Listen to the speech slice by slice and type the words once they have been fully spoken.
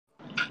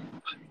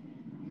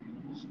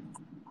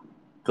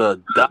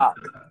The doc.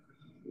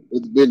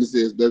 What the business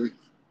is, baby?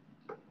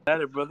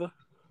 Got it, brother.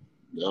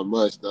 Not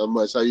much, not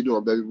much. How you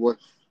doing, baby boy?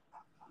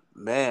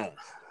 Man,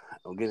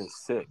 I'm getting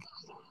sick.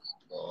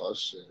 Oh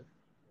shit.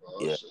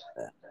 Oh Yeah, shit.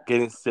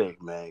 getting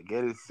sick, man.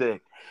 Getting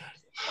sick.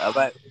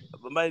 I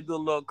might do a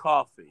little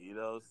coffee, you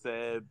know what I'm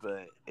saying?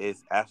 But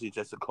it's actually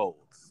just a cold.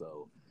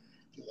 So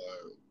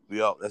we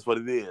all that's what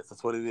it is.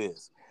 That's what it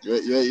is.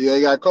 You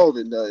ain't got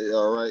COVID, no,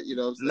 all right? You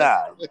know what I'm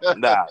Nah, saying?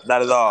 nah,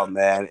 not at all,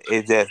 man.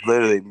 It's just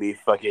literally me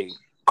fucking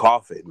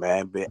coughing,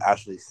 man. Being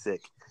actually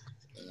sick.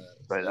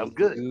 But I'm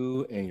good.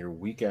 You and your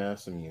weak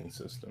ass immune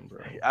system, bro.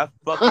 I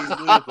fucking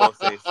knew you were gonna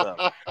say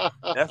something.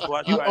 That's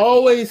why I You try to get this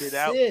always shit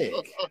out.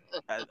 sick.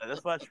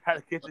 That's why I try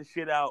to get this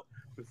shit out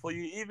before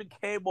you even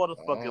came on the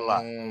fucking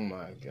line. Oh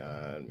my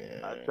god,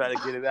 man. I try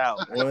to get it out.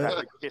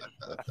 What Get...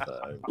 the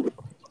fuck?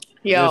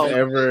 Yo, Just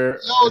ever.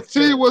 Yo,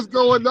 T, what's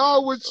going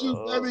on with you,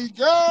 uh, baby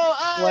girl?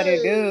 what it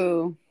Hey,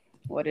 do?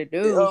 What it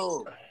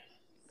do?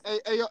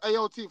 yo,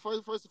 yo, T.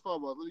 First and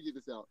foremost, let me get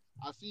this out.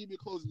 I see you been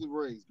closing the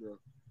rings, girl.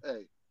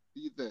 Hey,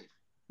 do you think?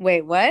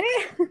 Wait, what?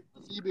 I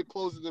see you been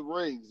closing the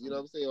rings. You know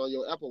what I'm saying on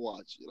your Apple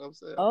Watch. You know what I'm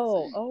saying?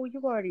 Oh,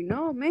 you already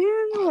know, man.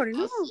 You already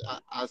know.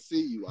 I see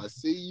you. I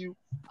see you.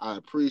 I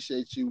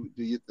appreciate you.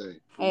 Do your thing.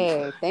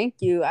 Hey, thank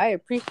you. I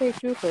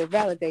appreciate you for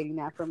validating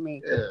that for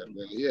me. Yeah,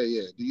 man.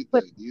 Yeah. Do you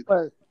Put think? Do you think?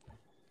 work.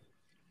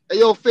 Hey,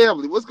 yo,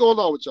 family, what's going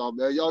on with y'all,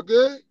 man? Y'all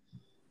good?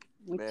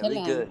 We man, we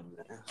chilling. good, man.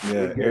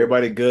 Yeah, We good.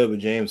 everybody good, but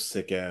James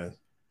sick ass.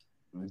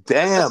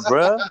 Damn,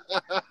 bruh.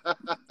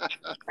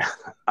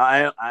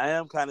 I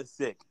am kind of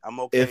sick. I'm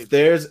okay. If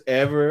there's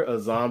ever a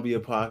zombie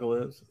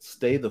apocalypse,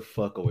 stay the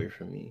fuck away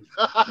from me.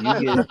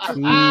 You get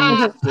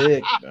too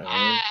sick,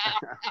 man.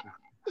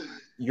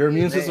 Your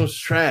immune Man. system's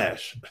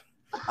trash.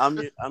 I'm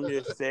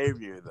your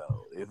savior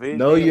though. If anything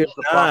No, you're was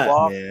to pop not,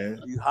 off,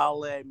 man. you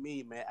holler at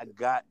me, man. I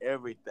got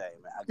everything,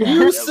 man. I got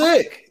You everything.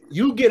 sick.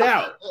 You get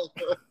out.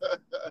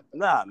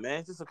 Nah, man,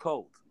 it's just a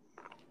cold.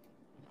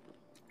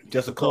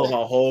 Just a cold.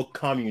 Our whole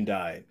commune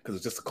died because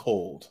it's just a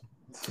cold.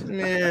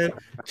 Man,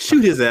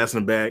 shoot his ass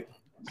in the back.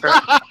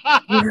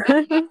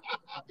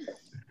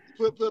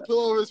 put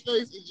over his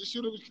face and just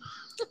shoot him.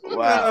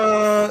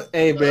 Wow.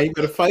 Hey man, you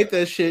gotta fight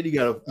that shit. You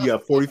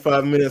got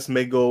 45 minutes to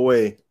make it go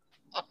away.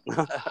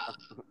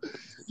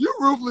 You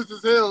ruthless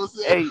as hell.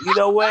 Hey, you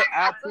know what?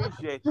 I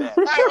appreciate that.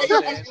 You know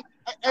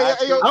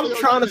what I'm saying? I'm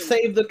trying to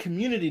save the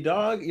community,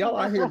 dog. Y'all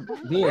out here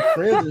being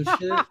friends and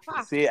shit.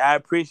 See, I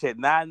appreciate it.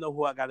 Now I know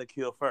who I gotta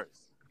kill first.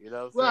 You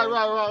know what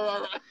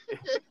I'm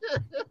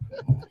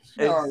saying?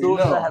 As soon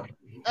as I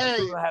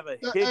have a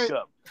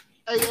hiccup,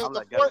 I'm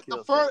like, gotta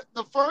kill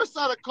the first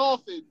sign of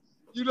coughing,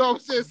 you know what I'm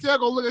saying? Sarah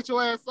gonna look at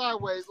your ass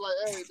sideways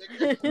like, hey,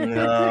 nigga.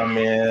 Nah,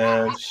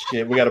 man.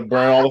 Shit, we gotta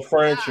burn all the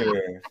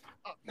furniture.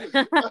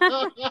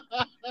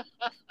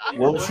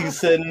 What was he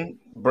sitting?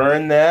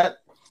 Burn that,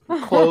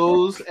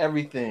 clothes,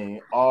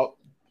 everything. All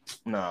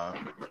nah.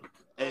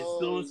 As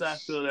soon as I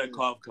feel that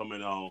cough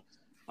coming on,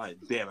 like,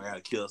 damn, I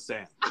gotta kill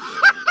Sam.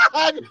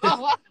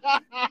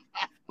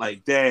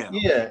 Like, damn.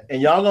 Yeah,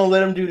 and y'all gonna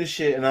let him do the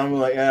shit, and I'm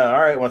like, yeah,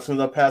 all right. Well, as soon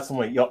as I pass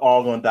away, y'all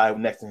all gonna die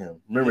next to him.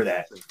 Remember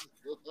that.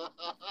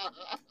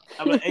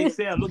 I'm like, hey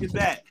Sam, look at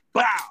that.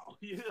 Bow.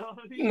 You know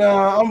what I mean? No,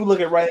 I'm gonna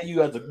look at right at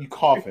you as you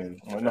coughing.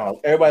 Like, no,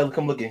 everybody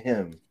come look at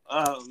him.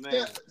 Oh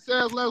man.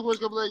 Sam's last words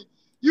gonna be like,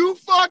 you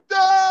fucked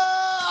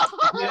up.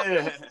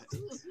 Yeah.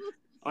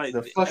 Like,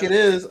 The fuck it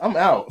is. I'm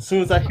out. As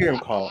soon as I hear him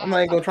call, I'm not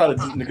even gonna try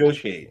to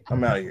negotiate.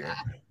 I'm out of here.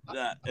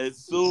 As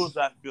soon as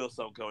I feel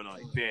something coming on,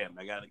 like, damn,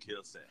 I gotta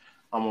kill Sam.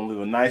 I'm gonna leave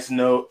a nice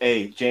note.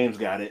 Hey, James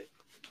got it,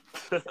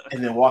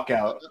 and then walk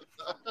out.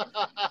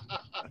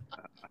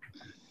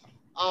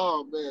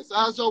 Oh man, so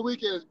how's your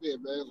weekend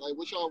been, man? Like,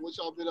 what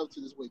y'all been up to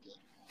this weekend?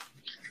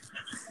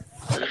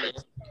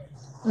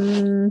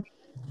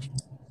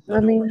 I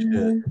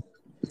mean,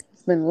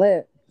 it's been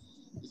lit.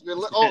 It's been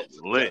lit. Oh,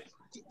 lit.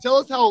 Tell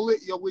us how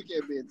lit your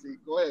weekend been, T.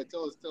 Go ahead,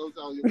 tell us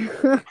how your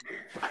weekend.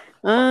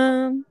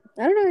 I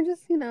don't know.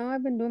 Just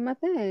I've been doing my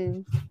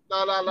thing.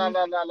 No.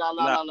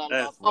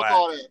 That's Fuck whack.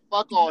 all that.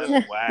 Fuck all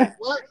that. Whack.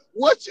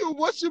 What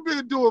you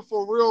been doing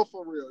for real?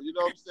 You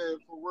know what I'm saying?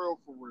 For real.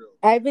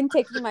 I've been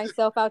taking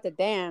myself out to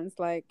dance.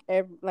 Like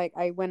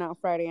I went out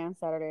Friday and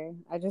Saturday.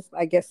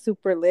 I get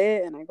super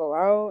lit and I go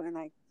out and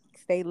I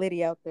stay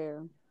litty out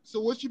there. So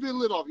what you been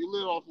lit off? You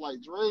lit off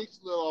like drinks,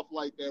 lit off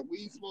like that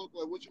weed smoke?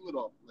 Like what you lit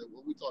off? Like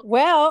what we talking?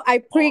 Well, I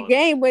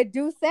pregame with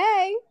Duce.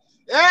 Hey!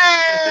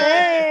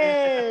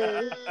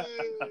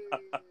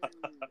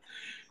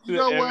 You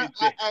know what?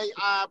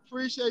 I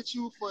appreciate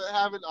you for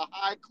having a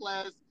high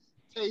class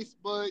taste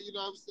bud. You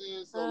know what I'm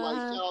saying? So like,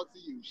 shout out to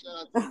you.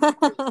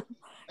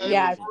 Hey,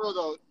 yeah. For real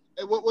though.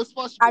 And what's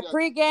supposed to be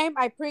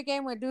I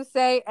pregame with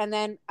Duce, and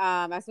then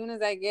as soon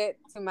as I get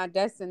to my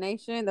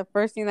destination, the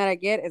first thing that I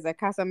get is a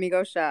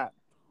Casamigo shot.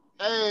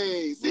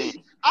 Hey,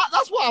 see,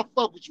 that's why I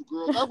fuck with you,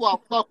 girl. That's why I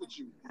fuck with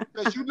you.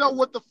 Because you know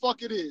what the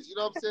fuck it is. You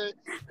know what I'm saying?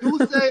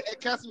 Duce and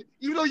Casamigo,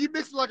 even though you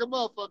mix it like a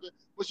motherfucker,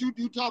 but you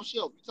top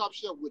shelf. You top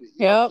shelf with it.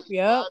 Yep.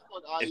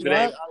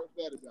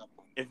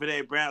 If it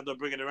ain't brown, don't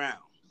bring it around.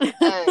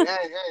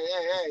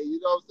 hey, you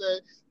know what I'm saying?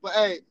 But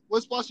hey,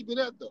 what spots you been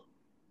at though?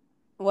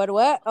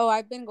 What? Oh,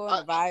 I've been going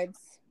to Vibes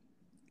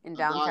in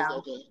Guys,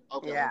 downtown.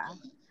 okay. Yeah.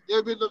 You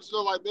ever been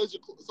to like major?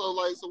 So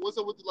what's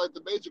up with like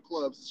the major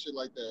clubs and shit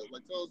like that?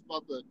 Like tell us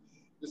about the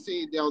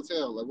scene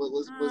downtown. Like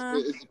what's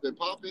been, has it been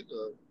popping?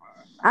 Or?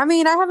 I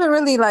mean, I haven't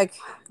really like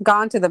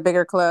gone to the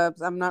bigger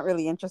clubs. I'm not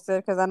really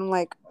interested because I'm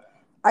like,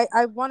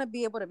 I want to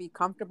be able to be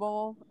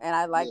comfortable, and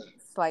I like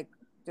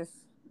just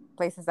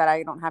places that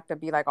I don't have to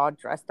be like all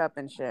dressed up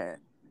and shit.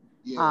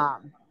 Yeah.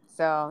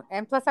 So,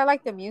 and plus I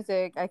like the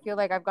music. I feel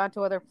like I've gone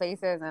to other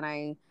places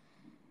and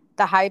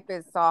the hype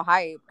is all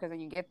hype because then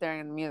you get there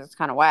and the music's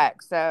kind of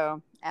whack.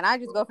 So, and I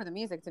just go for the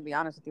music, to be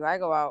honest with you. I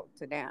go out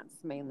to dance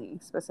mainly,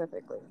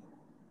 specifically.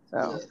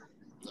 So,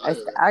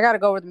 I got to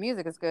go where the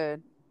music is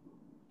good.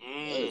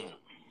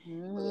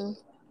 Mm-hmm.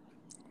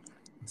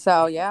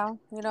 So, yeah,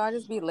 I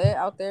just be lit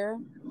out there,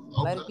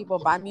 letting people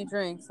buy me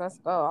drinks. Let's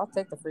go. I'll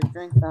take the free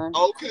drinks, son.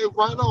 Okay,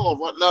 right on.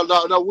 Right.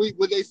 Now,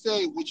 when they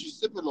say what you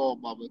sipping on,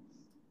 mama,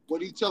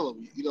 what do you tell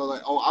them?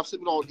 Like, oh, I'm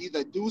sipping on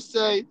either Douce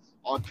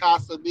or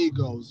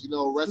Casamigos.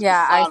 Reposado.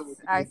 Yeah,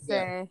 I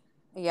say,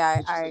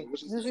 yeah,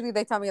 usually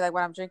they tell me like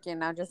what I'm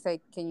drinking. I just say,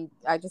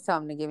 I just tell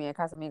them to give me a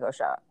Casamigo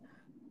shot.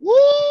 Woo!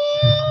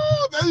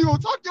 Now you gonna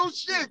talk your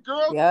shit,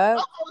 girl. Yeah.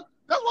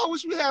 That's why I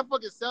wish we had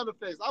fucking sound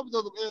effects. I was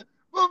on the man.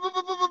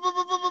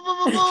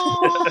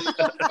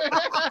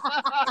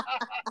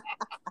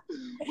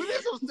 We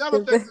need some sound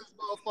effects in this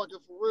motherfucker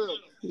for real.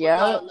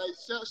 Yeah. Like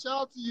shout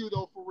out to you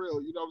though for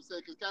real. You know what I'm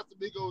saying? Because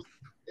Casamigos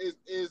is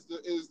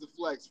the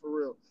flex for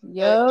real.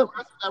 Yeah.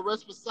 That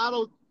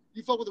Reposado,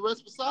 you fuck with the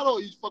Reposado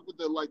or you fuck with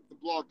the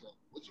Blanco?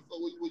 What you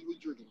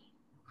drinking?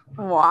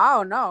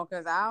 Wow, no,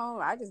 because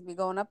I just be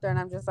going up there and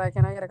I'm just like,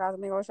 can I get a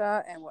Casamigo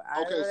shot? And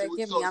whatever they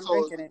give me, I'm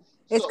drinking it.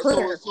 It's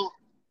clear. So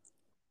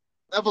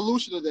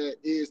evolution of that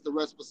is the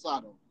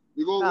Reposado.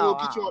 We'll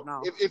get you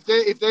on,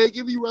 if they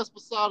give you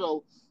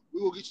Reposado,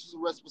 we will get you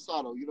some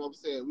Reposado. You know what I'm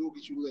saying? We will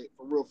get you lit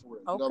for real.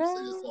 You know what I'm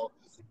saying? So,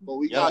 but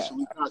we got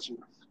you.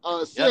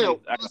 Sam.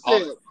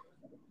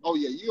 Oh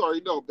yeah, you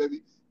already know,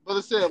 baby.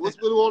 Brother Sam, what's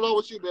been going on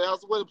with you, man?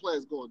 How's the wedding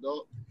plans going,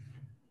 dog?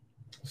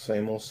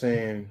 Same old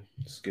same.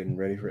 Just getting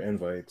ready for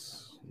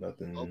invites.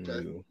 Nothing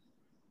new.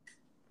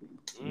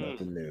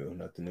 Nothing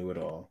new at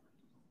all.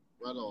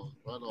 Right on.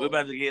 We're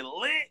about to get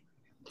lit.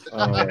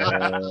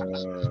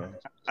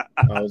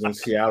 I was in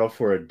Seattle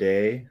for a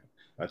day.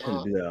 I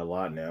tend to do that a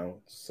lot now.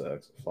 It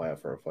sucks. Fly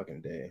out for a fucking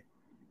day.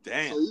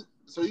 Damn.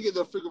 So you get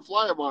the freaking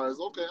flyer bars.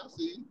 Okay, I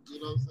see. You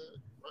know what I'm saying?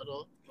 Right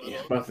on. I'm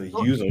about to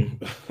use them.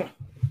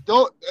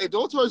 Don't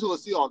turn into a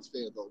Seahawks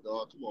fan though,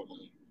 dog. Come on,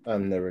 man.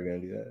 I'm never gonna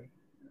do that.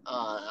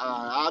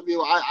 I mean,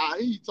 I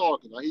hear you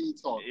talking.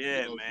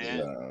 Yeah,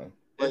 man.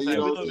 But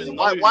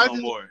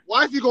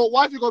why if you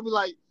gonna be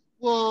like,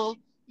 well,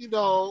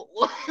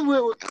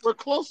 we're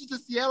closer to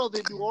Seattle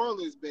than New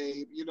Orleans,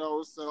 babe.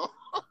 So.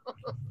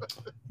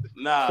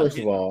 Nah. First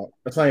of all,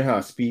 that's not even how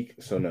I speak,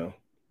 so no.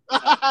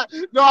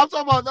 No, I'm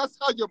talking about that's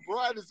how your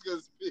bride is gonna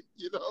speak.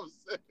 You know what I'm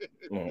saying?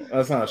 Well,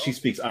 that's not how she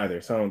speaks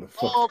either. So I don't know the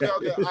fuck. Okay.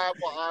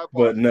 I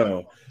but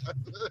no,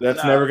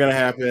 that's never gonna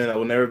happen. I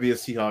will never be a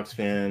Seahawks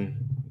fan.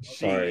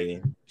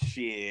 Sorry.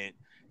 Shit.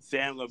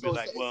 Sam gonna be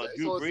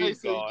Drew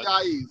Brees gone.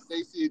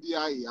 Say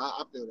CDIE.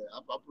 I feel that. I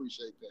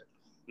appreciate that.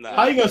 Nah.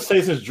 How you gonna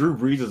say since Drew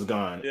Brees is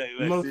gone? Yeah,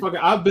 motherfucker,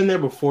 I've been there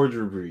before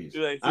Drew Brees.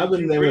 I've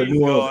been there with the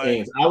New Orleans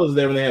Saints. I was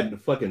there when they had the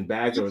fucking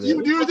bags over there.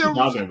 What are you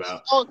talking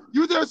about?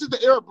 You were there since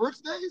the Eric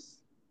Brooks days?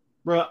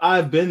 Bro,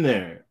 I've been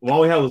there. When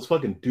all we had was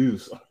fucking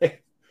Deuce.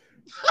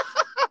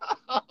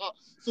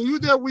 So you were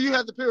there when you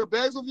had the pair of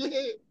bags over your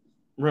head?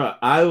 Bro,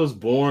 I was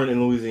born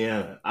in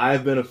Louisiana.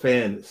 I've been a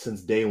fan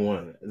since day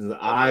one.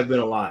 I've been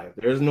alive.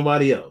 There's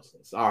nobody else.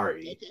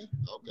 Sorry. Okay.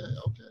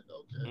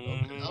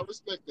 I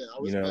respect that.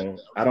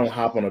 I don't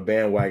hop on a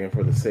bandwagon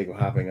for the sake of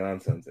hopping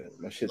on something.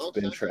 My shit's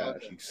been trash.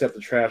 Okay. Accept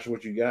the trash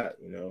what you got,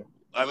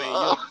 I mean, you're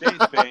a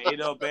Saints fan,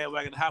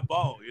 bandwagon hop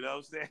on, you know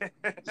what I'm saying?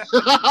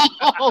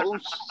 Oh,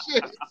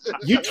 shit.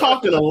 You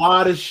talking a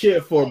lot of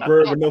shit for a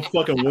bird with no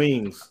fucking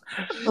wings.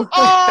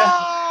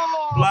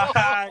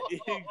 Fly,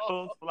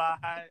 Eagles,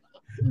 fly.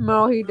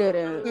 No, he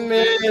didn't.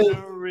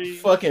 Man,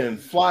 fucking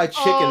fly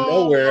chicken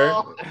nowhere.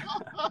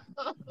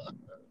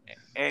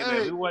 Hey,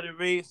 man, we want to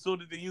read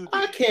sooner than you do.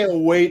 I can't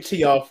wait till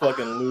y'all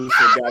fucking lose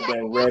to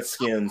goddamn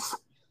Redskins.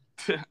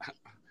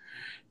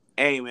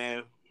 Hey,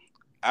 man,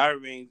 our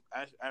ring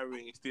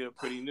is still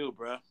pretty new,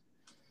 bro.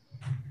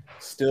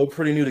 Still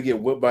pretty new to get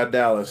whipped by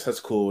Dallas. That's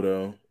cool,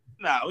 though.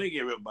 Nah, we ain't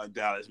get whipped by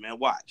Dallas, man.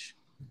 Watch.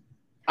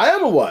 I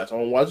am a watch. I'm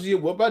going to watch you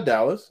get whipped by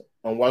Dallas.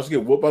 I'm going to watch you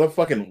get whipped by the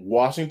fucking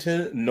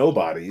Washington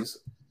nobodies.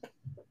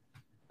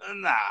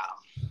 Nah.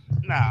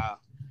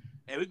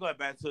 Hey, we're going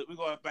back to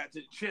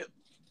the chip.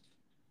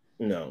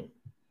 No.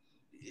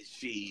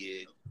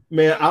 Shit.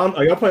 Man,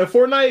 are y'all playing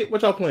Fortnite?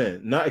 What y'all playing?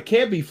 No, it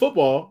can't be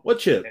football. What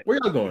chip? Where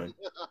y'all going?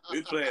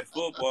 We playing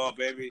football,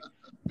 baby.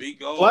 We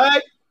go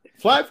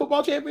flag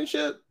football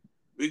championship.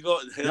 We go.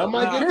 Y'all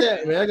might get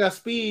that, man. I got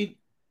speed.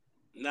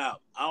 Now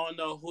I don't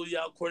know who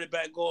y'all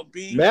quarterback gonna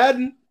be.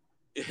 Madden.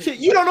 Shit,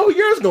 you don't know who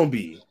yours gonna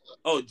be.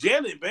 Oh,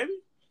 Jalen, baby.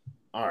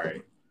 All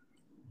right.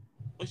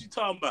 What you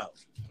talking about?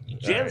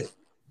 Jalen. Right.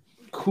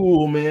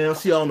 Cool, man. I'll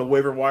see y'all on the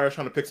waiver wire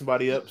trying to pick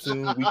somebody up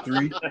soon, week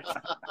 3.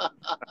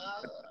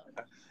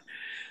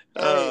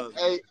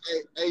 Hey,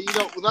 you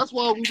know, that's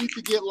why we need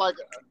to get like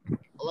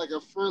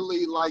a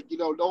friendly, like, you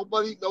know,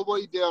 nobody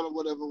down or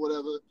whatever.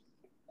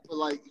 But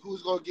like,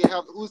 whose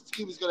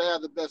team is gonna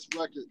have the best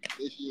record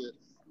this year?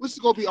 Which is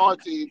gonna be our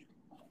team.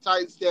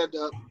 Titans stand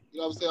up. You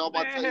know what I'm saying? All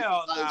my Titans.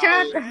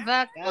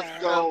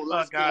 Let's go.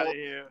 Let's go. Out of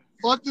here.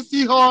 Fuck the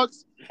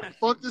Seahawks.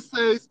 Fuck the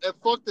Saints and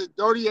fuck the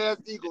dirty ass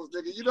Eagles,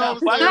 nigga. You know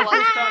what I'm saying? Why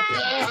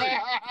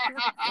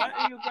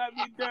Eagles got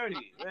me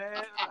dirty,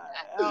 man?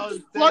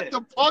 Fuck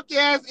the punk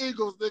ass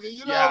Eagles, nigga.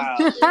 You know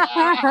what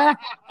I'm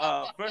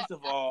saying? First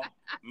of all,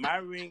 my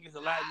ring is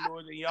a lot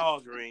more than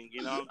y'all's ring.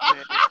 You know what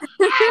I'm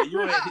saying?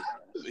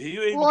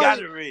 You ain't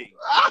got a ring.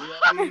 You know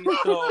what I mean?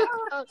 So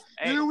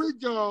here we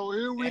go.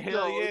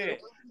 Hell yeah.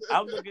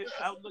 I'm looking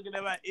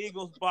at my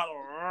Eagles bottle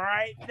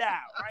right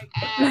now.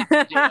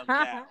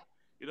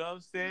 You know what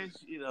I'm saying?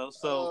 You know,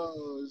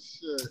 so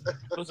shit.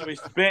 Put some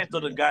respect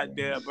on the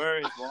goddamn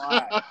birds, boy.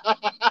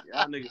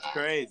 Y'all niggas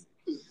crazy.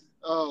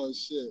 Oh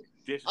shit.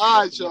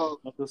 All right, y'all.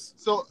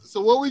 So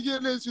what we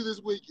getting into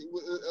this week?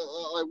 What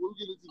we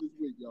getting into this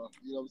week, y'all?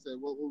 You know what I'm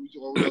saying? What we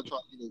gonna try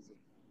to get into?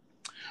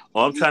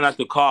 Well, I'm trying not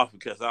to cough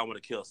because I don't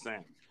want to kill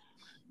Sam.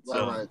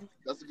 So, right.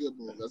 That's a good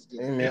move.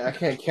 Hey, man, I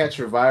can't catch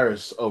your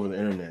virus over the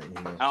internet. You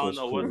know, I don't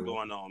know what's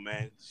going on,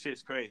 man.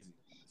 Shit's crazy.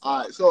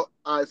 All right, so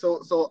I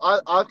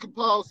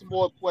compiled some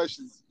more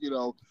questions, you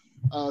know,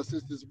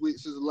 since the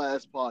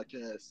last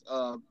podcast.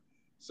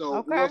 So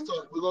okay.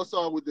 we're gonna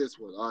start with this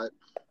one. All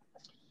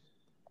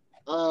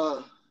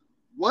right.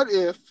 What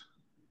if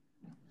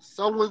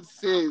someone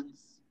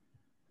sends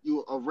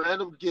you a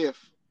random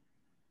gift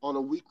on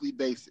a weekly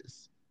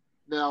basis?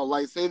 Now,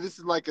 like, say this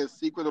is like a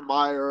secret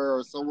admirer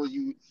or someone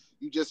you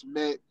just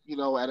met, you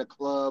know, at a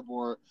club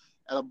or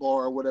at a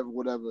bar or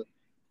whatever,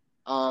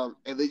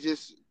 and they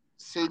just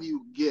send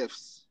you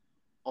gifts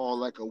on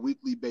like a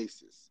weekly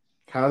basis.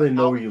 How do they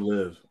know where you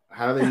live?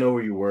 How do they know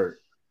where you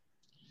work?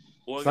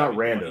 It's not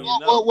random.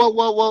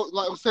 Well,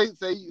 like say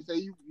you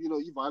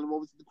invite them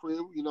over to the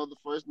crib, you know, the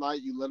first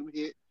night you let them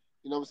hit,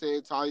 you know what I'm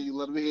saying, Tanya, you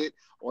let them hit,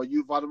 or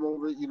you invite them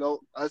over, you know,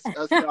 us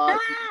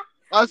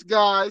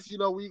guys, you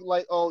know, we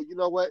like, oh, you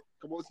know what,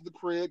 come over to the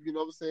crib, you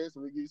know what I'm saying,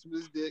 so we give you some of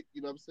this dick,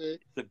 you know what I'm saying.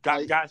 The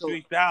got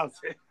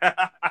 3,000.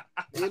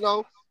 You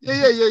know.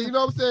 Yeah. You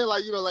know what I'm saying?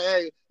 Like, you know, like,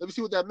 hey, let me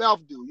see what that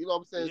mouth do. You know what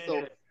I'm saying?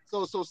 Yeah.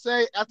 So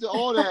say after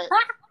all that,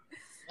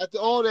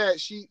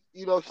 she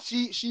or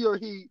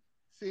he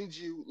sends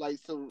you like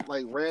some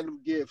like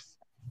random gifts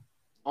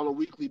on a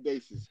weekly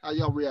basis. How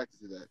y'all react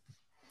to that?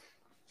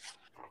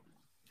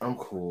 I'm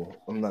cool.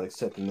 I'm not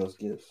accepting those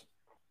gifts.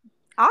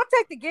 I'll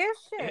take the gift.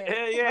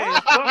 Shit. Yeah.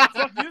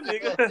 Fuck you,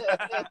 nigga.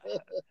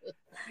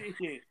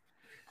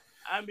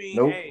 I mean,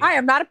 nope. Hey, I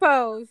am not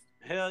opposed.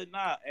 Hell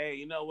nah. Hey,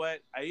 you know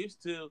what? I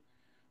used to.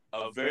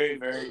 A very,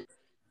 very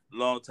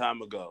long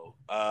time ago,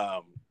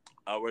 I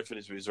worked for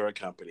this resort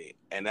company,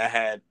 and I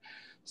had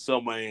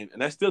someone,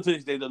 and I still to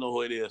this day don't know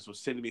who it is, was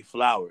sending me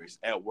flowers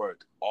at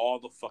work all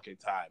the fucking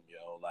time,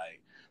 yo. Like,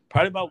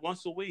 probably about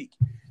once a week.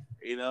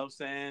 You know what I'm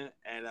saying?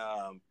 And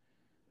I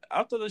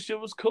thought the shit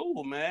was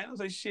cool, man. I was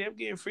like, shit, I'm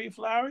getting free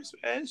flowers,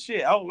 man.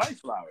 Shit, I don't like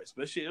flowers,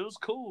 but shit, it was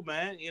cool,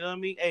 man. You know what I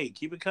mean? Hey,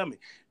 keep it coming.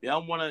 Yeah, I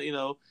want to, you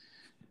know,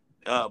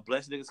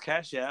 bless niggas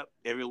Cash App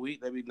every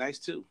week. That'd be nice,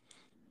 too.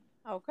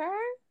 Okay.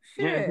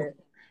 Shit.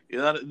 You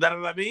know what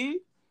I mean?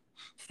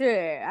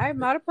 Shit, I'm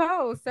not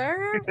opposed,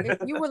 sir. If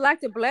you would like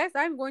to bless,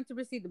 I'm going to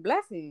receive the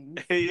blessing.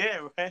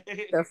 Yeah, right.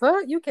 The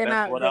fuck? You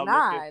cannot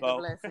deny the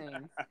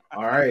blessing.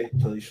 All right,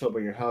 so you show up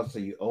at your house, so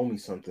you owe me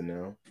something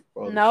now.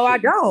 No, I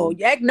don't.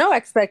 No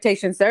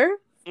expectation, sir.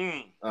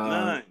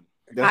 None.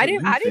 I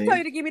didn't tell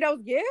you to give me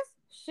those gifts.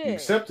 Shit. You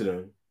accepted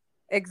them.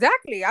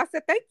 Exactly. I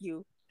said thank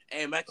you.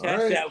 And my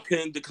Cash App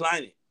couldn't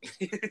decline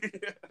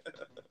it.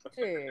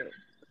 Shit.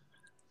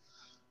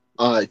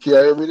 All right, can you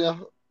hear me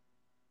now?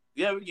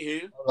 Yeah, we can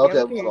hear you.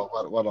 Okay, hold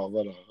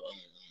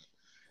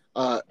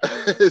on.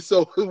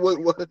 So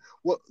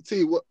what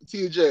T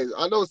and James?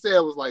 I know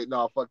Sam was like,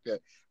 nah, fuck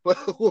that. But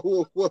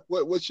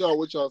what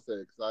y'all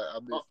saying?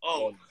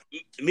 Cause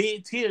me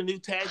and T are new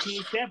tag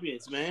team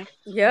champions, man.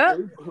 Yep.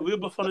 We're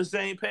both on the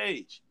same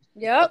page.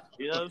 Yep.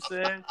 You know what I'm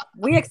saying?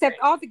 We accept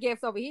all the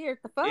gifts over here.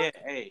 The fuck? Yeah,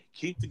 hey,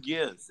 keep the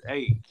gifts.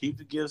 Hey, keep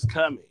the gifts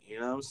coming. You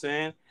know what I'm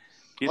saying?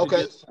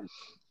 Okay,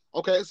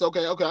 I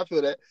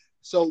feel that.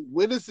 So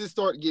when does it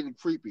start getting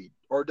creepy,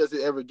 or does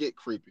it ever get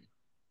creepy?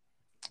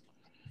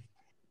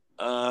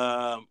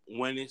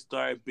 When it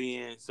started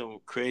being some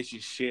crazy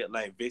shit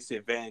like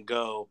Vincent Van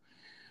Gogh,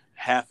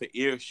 half an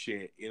ear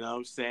shit, you know what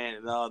I'm saying,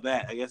 and all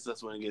that. I guess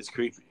that's when it gets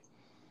creepy.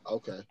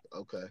 Okay.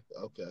 I got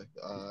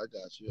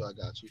you.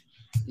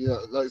 You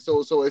know, like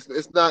so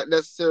it's not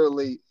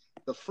necessarily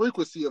the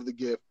frequency of the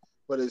gift,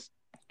 but it's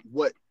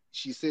what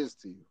she sends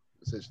to you,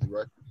 essentially,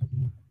 right?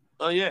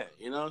 Oh yeah,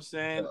 you know what I'm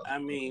saying. Yeah. I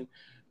mean,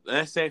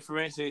 let's say for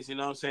instance, you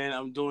know what I'm saying,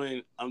 I'm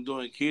doing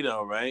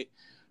keto, right?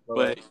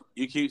 But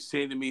you keep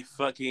saying to me,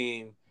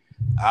 fucking,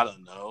 I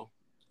don't know,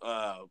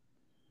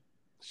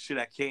 shit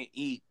I can't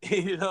eat.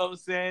 You know what I'm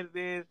saying?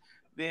 Then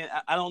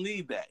I don't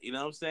need that. You know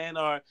what I'm saying?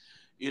 Or,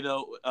 you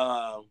know,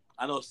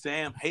 I know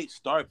Sam hates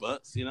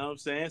Starbucks. You know what I'm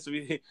saying? So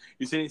you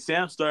saying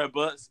Sam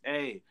Starbucks?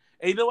 Hey,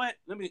 you know what?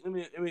 Let me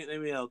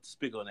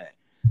speak on that.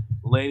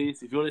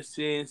 Ladies, if you want to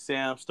send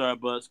Sam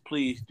Starbucks,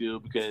 please do,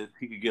 because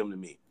he could give them to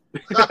me.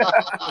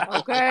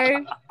 Okay.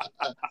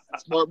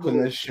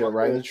 Putting this shit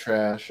right in the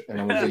trash, and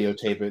I'm gonna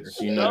videotape it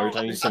so you know every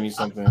time you send me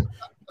something,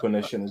 putting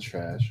that shit in the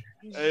trash.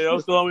 Hey,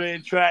 don't throw me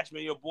in the trash,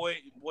 man. Your boy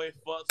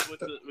fucks with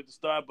the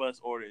Starbucks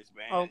orders,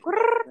 man. Oh.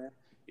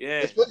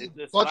 Yeah,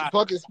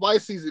 Pumpkin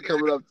spice season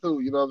coming up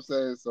too. You know what I'm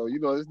saying? So you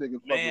know this nigga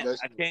fucking that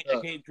shit.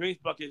 I can't drink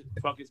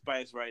pumpkin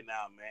spice right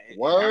now, man.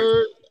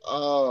 Word?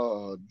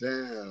 Oh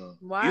damn!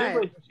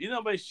 Why? You know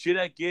how much shit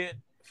I get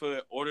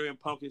for ordering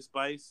pumpkin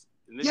spice?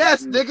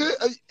 Yes, nigga.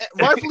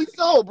 Rightfully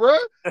so, bro.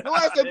 No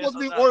ass ain't supposed to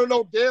be ordering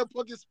no damn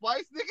pumpkin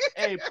spice, nigga.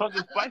 Hey,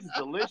 pumpkin spice is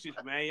delicious,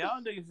 man. Y'all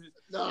niggas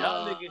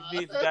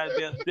need to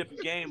goddamn step the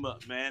game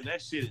up, man.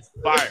 That shit is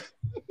fire.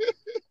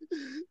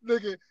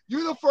 Nigga,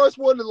 you the first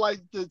one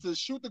to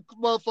shoot the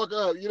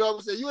motherfucker up. You know what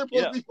I'm saying? You ain't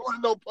supposed to be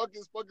ordering no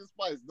pumpkin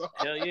spice, dog.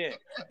 Hell yeah.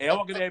 Hey, I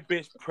walk in that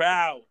bitch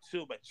proud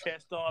too, my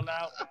chest all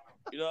out.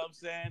 You know what I'm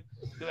saying?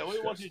 They're like, what do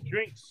you want you to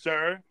drink,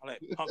 sir? I'm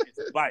like, pumpkin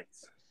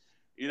spice.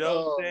 You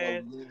know what I'm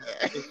saying? Man.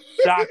 It's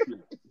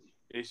shocking.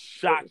 It's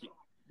shocking.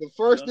 The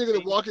first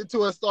nigga to walk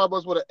into a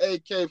Starbucks with an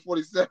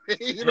AK-47,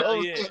 you know what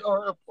I'm saying?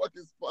 Or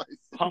pumpkin spice.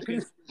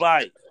 Pumpkin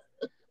spice.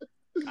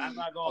 I'm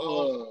not gonna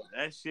hold it.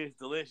 That shit's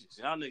delicious.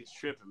 Y'all niggas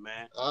tripping,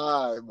 man.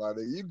 All right, my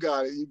nigga. You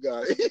got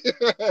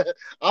it.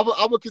 I'm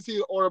gonna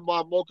continue to order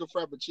my mocha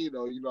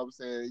frappuccino, you know what I'm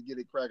saying? And get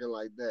it cracking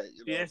like that.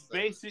 You know that's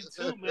basic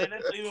too, man.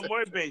 That's even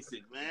more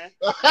basic, man.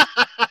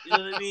 You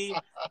know what I mean?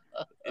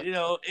 You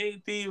know,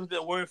 anything with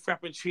the word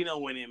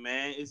frappuccino in it,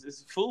 man.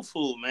 It's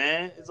foo-foo,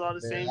 man. It's all the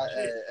same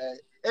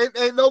shit.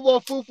 Ain't no more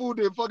foo-foo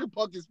than fucking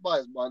pumpkin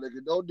spice, my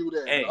nigga. Don't do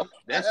that. Hey,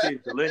 that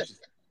shit's delicious.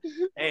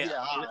 Hey,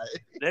 yeah,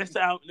 next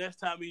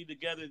time we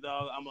together,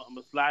 dog, I'm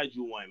gonna slide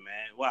you one,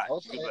 man. Watch.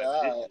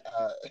 Okay,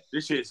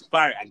 this shit's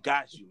fire. I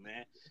got you,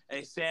 man.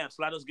 Hey, Sam,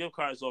 slide those gift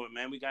cards over,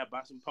 man. We gotta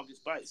buy some pumpkin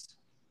spice.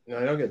 No,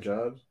 y'all get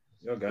jobs.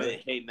 Y'all got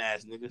it. Hating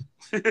ass niggas.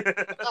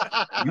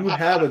 You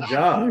have a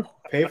job.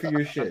 Pay for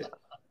your shit.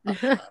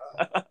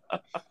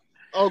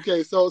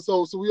 Okay, so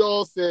we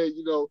all said,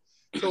 you know,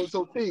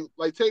 so T,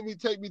 like take me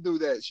through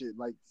that shit.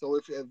 Like, so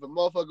if a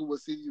motherfucker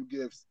would send you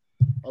gifts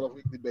on a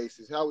weekly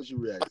basis, how would you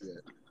react to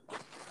that?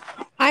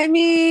 I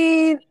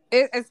mean,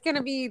 it's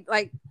gonna be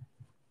like,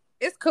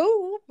 it's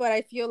cool, but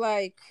I feel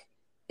like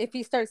if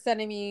he starts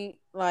sending me,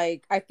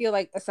 like, I feel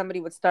like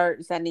somebody would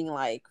start sending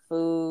like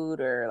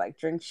food or like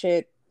drink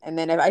shit, and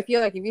then if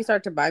you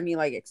start to buy me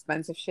like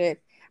expensive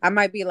shit, I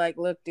might be like,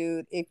 look,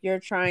 dude, if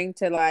you're trying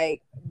to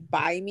like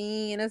buy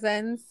me in a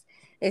sense,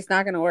 it's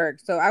not gonna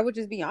work. So I would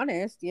just be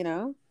honest, you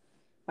know.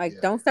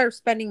 Like, don't start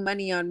spending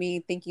money on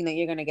me thinking that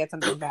you're going to get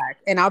something back.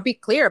 And I'll be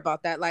clear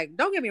about that. Like,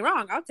 don't get me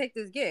wrong. I'll take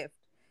this gift.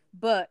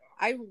 But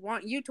I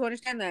want you to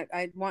understand that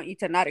I want you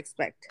to not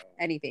expect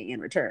anything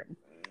in return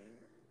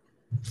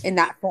in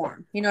that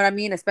form. You know what I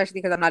mean? Especially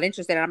because I'm not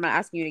interested and I'm not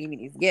asking you to give me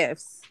these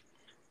gifts.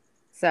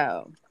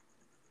 So,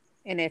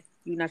 and if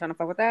you're not trying to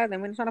fuck with that,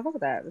 then we're not trying to fuck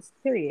with that. That's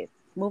period.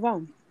 Move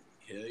on.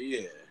 Hell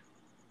yeah.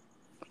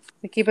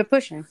 We keep it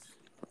pushing.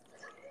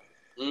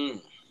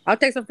 I'll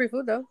take some free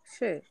food, though.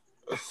 Shit.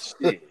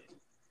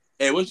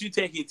 Hey, what you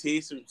taking,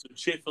 T? Some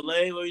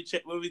Chick-fil-A?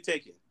 What we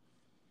taking?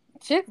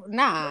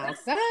 Nah,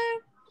 son.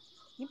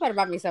 You better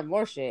buy me some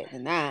more shit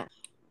than that.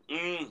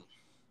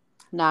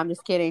 Nah, I'm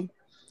just kidding.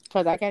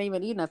 Because I can't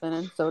even eat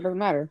nothing, so it doesn't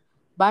matter.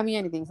 Buy me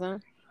anything,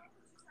 son.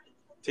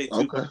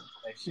 Okay.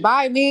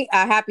 Buy me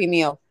a Happy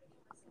Meal.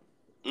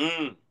 Okay,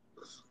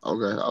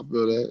 I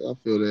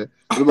feel that.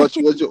 What about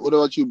you? What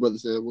about you, brother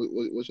Sam?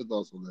 What's your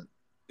thoughts on that?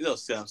 You know,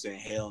 Sam saying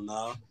hell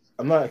no.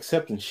 I'm not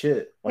accepting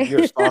shit. Like,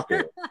 you're a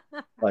stalker.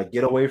 Like,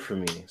 get away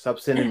from me. Stop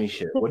sending me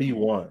shit. What do you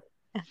want?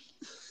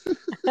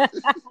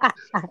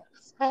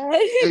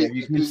 If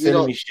you keep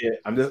sending me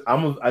shit,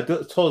 I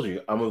told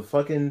you, I'm gonna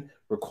fucking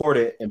record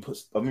it and put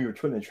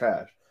it in the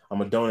trash. I'm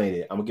gonna donate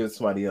it. I'm gonna give it to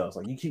somebody else.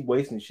 Like, you keep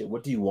wasting shit.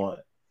 What do you want?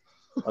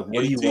 Like,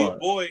 what do you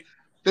want? Boy,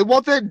 they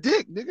want that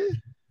dick, nigga.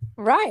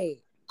 Right.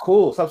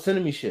 Cool. Stop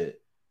sending me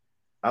shit.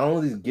 I don't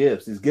want these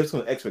gifts. These gifts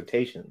with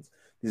expectations.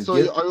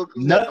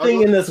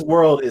 Nothing in this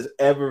world is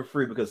ever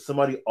free because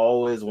somebody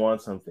always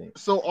wants something.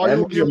 So are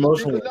you gonna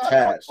emotionally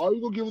attached? Are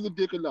you gonna give him the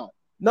dick or not?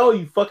 No,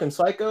 you fucking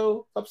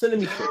psycho. Stop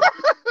sending me shit.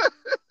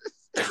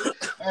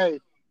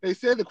 Hey, they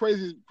said the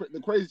crazy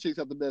chicks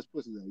have the best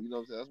pussy though. You know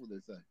what I'm saying? That's what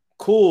they say.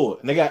 Cool.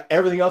 And they got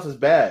everything else is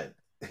bad.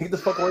 Get the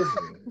fuck away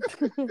from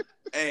me.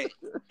 Hey,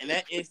 in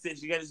that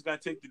instance, you just gotta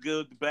take the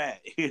good with the bad.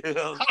 You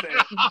know what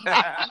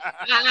I'm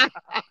saying?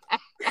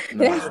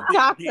 This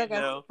toxic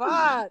as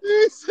fuck.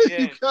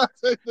 You gotta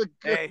take the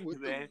good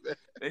with man. the bad.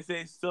 They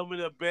say some of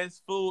the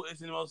best food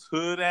is in the most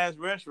hood ass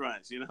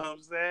restaurants. You know what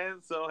I'm saying?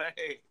 So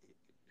hey,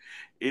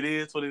 it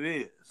is what it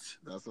is.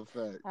 That's a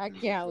fact. I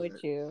can't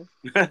with you.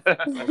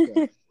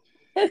 Okay.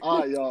 All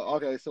right, y'all.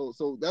 Okay, so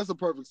that's a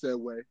perfect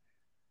segue.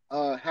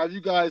 Have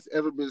you guys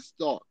ever been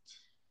stalked?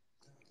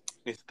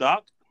 Been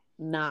stalked?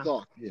 Nah.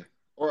 Stalked, yeah.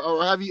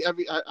 Or have you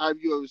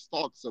ever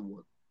stalked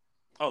someone?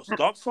 Oh,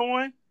 stalked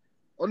someone?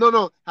 Oh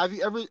no. Have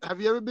you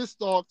ever been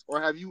stalked,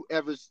 or have you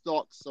ever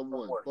stalked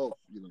someone? Both,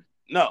 you know.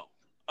 No.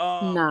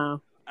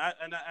 No.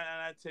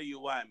 I tell you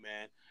why,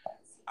 man.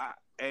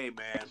 Hey,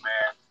 man.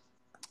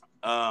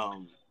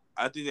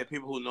 I think that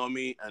people who know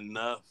me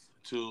enough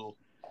to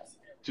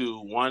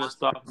want to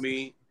stalk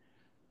me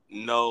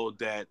know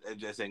that it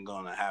just ain't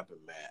gonna happen,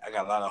 man. I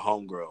got a lot of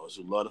homegirls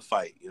who love to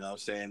fight. You know what I'm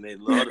saying? They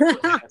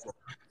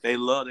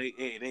love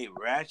they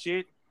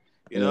ratchet.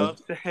 You know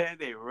what I'm saying?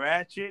 They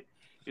ratchet.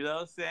 You know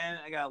what I'm saying?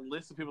 I got a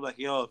list of people like,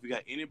 yo, if you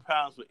got any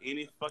problems with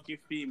any fucking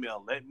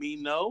female, let me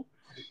know.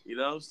 You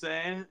know what I'm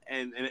saying?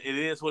 And it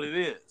is what it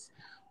is.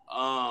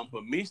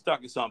 But me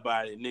stalking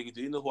somebody, nigga,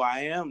 do you know who I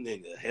am,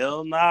 nigga?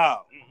 Hell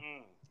no.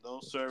 No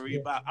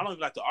sorry. I don't even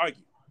like to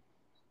argue.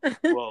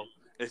 Well,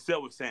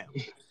 except with Sam.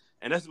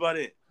 And that's about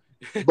it.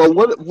 But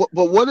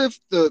what if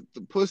the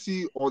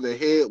pussy on the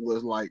head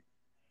was like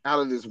out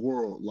of this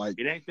world? Like,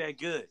 it ain't that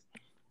good.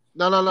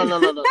 No.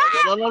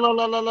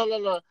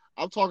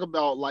 I'm talking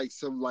about like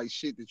some like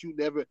shit that you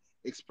never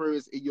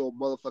experienced in your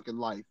motherfucking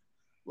life.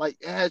 Like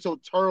it had your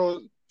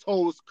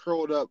toes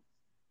curled up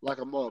like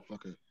a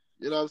motherfucker.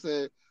 You know what I'm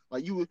saying?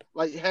 Like you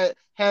like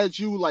had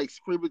you like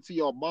screaming to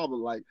your mama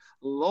like,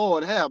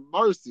 Lord have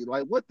mercy.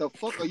 Like what the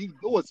fuck are you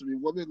doing to me,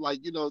 woman?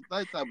 Like, you know,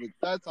 that type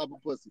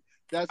of pussy.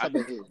 That type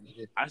of head.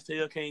 I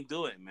still can't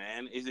do it,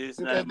 man. It's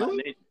not in my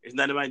nature. It's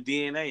not in my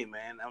DNA,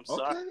 man. I'm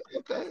sorry.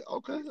 Okay.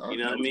 You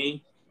know what I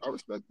mean? I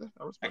respect that.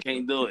 I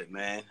can't do it,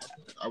 man.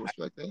 I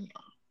respect that.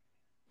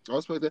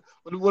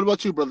 What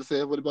about you, brother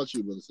Sam?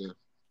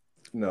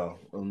 No,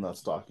 I'm not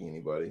stalking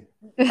anybody.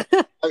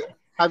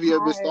 Have you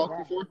ever been stalked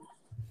before?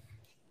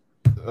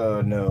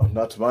 No,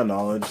 not to my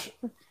knowledge.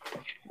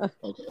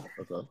 Okay.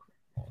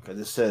 I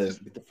just said,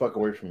 get the fuck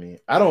away from me.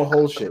 I don't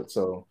hold shit,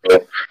 so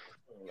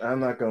I'm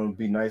not gonna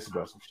be nice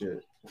about some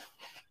shit.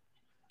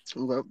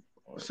 Okay.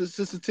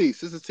 Sister T.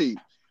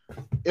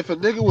 If a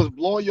nigga was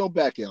blowing your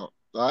back out,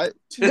 all right?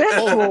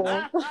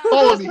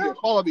 Follow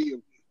me here.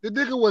 The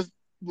nigga was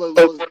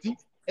deep.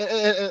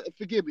 And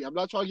forgive me, I'm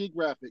not trying to get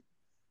graphic.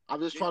 I'm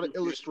just trying to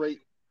illustrate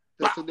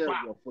the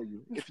scenario for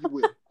you, if you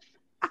will.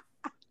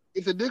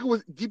 If the nigga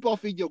was deep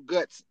off in your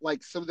guts,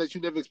 like something that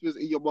you never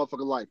experienced in your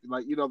motherfucking life,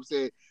 like, you know what I'm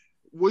saying,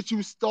 would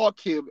you stalk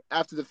him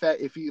after the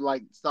fact if he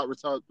like stopped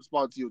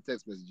responding to your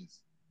text messages?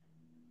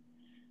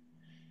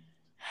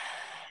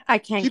 I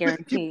can't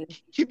guarantee.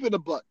 Keep it a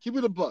buck.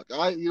 All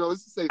right, you know,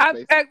 it's a safe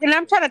space. And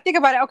I'm trying to think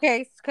about it.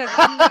 Okay, because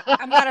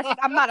I'm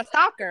not a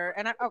stalker,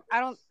 and I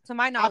don't, to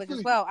my knowledge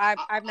as well.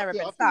 I've never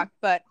been stalked,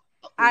 but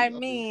I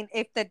mean,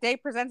 if the day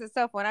presents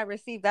itself when I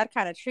receive that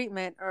kind of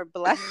treatment or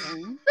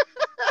blessing,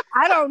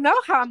 I don't know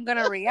how I'm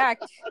gonna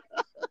react.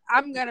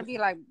 I'm gonna be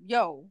like,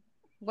 yo,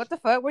 what the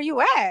fuck? Where you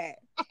at?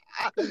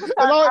 I'm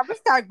gonna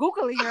start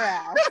Googling your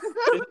ass.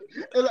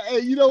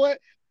 And you know what?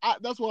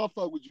 That's why I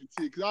fuck with you,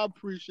 T, because I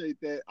appreciate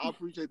that. I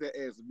appreciate that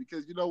answer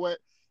because you know what?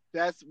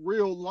 That's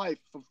real life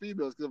for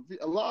females. Because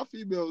a lot of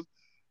females,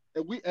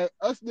 and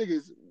us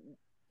niggas,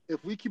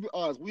 if we keep it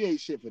honest, we ain't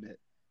shit for that.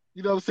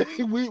 You know what I'm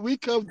saying? We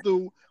come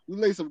through, we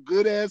lay some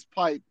good ass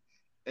pipe,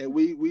 and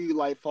we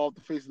like fall off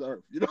the face of the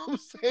earth. You know what I'm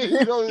saying?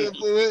 You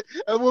know,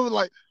 and we're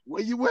like,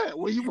 where you at?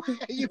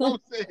 You know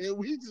what I'm saying?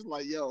 We just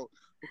like, yo,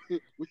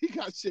 we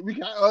got shit. We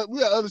got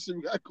other shit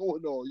we got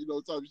going on. You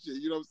know, type of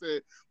shit. You know what I'm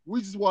saying?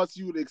 We just want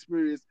you to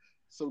experience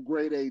some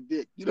grade A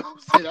dick. You know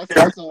what I'm saying?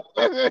 That's all.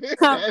 Some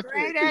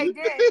grade A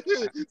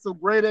dick. Some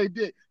grade A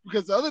dick.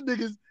 Because the other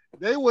niggas,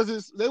 they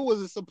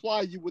wasn't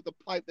supplying you with the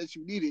pipe that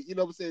you needed. You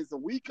know what I'm saying? So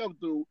we come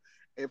through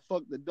and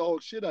fuck the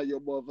dog shit out of your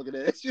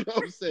motherfucking ass. You know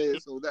what I'm saying?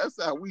 So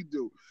that's how we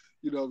do.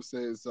 You know what I'm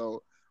saying?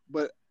 So,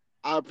 but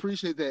I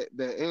appreciate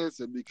that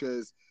answer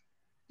because,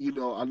 you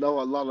know, I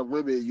know a lot of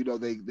women, you know,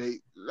 they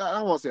I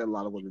don't want to say a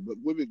lot of women, but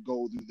women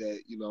go through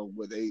that, you know,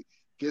 where they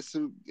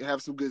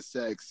have some good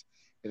sex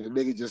and the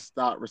nigga just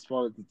stop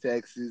responding to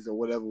texts or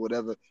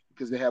whatever,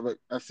 because they have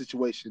a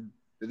situation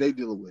that they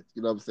dealing with.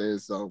 You know what I'm saying?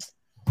 So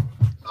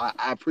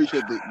I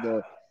appreciate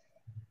the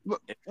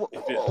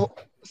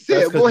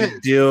Sam, go ahead.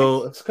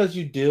 It's because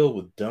you deal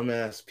with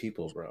dumbass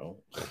people, bro.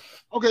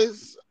 Okay,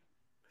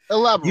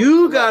 elaborate.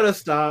 You gotta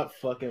stop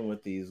fucking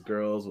with these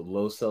girls with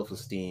low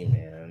self-esteem,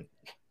 man.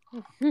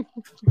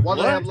 Why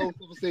they have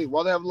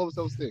low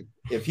self-esteem?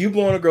 If you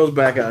blow a girl's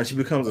back out and she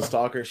becomes a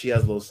stalker, she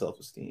has low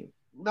self-esteem.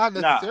 Not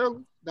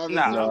necessarily.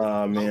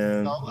 Nah,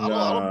 man. I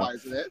don't buy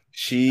into that.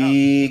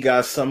 She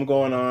got something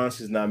going on.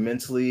 She's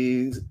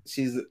mentally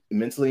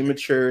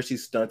immature.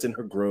 She's stunting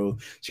her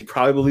growth. She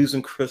probably believes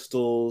in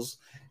crystals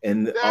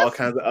and all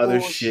kinds of other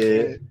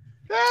shit.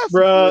 That's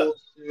bruh.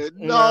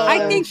 No,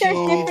 I think there's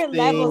different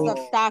levels of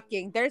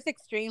stalking. There's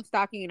extreme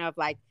stalking of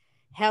like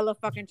hella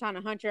fucking trying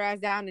to hunt your ass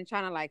down and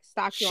trying to like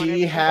stalk you.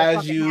 She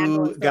has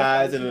you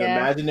guys in an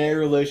imaginary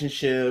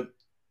relationship.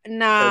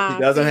 Nah. So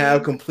she doesn't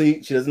have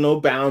complete. She doesn't know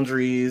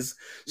boundaries.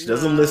 She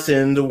doesn't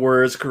listen to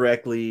words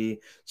correctly.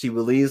 She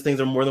believes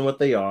things are more than what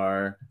they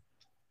are.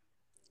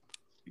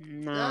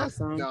 Nah, I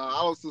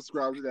don't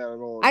subscribe to that at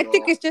all. I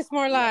think it's just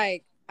more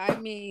like, I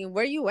mean,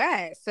 where you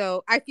at?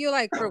 So I feel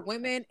like for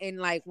women and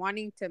like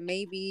wanting to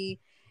maybe,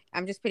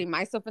 I'm just putting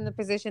myself in the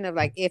position of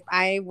like, if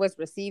I was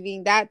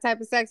receiving that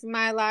type of sex in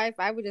my life,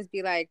 I would just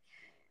be like,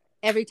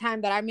 every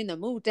time that I'm in the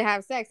mood to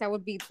have sex, I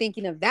would be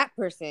thinking of that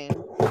person.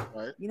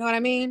 Right. You know what I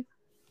mean?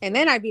 And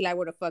then I'd be like,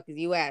 where the fuck is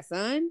you at,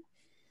 son?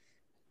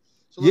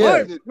 So more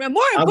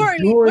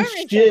importantly, where is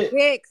the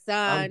dick,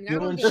 son? I'm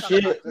doing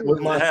shit with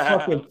my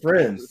fucking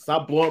friends.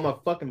 Stop blowing my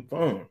fucking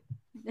phone.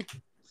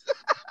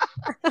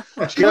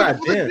 She looking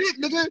for the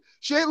dick, nigga.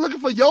 She ain't looking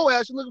for your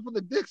ass. She looking for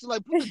the dick. So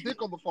like, put the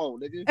dick on the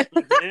phone, nigga.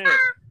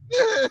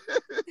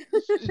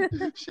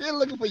 She ain't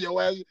looking for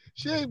your ass.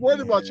 She ain't worried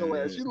about your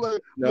ass. She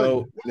look.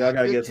 No, y'all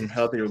gotta get some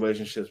healthy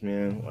relationships,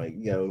 man. Like,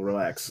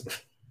 relax.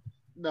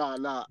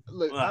 Nah.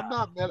 Look, I'm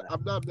not mad.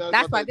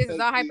 That's why this is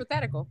all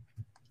hypothetical.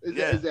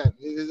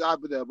 It's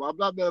hypothetical. I'm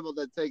not mad about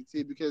that take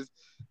team because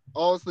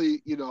honestly,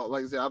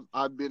 like I said,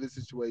 I've been in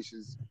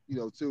situations,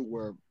 too,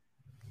 where,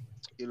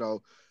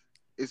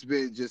 it's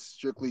been just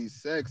strictly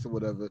sex or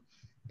whatever,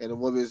 and the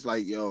woman's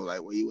like, "Yo,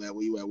 like, where you at?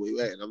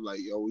 And I'm like,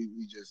 "Yo, we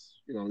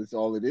just, it's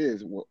all it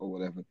is or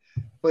whatever."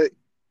 But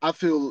I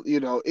feel,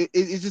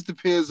 it just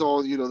depends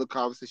on, the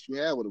conversation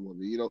you have with a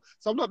woman,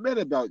 So I'm not mad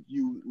about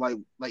you, like,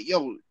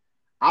 yo,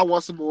 I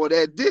want some more of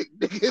that dick,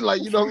 nigga.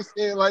 Like, you know what I'm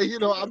saying? Like,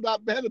 I'm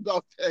not mad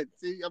about that.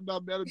 See, I'm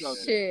not mad about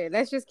that. Shit,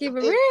 let's just keep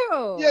it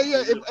real.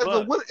 Yeah.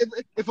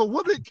 If a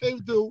woman came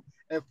through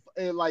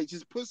and like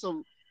just put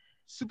some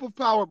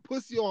superpower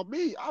pussy on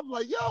me, I'm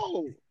like,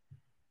 yo,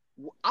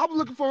 I'm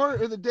looking for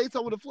her in the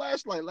daytime with a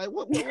flashlight. Like,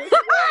 what like, you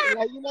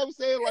know what I'm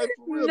saying? Like,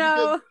 for real.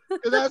 No.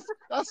 Because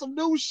that's some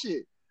new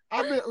shit.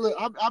 I mean,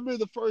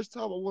 the first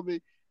time a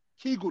woman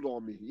kegled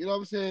on me. You know what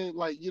I'm saying?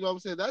 Like, you know what I'm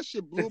saying? That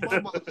shit blew my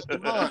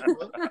motherfucking mind,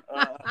 bro.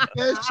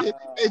 That shit.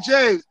 Hey,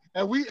 James,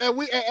 and we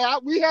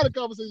had a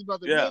conversation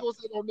about that. We ain't gonna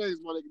say no names,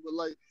 my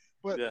nigga,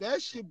 but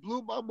that shit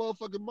blew my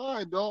motherfucking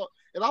mind, dog.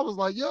 And I was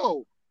like,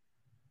 yo,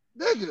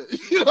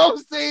 nigga, you know what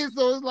I'm saying?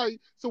 So it's like,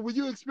 so when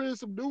you experience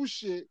some new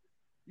shit,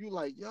 you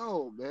like,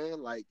 yo,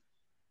 man, like,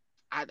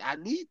 I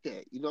need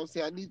that. You know what I'm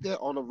saying? I need that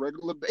on a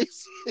regular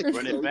basis.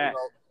 Run it back.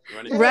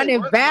 Run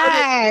it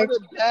back. Run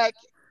it back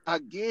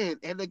again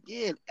and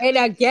again. And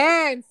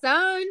again,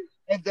 son.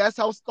 And that's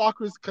how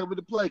stalkers come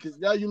into play. Because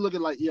now you're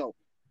looking like, yo,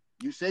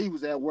 you say he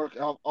was at work,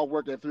 I'll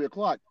work at 3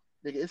 o'clock.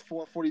 Nigga, it's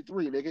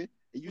 4:43, nigga.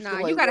 You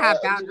gotta have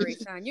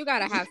boundaries, son. You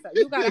gotta have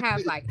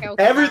like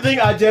healthy. Everything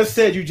boundaries. I just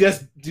said, you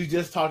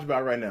just talked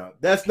about right now.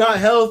 That's not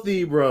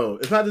healthy, bro.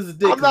 It's not just a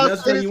dick.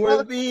 That's where you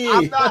want to be.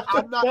 I'm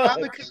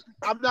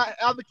not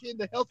advocating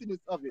the healthiness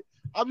of it.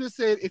 I'm just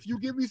saying, if you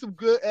give me some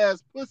good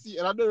ass pussy,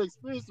 and I never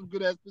experienced some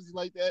good ass pussy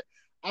like that,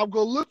 I'm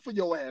gonna look for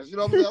your ass. You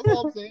know what I'm saying? That's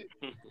all I'm saying.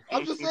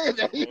 I'm just saying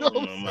that. You know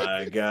what I'm saying?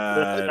 My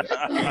God.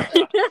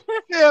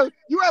 Yeah,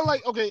 you had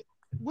like, okay,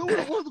 when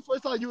was the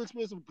first time you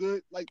experienced some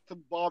good, like,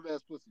 some bomb ass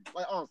pussy?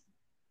 Like, honestly.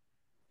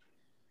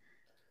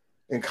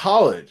 In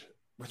college.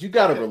 But you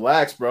gotta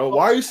relax, bro.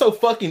 Why are you so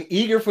fucking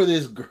eager for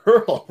this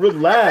girl?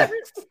 Relax.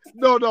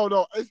 No.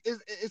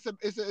 It's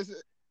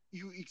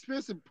you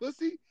experience some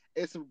pussy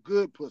and some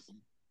good pussy.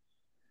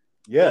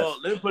 Yes. Well,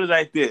 let me put it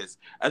like this.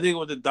 I think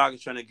what the doc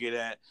is trying to get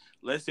at,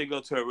 let's say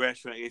go to a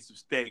restaurant and get some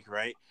steak,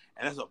 right?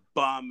 And that's a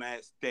bomb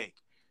ass steak.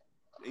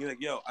 And you're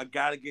like, yo, I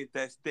gotta get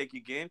that steak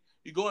again.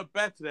 You're going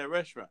back to that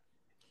restaurant.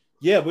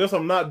 Yeah, but that's what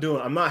I'm not doing.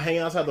 I'm not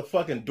hanging outside the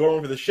fucking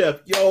door for the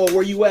chef. Yo,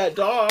 where you at,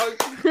 dog?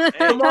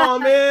 Come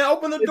on, man,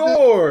 open the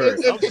door.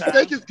 If the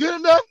steak is good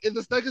enough,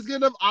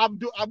 I'm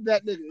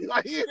that nigga.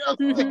 Like, you know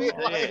what I'm saying?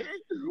 Like,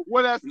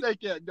 where that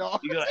steak at,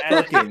 dog? You gonna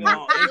ask him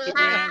on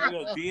Instagram? You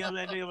gonna DM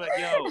that nigga like,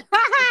 yo,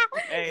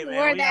 hey man,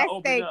 where that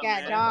steak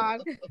at,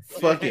 dog?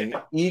 Fucking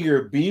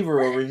eager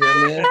beaver over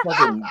here, man.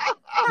 Fucking,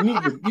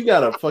 you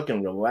gotta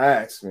fucking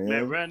relax, man.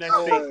 Man, run that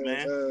steak,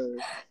 man.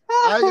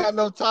 I ain't got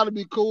no time to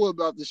be cool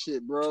about the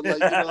shit, bro. Like, you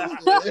know what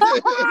I'm saying?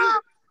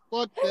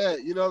 Fuck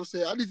that. You know what I'm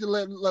saying? I need to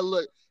let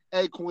look.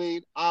 Hey,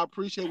 Queen, I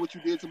appreciate what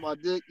you did to my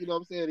dick. You know what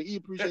I'm saying? And he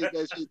appreciates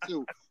that shit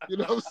too. You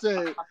know what I'm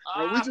saying?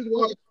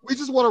 We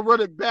just want to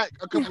run it back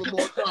a couple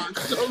more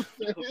times. You know what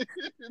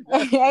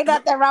I'm saying? Ain't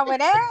nothing wrong with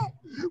that.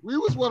 We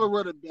just want to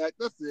run it back.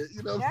 That's it.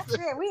 You know what I'm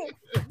saying?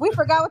 We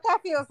forgot what that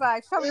feels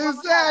like.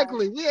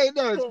 Exactly. We ain't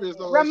never experienced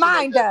all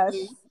Remind that us.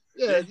 Shit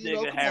like that,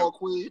 yeah, come on,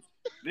 Queen.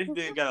 This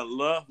nigga got a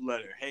love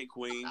letter. Hey,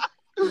 Queen.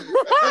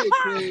 Hey,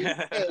 Queen.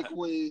 Hey,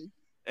 Queen.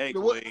 Hey,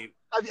 Queen.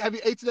 Have you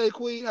ate today,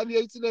 Queen? Have you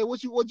ate today?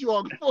 What you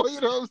on for? You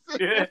know what I'm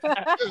saying?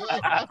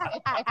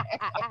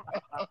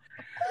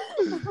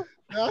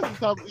 That's the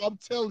type, I'm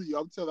telling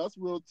you. That's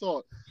real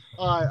talk.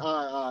 All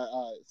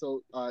right.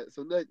 So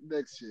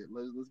next shit.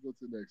 Let's go to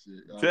the next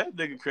shit. That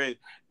nigga crazy.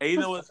 Hey, you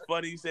know what's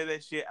funny? You say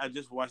that shit. I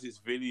just watched this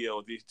video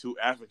of these two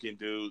African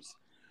dudes.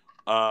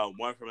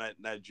 One from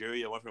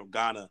Nigeria, one from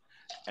Ghana.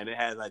 and it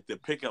had like the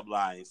pickup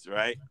lines,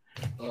 right?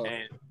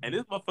 And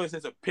this motherfucker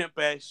says a pimp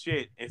ass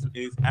shit in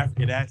his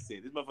African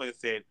accent. This motherfucker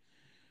said,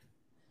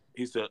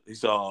 he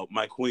saw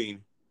my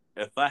queen.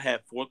 If I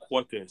had 4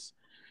 quarters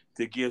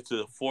to give to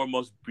the 4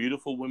 most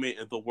beautiful women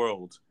in the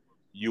world,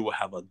 you will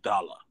have $1.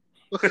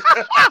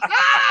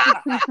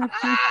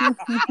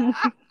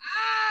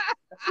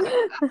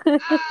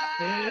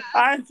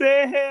 I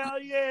said,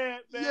 hell yeah,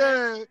 man.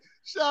 Yeah.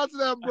 Shout out to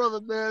that brother,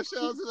 man.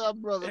 Shout out to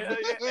that brother. Hell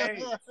yeah.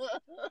 Hey.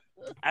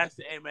 I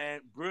said, hey,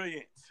 man,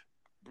 brilliant.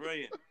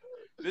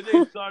 Then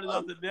they started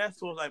off the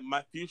next one like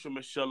my future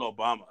Michelle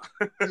Obama.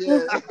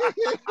 Yeah.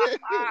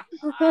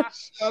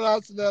 Shout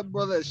out to that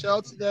brother. Shout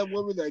out to that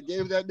woman that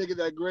gave that nigga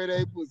that grade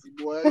A pussy,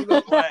 boy. You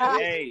know what?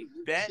 Hey,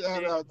 that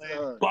shout out to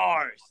her.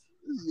 Bars.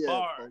 Yeah,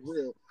 bars. For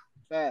real.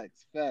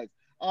 Facts.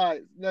 All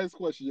right, next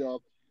question,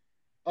 y'all.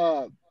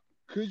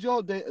 Could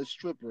y'all date a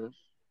stripper,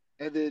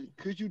 and then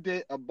could you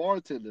date a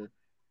bartender,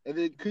 and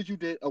then could you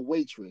date a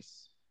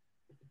waitress?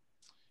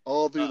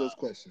 All 3 of those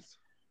questions.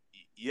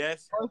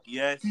 Yes, and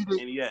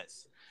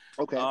yes.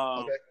 Okay.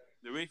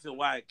 The reason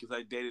why, because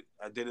I dated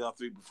all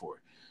 3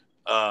 before.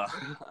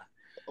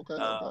 Okay.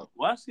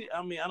 Well, actually,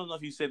 I mean, I don't know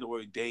if you said the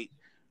word date.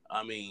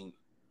 I mean,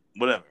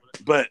 whatever.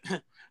 But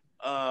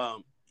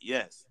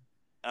yes,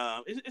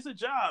 it's a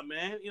job,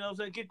 man. You know what I'm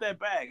saying? Get that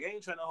bag. I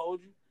ain't trying to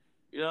hold you.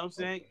 You know what I'm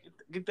saying?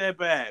 Get that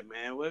bag,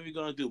 man. Whatever you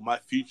gonna do, my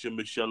future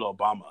Michelle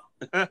Obama.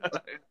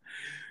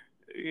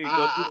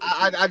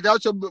 I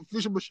doubt your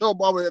future Michelle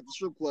Obama at the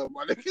strip club,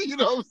 my nigga. You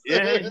know what I'm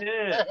saying?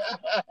 Yeah.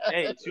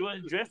 Hey, she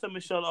wasn't dressed as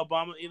Michelle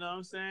Obama. You know what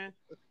I'm saying?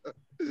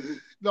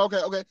 No,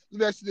 okay. Let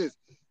me ask you this: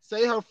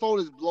 say her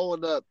phone is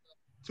blowing up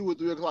 2 or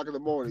 3 o'clock in the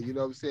morning. You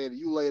know what I'm saying?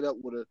 You laid up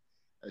with her,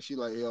 and she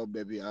like, yo,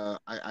 baby, I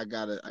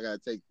gotta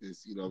take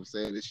this. You know what I'm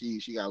saying? And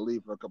she gotta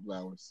leave for a couple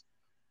hours.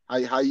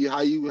 How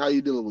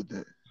you dealing with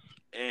that?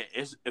 And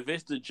if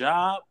it's the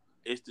job,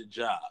 it's the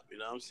job. You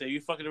know what I'm saying? You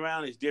fucking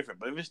around, it's different.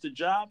 But if it's the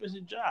job, it's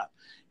a job.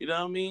 You know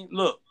what I mean?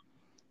 Look,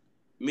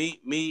 me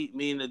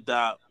and the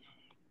doc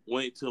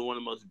went to one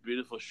of the most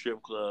beautiful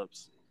strip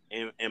clubs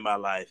in my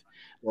life.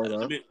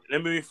 Let me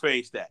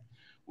rephrase that.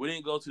 We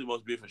didn't go to the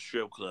most beautiful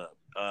strip club.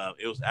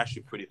 It was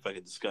actually pretty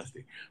fucking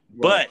disgusting.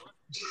 Right.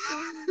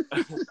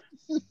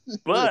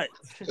 But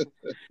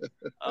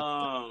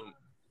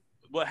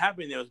what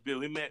happened there was Bill.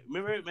 We met.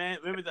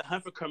 Remember the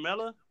Hunt for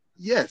Carmela?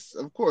 Yes,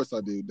 of course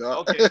I do,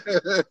 dog. Okay,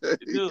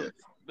 dude,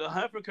 the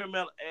Hunt for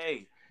Carmela.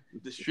 Hey,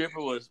 the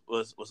stripper was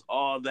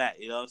all that.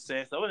 You know what I'm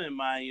saying? So I wouldn't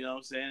mind. You know what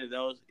I'm saying? If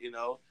that was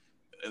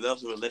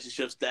a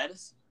relationship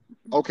status.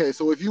 Okay,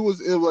 so if you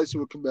was in a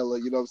relationship with Carmela,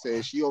 you know what I'm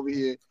saying? She over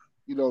here,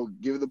 you know,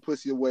 giving the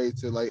pussy away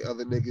to like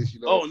other niggas, you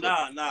know. Oh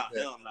nah,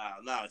 hell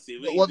nah. See,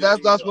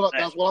 that's what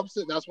I'm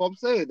saying. That's what I'm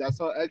saying. That's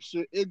her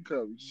extra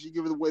income. She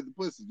giving away the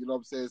pussy. You know what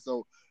I'm saying?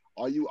 So.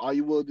 Are you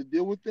willing to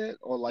deal with that,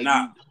 or like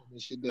nah.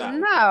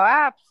 No,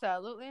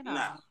 absolutely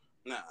not.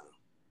 Nah.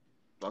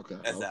 Okay.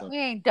 We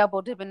ain't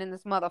double dipping in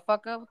this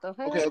motherfucker. What the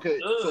hell?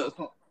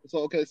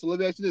 Okay. So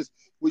let me ask you this: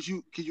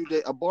 could you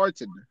date a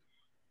bartender?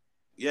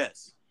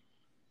 Yes.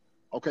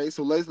 Okay,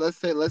 so let's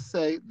say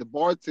the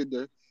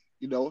bartender,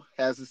 you know,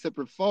 has a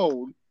separate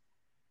phone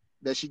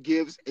that she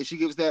gives, and she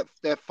gives that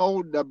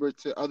phone number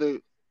to other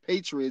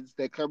patrons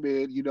that come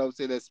in, you know what I'm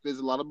saying, that spends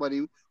a lot of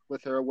money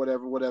with her,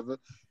 whatever,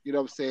 you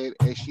know what I'm saying,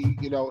 and she,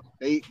 you know,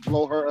 they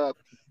blow her up,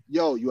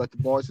 yo, you at the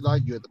bar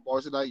tonight, you know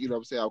what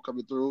I'm saying, I'm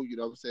coming through, you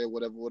know what I'm saying,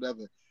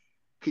 whatever.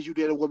 Could you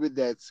date a woman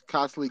that's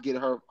constantly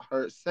getting her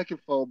second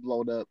phone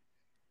blown up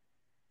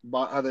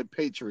by other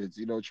patrons,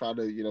 you know, trying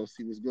to, you know,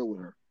 see what's good with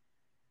her?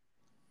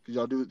 Could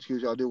y'all do with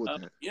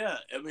that? Yeah,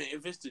 I mean,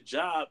 if it's the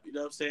job, you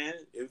know what I'm saying,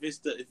 if it's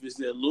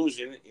the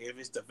illusion, if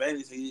it's the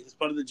fantasy, it's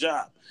part of the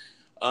job.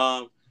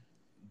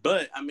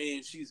 But I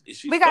mean, she's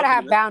we gotta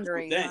have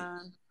boundaries.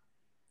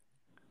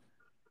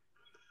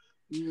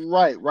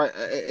 Right.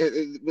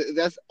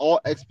 That's all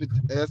that's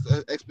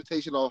an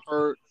expectation on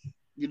her,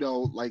 you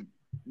know, like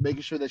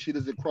making sure that she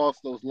doesn't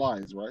cross those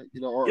lines, right?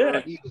 You know, or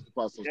he doesn't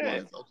cross those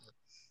lines. Okay.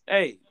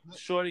 Hey,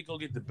 shorty, go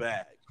get the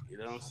bag. You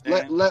know what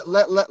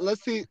I'm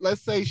saying?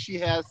 Let's say she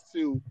has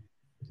to,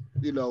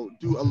 you know,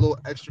 do a little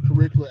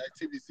extracurricular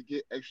activities to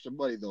get extra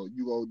money. Though,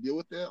 you gonna deal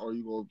with that, or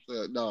you gonna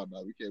say no,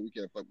 we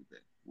can't fuck with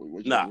that?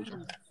 Nah.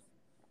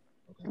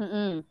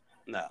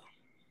 No.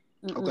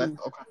 Okay.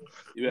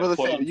 You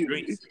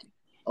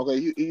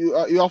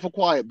awful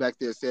quiet back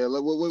there, Sam.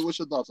 What's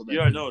your thoughts on that? You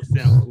already know,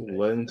 Sam.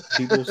 When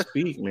people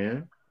speak,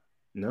 man.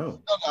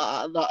 No.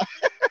 No.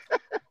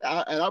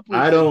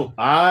 Ariel,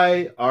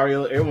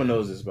 everyone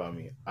knows this about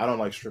me. I don't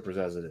like strippers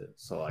as it is.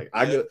 So like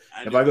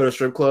if I go to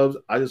strip clubs,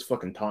 I just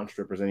fucking taunt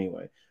strippers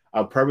anyway.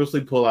 I'll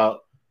purposely pull out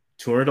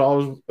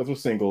 $200 of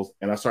singles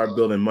and I start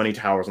building money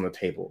towers on the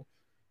table.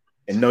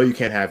 And no, you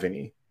can't have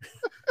any.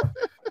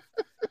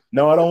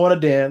 No, I don't want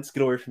to dance.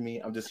 Get away from me.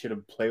 I'm just here to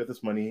play with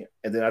this money.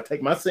 And then I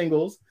take my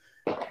singles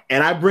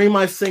and I bring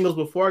my singles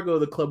before I go to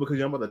the club because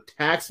you're about to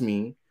tax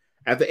me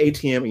at the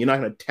ATM and you're not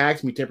going to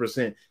tax me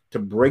 10% to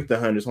break the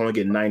 100. So I'm going to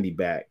get 90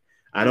 back.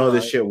 I know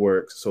this shit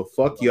works. So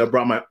fuck you. I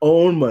brought my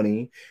own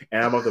money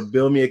and I'm about to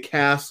build me a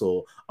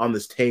castle on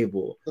this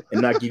table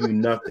and not give you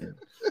nothing.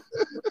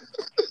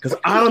 Because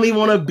I don't even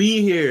want to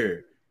be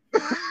here.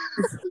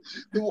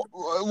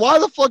 Why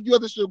the fuck you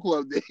at the strip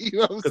club? You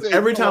know what I'm saying?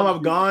 Every time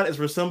I've gone, it's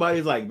for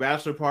somebody's like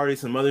bachelor party,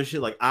 some other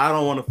shit. Like, I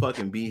don't want to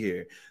fucking be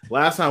here.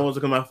 Last time was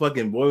because my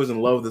fucking boy was in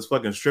love with this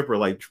fucking stripper,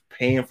 like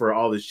paying for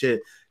all this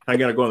shit. I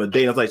gotta go on a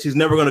date. I was like, she's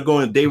never gonna go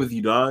on a date with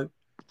you, dog.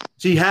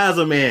 She has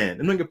a man.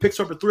 And then get picks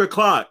her up at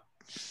 3:00.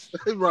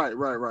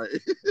 Right.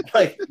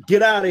 Like,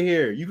 get out of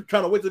here. You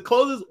trying to wait till it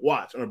closes?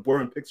 Watch. And a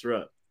boyfriend picks her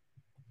up.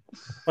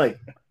 Like,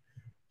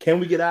 can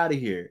we get out of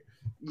here?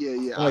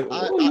 Yeah. Like,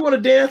 you want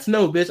to dance?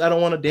 No, bitch, I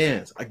don't want to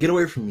dance. Get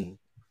away from me.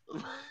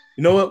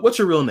 You know what? What's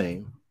your real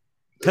name?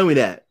 Tell me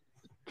that.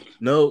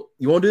 No,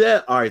 you won't do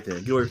that? All right,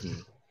 then. Get away from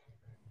me.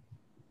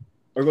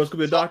 Or going to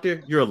be a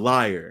doctor? You're a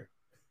liar.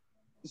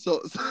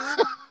 So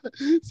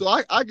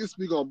I can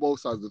speak on both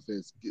sides of the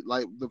fence.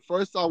 Like, the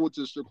first time I went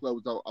to the strip club,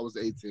 I was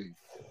 18.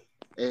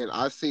 And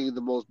I've seen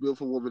the most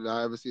beautiful woman that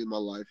I ever seen in my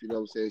life. You know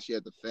what I'm saying? She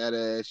had the fat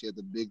ass, she had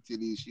the big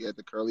titties, she had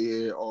the curly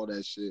hair, all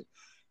that shit.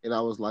 And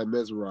I was like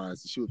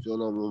mesmerized. She was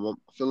feeling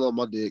on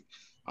my dick.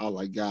 I was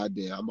like, God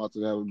damn, I'm about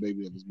to have a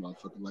baby in this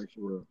motherfucking life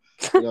for real.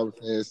 You know what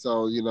I'm saying?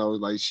 So, you know,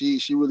 like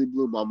she really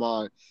blew my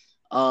mind.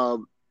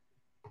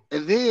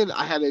 And then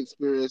I had an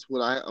experience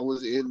when I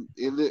was in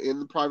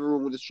the private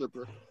room with the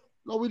stripper.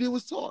 All we did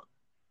was talk.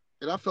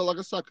 And I felt like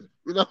a sucker.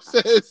 You know what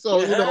I'm saying? So,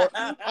 you know,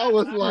 I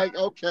was like,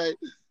 okay,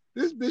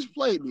 this bitch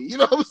played me. You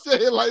know what I'm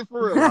saying? Like,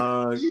 for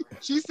real.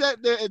 She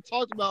sat there and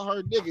talked about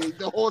her nigga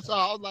the whole time.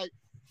 I was like,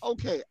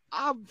 okay,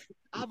 I'm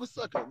a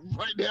sucker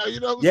right now.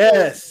 You know what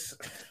I'm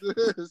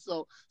saying?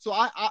 So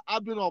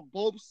I've been on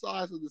both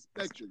sides of the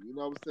spectrum. You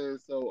know what I'm saying?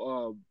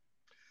 So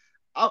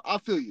I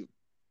feel you.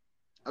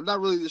 I'm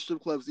not really the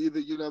strip clubs either.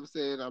 You know what I'm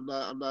saying? I'm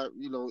not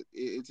you know,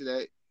 into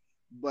that.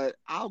 But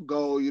I'll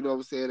go, you know what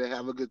I'm saying, and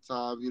have a good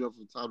time, you know,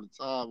 from time to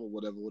time or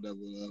whatever.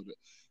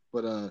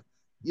 But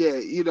yeah,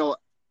 you know,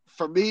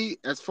 for me,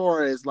 as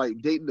far as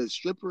like dating a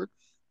stripper,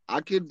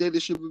 I can date a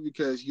stripper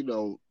because, you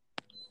know,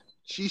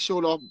 she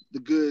showed off the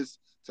goods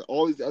to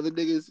all these other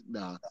niggas.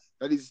 Nah,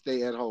 I need to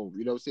stay at home.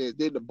 You know what I'm saying?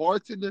 Then the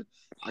bartender,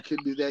 I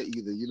couldn't do that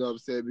either. You know what I'm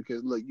saying?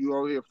 Because look, you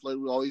over here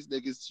flirting with all these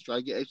niggas to try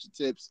to get extra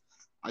tips.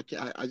 I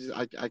can't do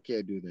that. I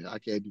can't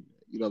do that.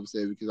 You know what I'm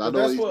saying? Because I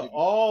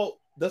know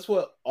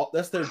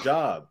that's their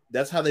job.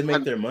 That's how they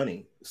make their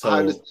money. So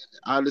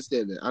I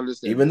understand that.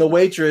 Even the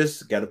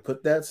waitress got to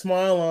put that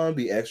smile on,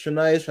 be extra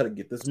nice, try to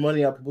get this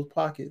money out people's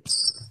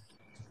pockets.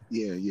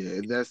 Yeah,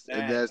 and that's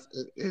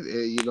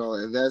you know,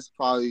 and that's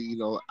probably, you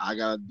know, I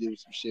gotta do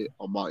some shit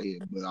on my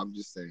end. But I'm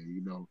just saying,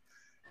 you know,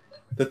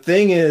 the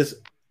thing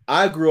is,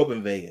 I grew up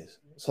in Vegas.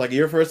 So like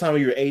your first time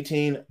when you were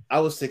 18, I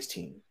was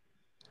 16.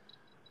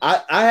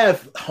 I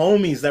have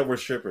homies that were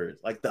strippers,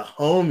 like the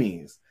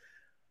homies.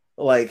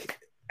 Like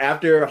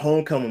after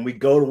homecoming, we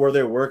go to where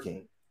they're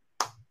working,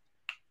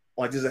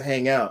 like just to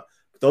hang out.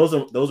 Those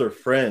are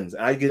friends.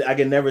 I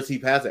can never see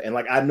past it. And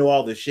like I know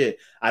all this shit.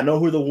 I know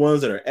who the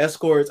ones that are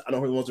escorts. I know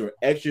who the ones who are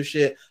extra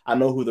shit. I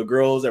know who the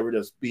girls that were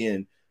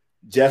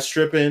just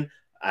stripping.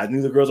 I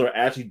knew the girls that were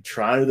actually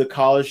trying to do the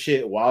college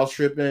shit while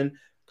stripping.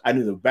 I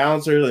knew the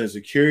bouncers and the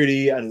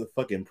security. I knew the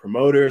fucking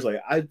promoters.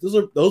 Like those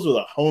were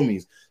the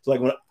homies. So like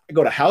when I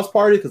go to house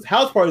parties, because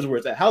house parties where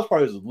it's at, house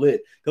parties is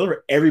lit. Because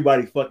where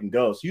everybody fucking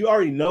goes. So you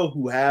already know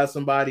who has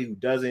somebody, who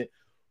doesn't,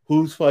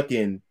 whose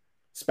fucking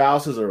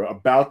spouses are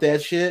about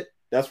that shit.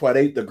 That's why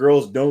the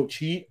girls don't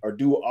cheat or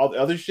do all the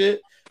other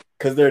shit,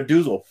 because their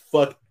dudes will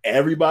fuck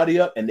everybody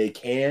up and they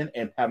can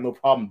and have no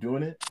problem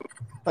doing it.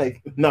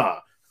 Like, nah.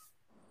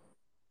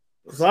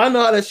 So I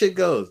know how that shit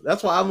goes.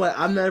 That's why I'm like,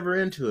 I'm never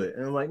into it.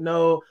 And I'm like,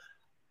 no,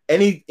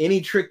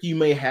 any trick you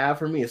may have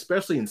for me,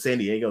 especially in San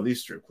Diego,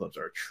 these strip clubs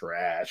are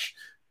trash.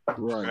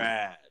 Right.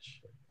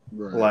 Trash.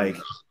 Right. Like,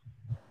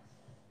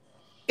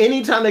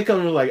 anytime they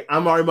come in, like,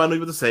 I'm already about to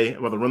know what to say. I'm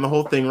about to run the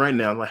whole thing right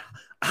now. I'm like,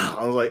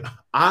 I was like,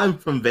 I'm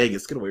from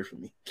Vegas. Get away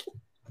from me.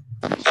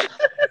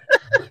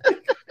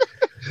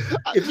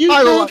 If you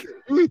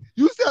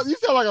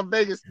sound like a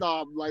Vegas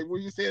snob, like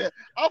when you say that,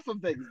 I'm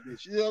from Vegas,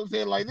 bitch. You know what I'm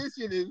saying? Like this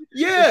shit is.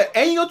 Yeah,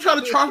 and you'll try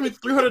to charge me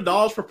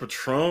 $300 for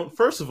Patron.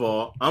 First of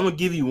all, I'm gonna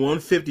give you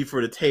 $150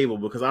 for the table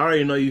because I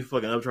already know you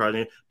fucking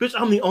upcharging. Bitch,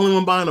 I'm the only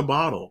one buying a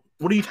bottle.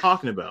 What are you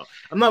talking about?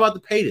 I'm not about to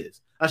pay this.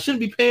 I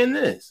shouldn't be paying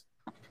this.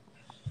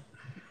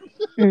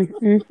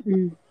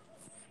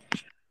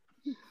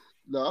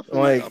 No,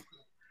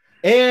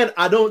 and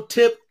I don't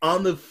tip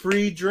on the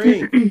free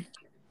drink.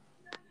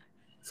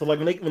 So like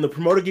when the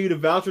promoter give you the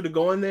voucher to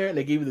go in there and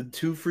they give you the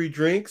 2 free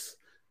drinks,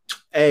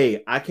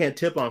 hey, I can't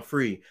tip on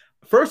free.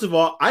 First of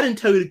all, I didn't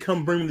tell you to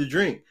come bring me the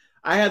drink.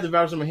 I had the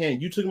voucher in my hand.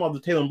 You took them off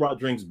the table and brought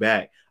drinks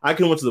back. I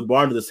could have went to the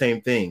bar and did the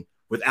same thing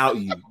without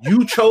you.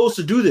 You chose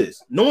to do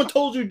this. No one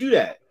told you to do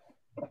that.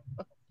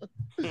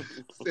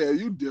 Sam,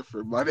 you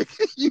different, buddy.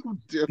 You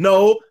different.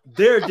 No,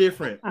 they're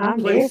different.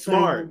 Play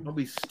smart. Don't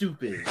be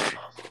stupid.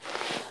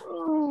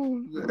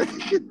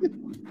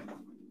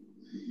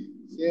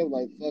 scam,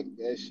 like fuck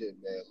that shit,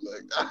 man.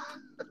 Look,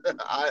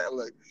 I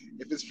look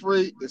if it's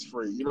free, it's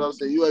free. You know what I'm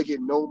saying? You ain't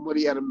getting no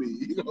money out of me.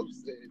 You know what I'm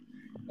saying?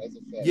 That's a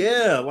fact.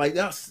 Yeah, like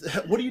that's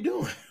what are you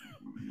doing?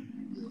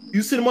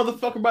 You see the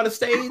motherfucker by the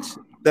stage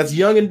that's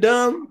young and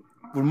dumb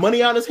with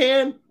money out his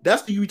hand.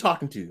 That's who you be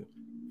talking to.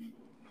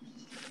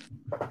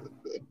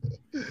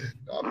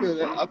 I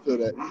feel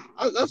that.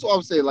 That's what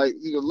I'm saying. Like,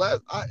 you know,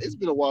 it's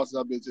been a while since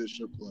I've been to a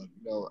strip club.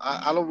 You know,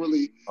 I don't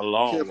really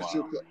care for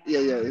strip clubs.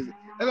 Yeah.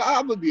 And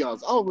I'm gonna be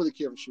honest, I don't really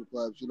care for strip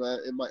clubs. You know,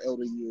 in my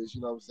elder years, you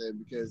know what I'm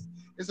saying, because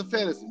it's a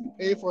fantasy. You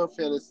pay for a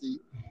fantasy,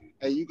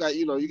 and you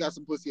got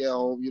some pussy at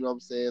home. You know what I'm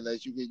saying,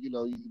 that you can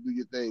do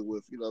your thing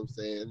with. You know what I'm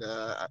saying.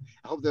 I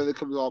hope that it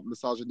comes off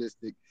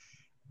misogynistic.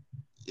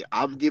 Yeah,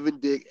 I'm giving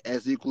dick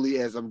as equally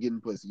as I'm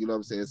getting pussy. You know what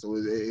I'm saying? So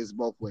it's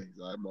both ways.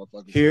 All right,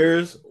 motherfuckers.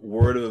 Here's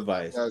word of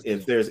advice: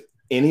 if there's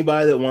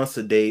anybody that wants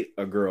to date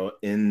a girl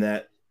in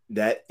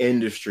that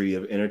industry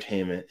of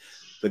entertainment,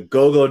 the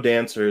go-go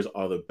dancers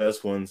are the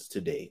best ones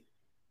to date.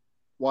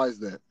 Why is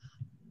that?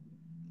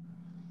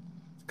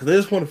 Because they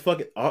just want to fuck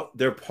it.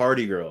 They're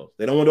party girls.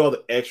 They don't want to do all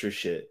the extra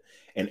shit,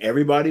 and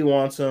everybody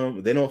wants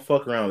them. They don't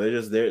fuck around. They're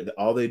just there.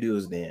 All they do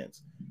is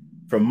dance.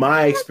 From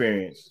my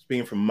experience,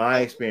 speaking from my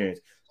experience.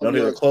 They don't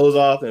take their clothes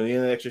off and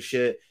any extra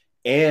shit,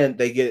 and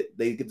they get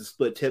to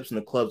split tips in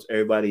the clubs to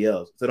everybody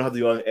else. So they don't have to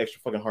do all the extra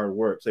fucking hard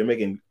work. So they're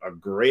making a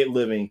great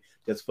living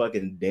just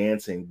fucking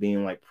dancing,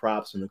 being like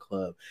props in the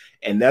club.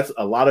 And that's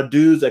a lot of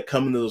dudes that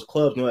come into those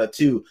clubs know that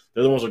too.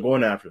 They're the ones that are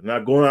going after. They're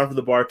not going after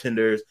the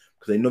bartenders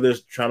because they know they're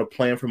trying to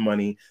plan for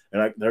money.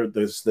 And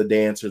there's the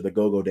dancers, the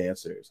go-go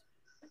dancers.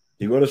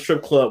 You go to a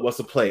strip club, what's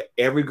the play?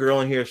 Every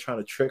girl in here is trying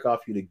to trick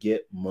off you to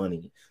get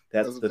money.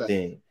 That's the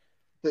thing.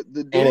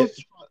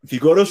 If you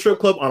go to a strip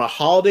club on a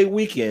holiday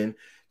weekend,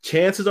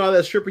 chances are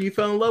that stripper you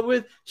fell in love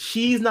with,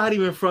 she's not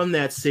even from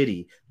that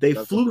city. They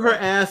flew her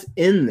ass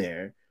in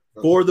there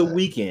for the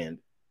weekend.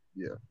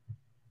 Yeah.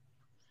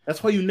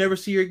 That's why you never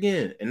see her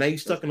again. And now you're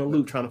stuck in a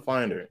loop trying to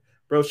find her.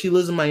 Bro, she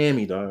lives in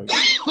Miami, dog.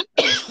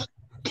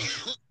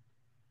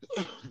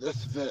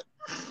 That's a fact.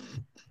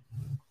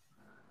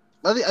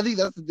 I think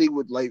that's the thing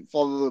with like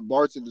following the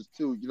bartenders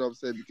too, you know what I'm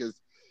saying?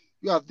 Because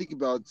you gotta think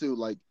about it too,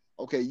 like,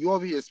 okay, you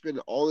over here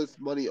spending all this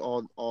money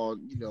on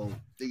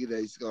thinking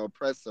that he's gonna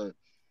impress her.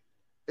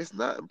 It's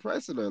not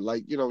impressing her.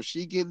 Like,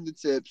 she getting the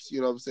tips,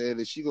 you know what I'm saying,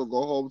 and she gonna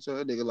go home to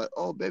her nigga like,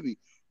 oh baby,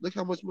 look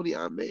how much money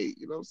I made.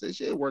 You know what I'm saying?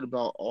 She ain't worried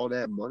about all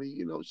that money,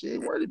 she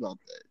ain't worried about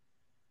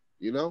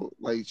that.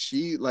 Like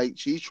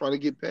she's trying to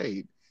get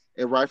paid.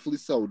 And rightfully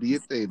so. Do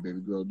your thing, baby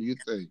girl. Do your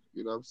thing.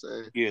 You know what I'm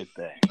saying? Do your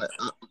thing.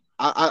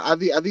 I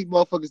think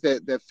motherfuckers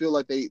that feel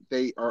like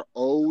they are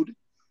owed,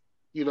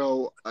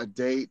 a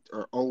date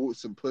or owed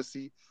some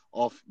pussy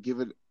off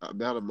given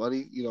amount of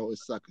money,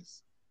 it's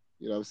suckers.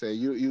 You know what I'm saying?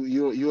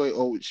 You ain't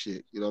owed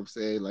shit. You know what I'm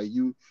saying? Like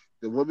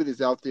the woman is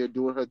out there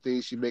doing her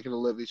thing. She making a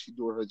living. She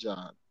doing her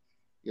job.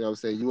 You know what I'm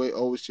saying? You ain't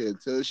owed shit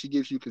until she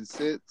gives you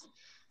consent.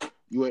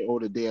 You ain't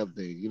owed a damn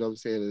thing. You know what I'm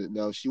saying?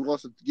 Now, if she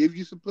wants to give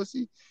you some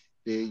pussy,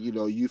 then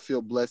you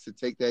feel blessed to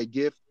take that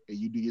gift and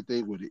you do your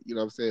thing with it. You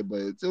know what I'm saying? But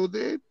until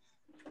then,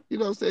 you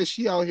know what I'm saying?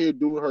 She out here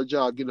doing her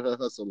job, getting her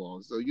hustle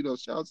on. So,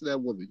 shout out to that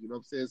woman. You know what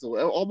I'm saying? So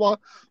all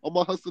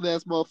my hustling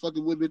ass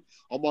motherfucking women,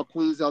 all my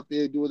queens out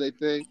there doing their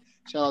thing,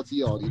 shout out to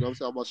y'all. You know what I'm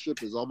saying? All my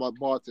strippers, all my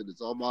bartenders,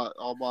 all my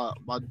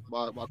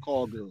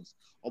call girls,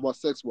 all my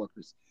sex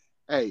workers.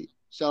 Hey,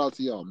 shout out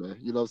to y'all, man.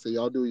 You know what I'm saying?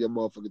 Y'all do your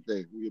motherfucking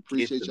thing. We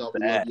appreciate y'all.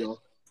 We love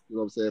y'all. You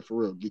know what I'm saying? For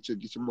real. Get your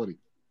money.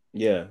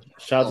 Yeah,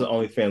 shout out to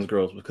OnlyFans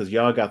girls because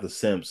y'all got the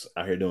simps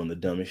out here doing the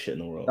dumbest shit in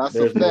the world. That's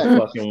There's no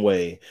fucking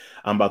way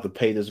I'm about to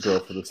pay this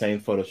girl for the same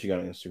photo she got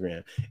on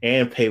Instagram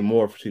and pay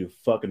more to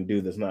fucking do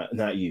this.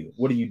 Not you.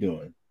 What are you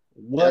doing?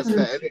 What?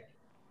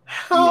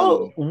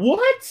 How? Yeah.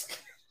 What?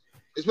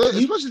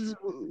 Especially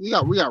we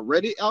got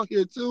Reddit out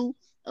here too,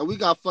 and we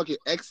got fucking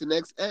X and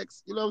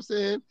XX. You know what I'm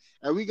saying?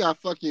 And we got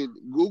fucking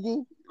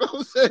Google. You know what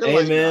I'm saying?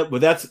 Hey man,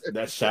 but that's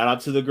shout out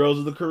to the girls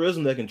with the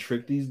charisma that can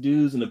trick these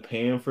dudes into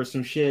paying for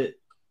some shit.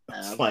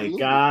 It's like,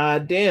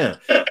 god damn.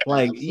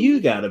 Like, you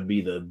gotta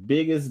be the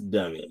biggest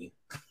dummy.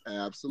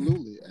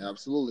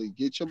 Absolutely.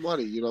 Get your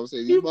money. You know what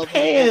I'm saying?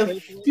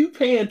 You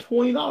paying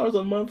 $20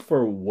 a month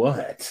for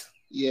what?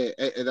 Yeah,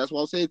 and that's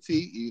what I'm saying,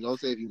 T. You know what I'm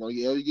saying? If you want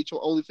to get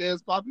your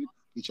OnlyFans popping,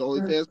 get your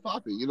OnlyFans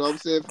popping. You know what I'm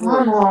saying?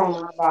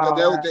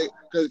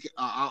 Because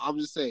I'm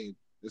just saying,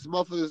 this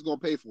motherfucker is gonna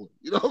pay for it.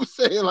 You know what I'm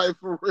saying? Like,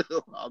 for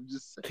real. I'm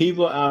just saying.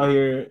 People out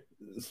here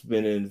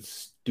spending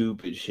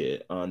stupid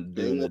shit on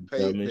doing the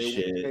dumbest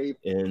shit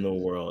in the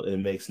world. It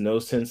makes no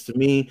sense to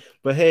me.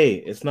 But hey,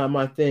 it's not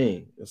my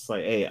thing. It's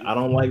like, hey, I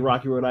don't like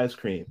Rocky Road ice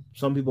cream.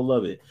 Some people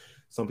love it.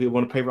 Some people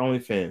want to pay for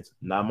OnlyFans.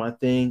 Not my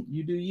thing.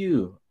 You do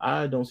you.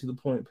 I don't see the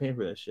point in paying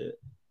for that shit.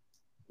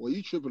 Well,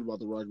 you tripping about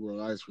the Rocky Road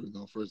ice cream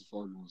though, first and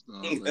foremost.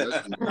 Like,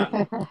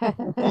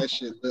 that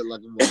shit lit like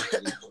a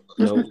motherfucker.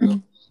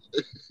 Nope.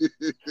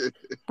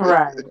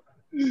 Right.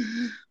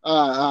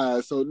 All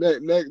right. So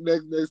next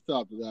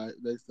topic. All right,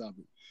 next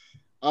topic.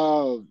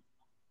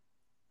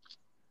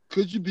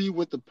 Could you be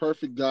with the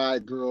perfect guy,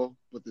 girl,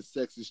 but the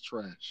sex is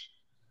trash?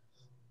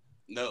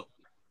 No.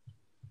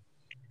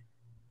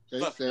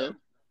 Okay,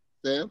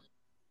 Sam.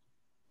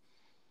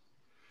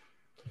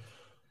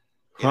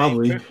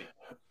 Probably.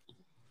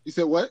 You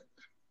said what?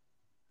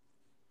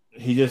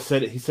 He just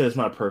said it. He said it's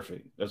not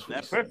perfect. That's what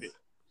he said. Perfect.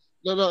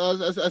 No.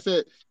 I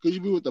said, could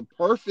you be with the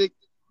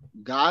perfect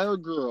guy or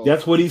girl?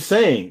 That's what he's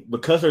saying.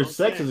 Because her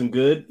sex isn't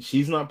good,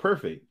 she's not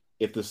perfect.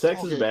 If the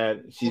sex is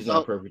bad, she's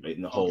not perfect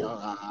in the whole. All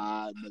right.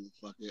 All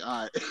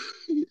right.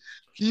 Can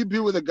you be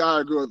with a guy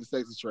or girl if the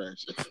sex is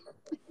trash?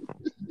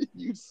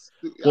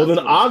 Well, then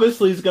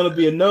obviously it's gonna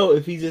be a no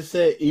if he just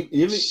said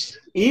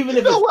even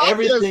if it's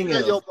everything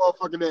else. Your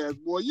motherfucking ass,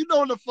 boy. You know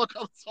what the fuck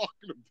I'm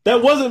talking about.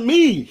 That wasn't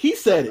me. He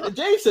said it.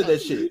 James said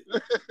that shit.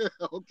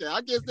 Okay,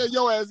 I can't say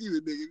your ass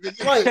either,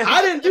 nigga. Like,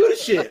 I didn't do the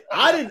shit.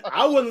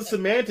 I wasn't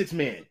semantics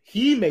man.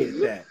 He made it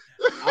that.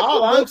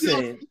 All I'm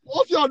saying.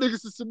 Both y'all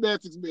niggas is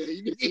semantics man.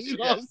 You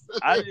know what I'm saying?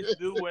 I didn't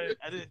do what.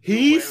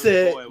 He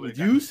said.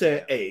 You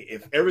said, "Hey,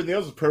 if everything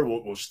else is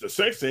perfect, well, the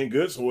sex ain't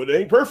good, so it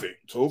ain't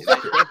perfect. So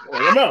fuck it.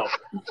 I'm out."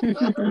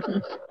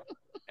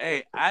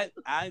 Hey,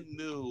 I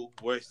knew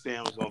where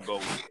Sam was gonna go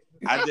with it.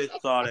 I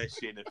just saw that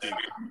shit in the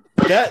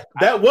future.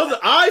 That wasn't.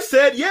 I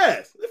said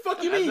yes. The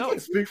fuck you mean? You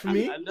can't speak for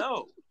me. I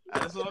know.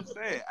 That's what I'm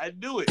saying. I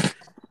knew it.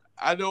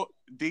 I know.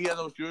 D, I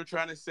know what you were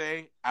trying to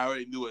say. I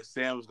already knew what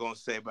Sam was going to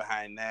say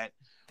behind that.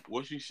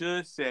 What you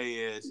should say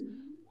is,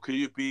 could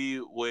you be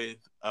with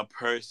a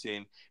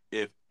person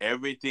if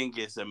everything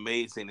is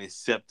amazing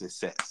except the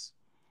sex?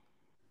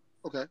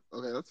 Okay,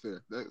 that's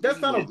fair. That's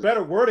not a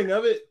better wording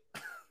of it.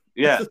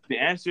 Yeah, the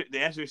answer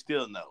is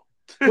still no.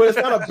 But it's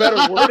not a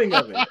better wording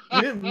of it.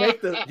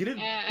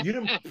 You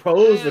didn't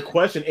pose the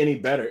question any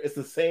better. It's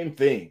the same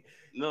thing.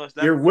 No, it's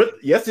not.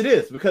 Yes, it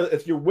is, because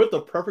if you're with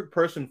the perfect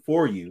person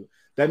for you,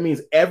 that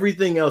means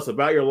everything else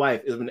about your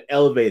life has been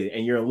elevated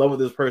and you're in love with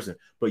this person,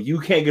 but you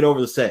can't get over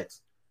the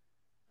sex.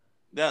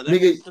 No,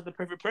 that's not the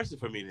perfect person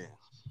for me then.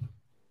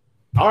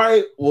 All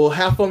right, well,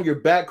 have fun with your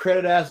back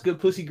credit ass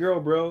good pussy girl,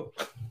 bro.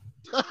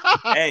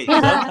 Hey,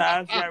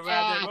 sometimes you gotta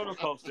ride that roller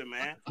coaster,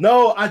 man.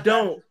 No, I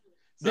don't.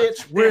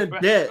 Bitch, we're in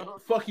debt.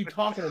 Fuck you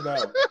talking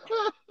about?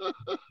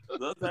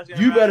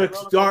 You better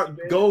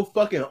go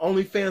fucking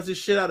OnlyFans this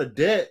shit out of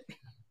debt.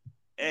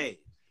 Hey,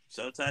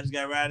 sometimes you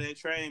gotta ride that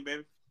train,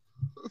 baby.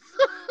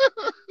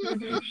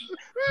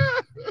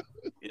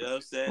 You know what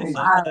I'm saying?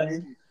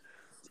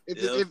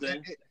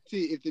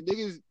 If the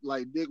nigga's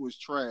like Nick was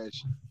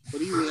trash, but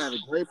he had a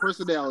great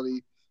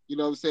personality, you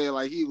know what I'm saying?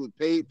 Like he was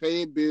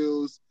paying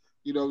bills,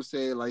 you know what I'm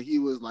saying? Like he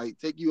was like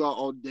take you out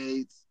on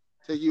dates,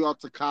 take you out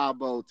to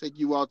Cabo, take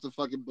you out to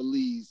fucking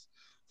Belize,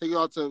 take you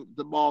out to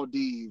the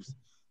Maldives,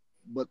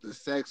 but the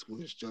sex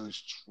was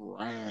just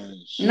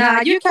trash.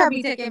 Nah, you can't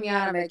be taking me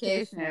on a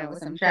vacation with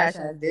some trash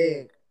ass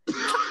dick.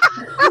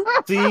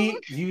 See,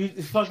 you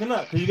fucking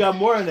up because you got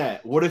more than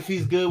that. What if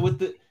he's good with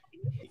the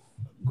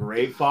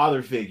great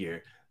father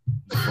figure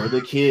for the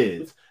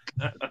kids,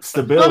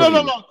 stability?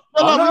 No.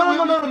 We're not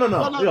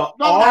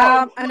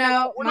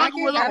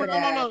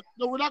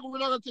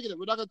gonna take it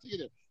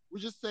there. We're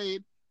just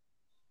saying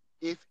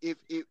if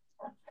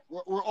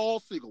we're all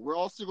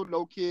single,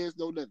 no kids,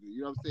 no nothing.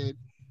 You know what I'm saying?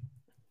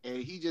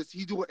 And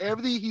he's doing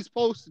everything he's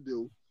supposed to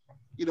do.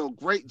 You know,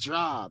 great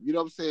job. You know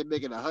what I'm saying?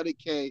 Making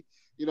 $100K.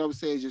 You know what I'm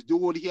saying? Just do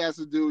what he has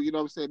to do. You know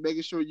what I'm saying?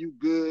 Making sure you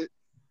good,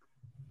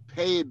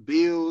 paying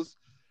bills,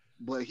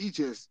 but he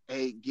just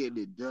ain't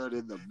getting it done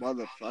in the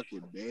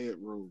motherfucking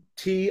bedroom.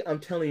 T, I'm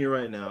telling you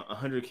right now,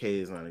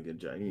 100K is not a good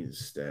job. You need to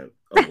step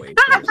away.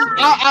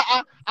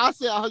 I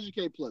say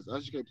 100K plus.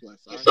 100K plus.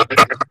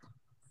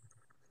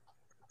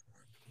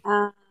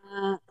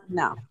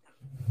 No.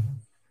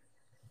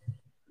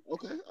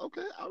 Okay.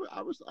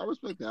 I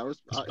respect that. I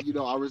respect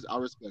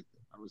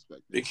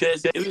it.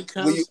 Because it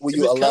becomes. Will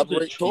you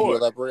elaborate? Can you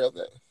elaborate on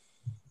that?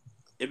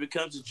 It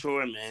becomes a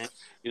chore, man.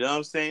 You know what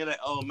I'm saying? Like,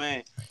 oh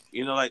man,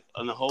 you know, like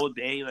on the whole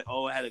day, like,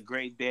 oh, I had a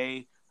great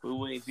day. We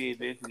went and did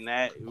this and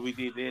that. We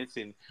did this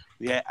and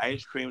we had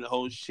ice cream, the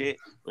whole shit.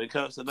 But it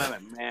comes to that,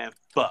 like, man,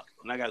 fuck,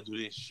 and I gotta do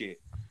this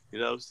shit. You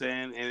know what I'm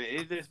saying? And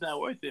it's just not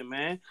worth it,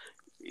 man.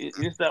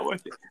 It's not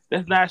worth it.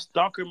 That's not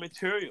stalker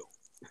material.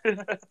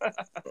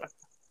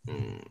 Oh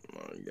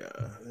my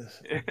god.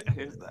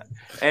 It's not.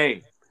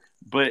 Hey,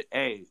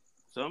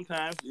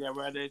 sometimes you gotta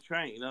ride that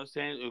train. You know what I'm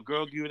saying? A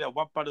girl give you that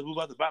wop out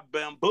the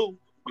bamboo.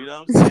 You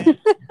know what I'm saying?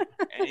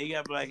 And you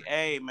gotta be like,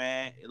 hey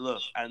man,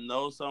 look, I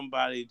know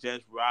somebody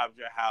just robbed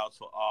your house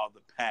for all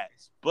the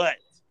packs, but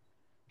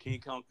can you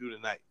come through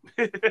tonight?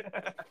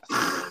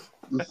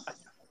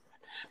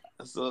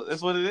 So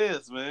that's what it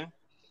is, man.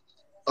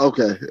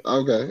 Okay.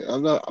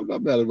 I'm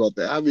not mad about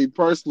that. I mean,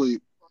 personally,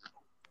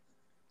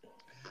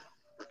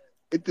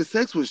 if the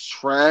sex was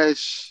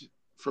trash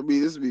for me,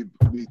 this would be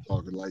me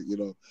talking like, you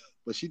know,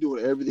 but she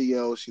doing everything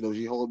else, you know,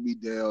 she holding me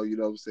down, you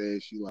know what I'm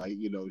saying? She like,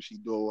 you know, she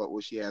doing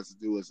what she has to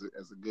do as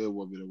a good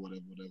woman or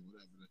whatever.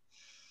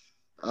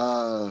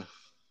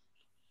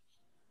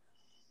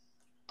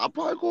 I'm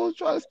probably going to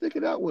try to stick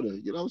it out with her.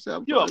 You know what I'm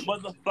saying? You're a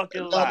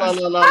motherfucking liar.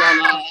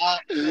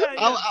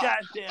 No.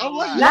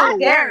 Not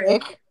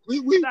Derek. We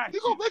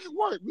gonna make it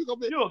work. We gonna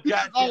make. You're a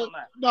goddamn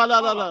liar.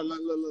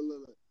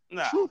 No.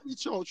 Nah. Truth be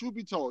told.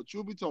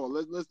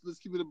 Let's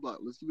keep it a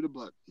buck.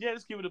 Yeah,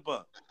 let's keep it a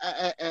buck.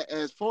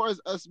 As far as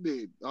us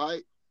men, all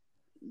right.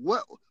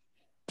 What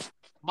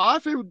my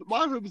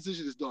favorite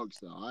position is dog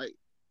style. All right.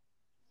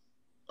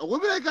 A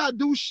woman that gotta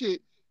do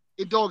shit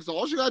in dog style.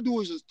 All she gotta do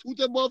is just toot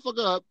that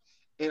motherfucker up,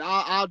 and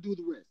I'll do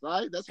the rest. All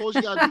right. That's all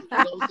she gotta do. You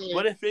know what I'm saying?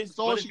 But if it's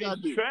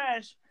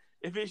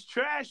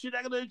trash, you're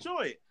not gonna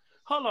enjoy it.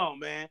 Hold on,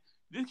 man.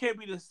 This can't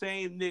be the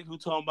same nigga who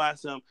talking about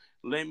some.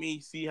 Let me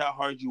see how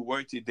hard you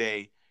work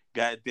today.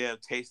 Goddamn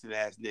tasting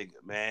ass nigga,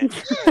 man.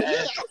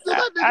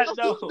 I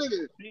know.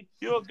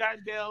 You're a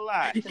goddamn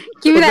lie.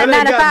 Give me that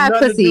 9 to 5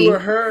 pussy.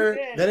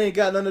 That ain't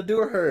got nothing to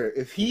do with her.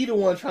 If he the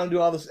one trying to do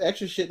all this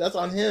extra shit, that's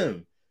on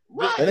him.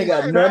 Right, that ain't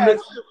got nothing.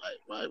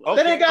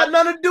 That ain't got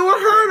nothing to do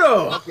with her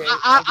though. Okay.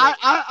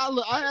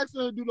 I asked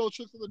her to do no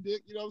tricks on the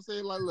dick. You know what I'm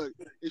saying? Like, look,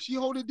 if she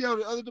hold it down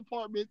in other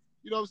departments,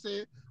 you know what I'm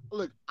saying?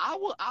 Look,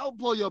 I'll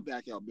blow your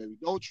back out, baby.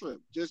 Don't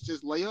trip.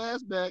 Just lay your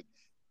ass back,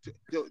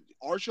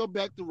 arch your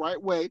back the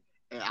right way,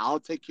 and I'll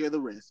take care of the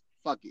rest.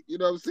 Fuck it. You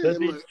know what I'm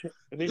saying?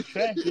 If it's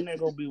trash, you're not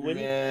gonna be with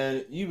it.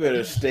 Man, you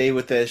better stay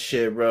with that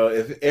shit, bro.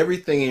 If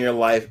everything in your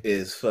life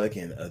is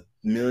fucking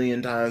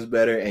 1,000,000 times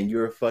better and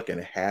you're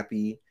fucking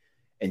happy,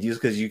 and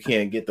just because you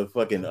can't get the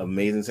fucking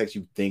amazing sex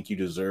you think you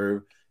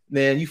deserve,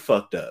 man, you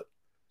fucked up.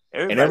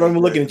 And everyone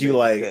looking at you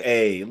like,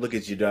 hey, look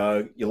at you,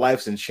 dog. Your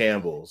life's in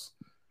shambles.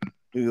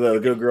 You let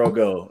a good girl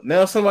go.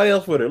 Now somebody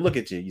else with her. Look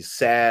at you. You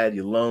sad.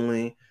 You're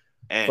lonely.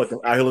 Fucking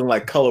out here looking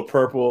like Color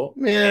Purple,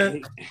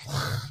 man.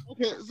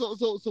 Okay, so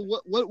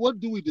what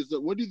do we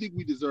deserve? What do you think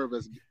we deserve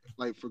as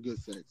like for good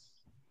sex?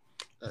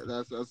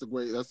 That's a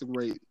great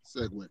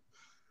segue.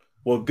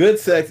 Well, good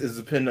sex is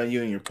dependent on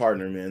you and your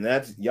partner, man.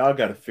 That's y'all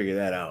got to figure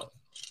that out.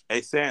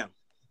 Hey Sam,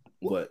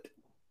 what?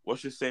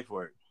 What's your safe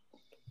word?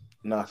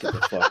 Knock it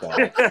the fuck out.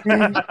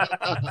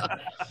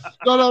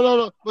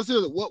 No. But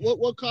seriously,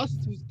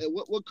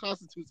 what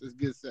constitutes as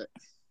good sex?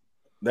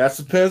 That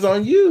depends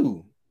on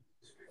you.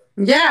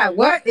 Yeah,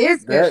 what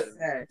is good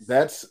sex?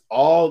 That's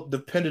all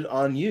dependent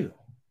on you.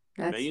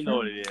 Man, you know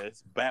what it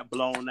is. Back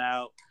blown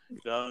out. You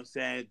know what I'm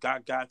saying?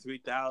 Got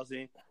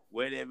 3,000.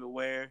 Wet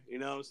everywhere. You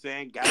know what I'm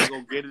saying? Gotta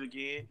go get it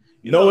again.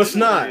 No, it's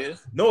not.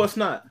 No, it's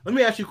not. Let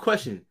me ask you a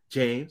question,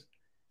 James.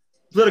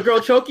 Let a girl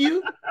choke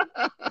you?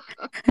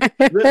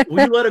 Will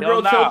you let a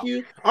girl choke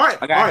you? All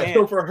right. Hands.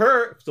 So for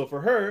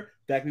her,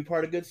 that can be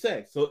part of good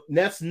sex. So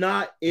that's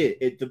not it.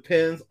 It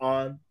depends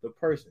on the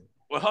person.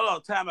 Well, hold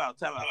on. Time out.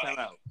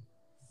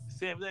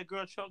 Sam, that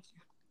girl choke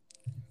you?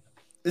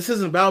 This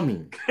isn't about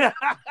me.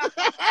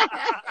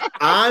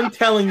 I'm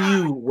telling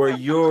you where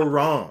you're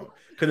wrong.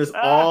 Because it's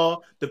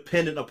all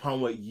dependent upon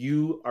what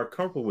you are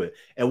comfortable with.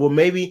 And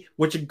maybe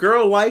what your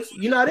girl likes,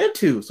 you're not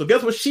into. So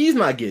guess what she's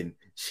not getting?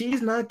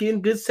 She's not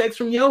getting good sex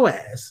from your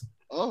ass.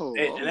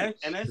 And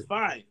that's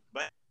fine.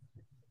 But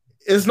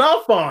it's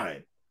not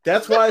fine.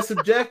 That's why it's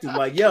subjective.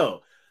 Like,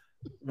 yo,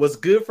 what's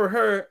good for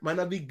her might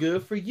not be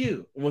good for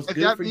you. And what's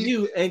good for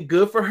you ain't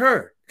good for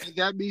her. And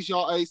that means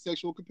y'all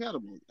asexual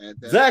compatible.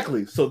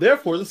 Exactly. So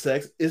therefore, the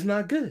sex is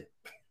not good.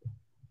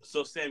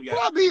 So Sam, well,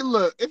 I mean,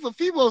 look, if a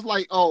female's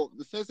like, "Oh,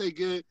 the sex ain't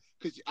good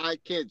because I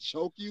can't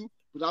choke you,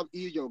 but I'm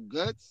eating your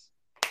guts."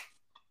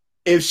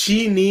 If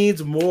she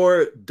needs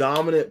more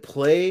dominant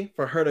play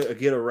for her to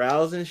get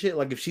aroused and shit,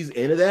 like if she's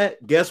into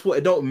that, guess what?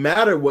 It don't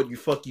matter what you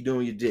doing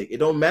with your dick. It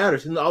don't matter.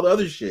 She's into all the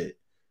other shit.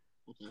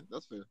 Okay,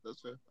 that's fair.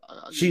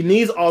 She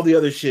needs all the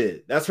other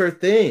shit. That's her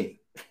thing.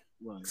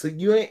 Right. So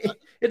you ain't.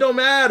 It don't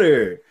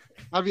matter.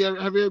 Have you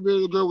ever been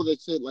with a girl with that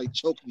said like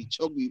choke me,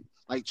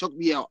 like choke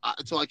me out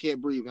until I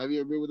can't breathe? Have you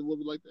ever been with a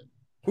woman like that?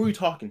 Who are you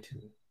talking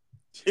to?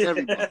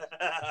 Everybody.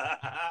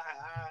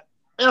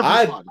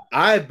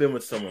 I've been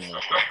with someone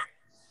like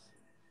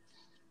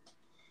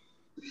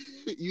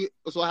that.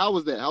 So how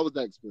was that? How was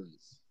that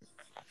experience?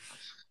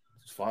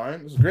 It's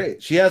fine. It was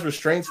great. She has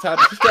restraints tied.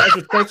 She's got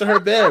restraints on her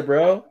bed,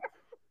 bro.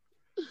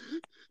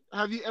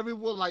 Have you ever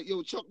been like,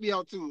 yo, choke me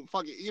out too?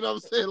 Fuck it. You know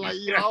what I'm saying? Like,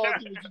 you know, I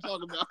don't see what you're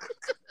talking about.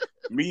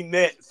 Me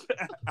next.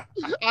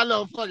 I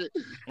know, fuck it.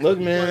 Look,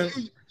 man.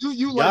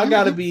 Y'all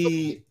gotta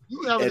be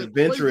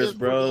adventurous,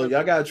 bro.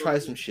 Y'all gotta try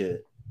some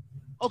shit.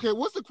 Okay,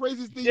 what's the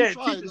craziest thing you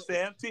tried? Teach us,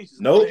 Sam. Teach us.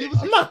 Nope.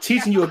 I'm not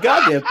teaching you a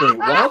goddamn thing.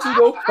 Why don't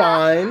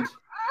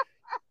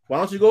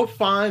you go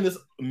find this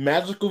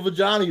magical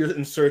vagina you're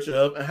in search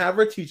of and have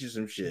her teach you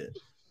some shit?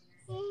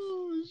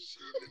 Oh,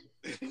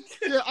 shit.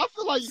 Yeah, I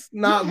feel like it's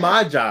not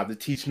my job to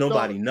teach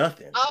nobody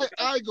nothing. I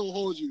ain't gonna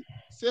hold you.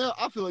 Sam,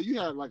 I feel like you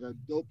had like a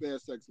dope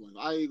ass sex life.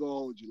 I ain't gonna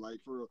hold you, like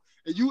for real.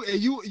 And you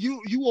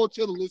won't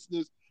tell the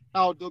listeners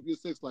how dope your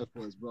sex life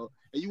was, bro.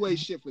 And you ain't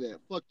shit for that.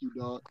 Fuck you,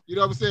 dog. You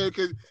know what I'm saying?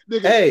 Because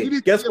nigga, hey,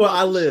 guess what?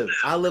 I live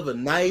a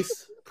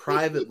nice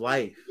private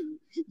life.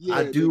 Yeah,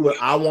 I do what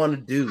I want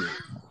to do.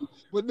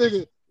 But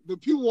nigga, the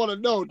people want to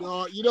know,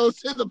 dog. You know what I'm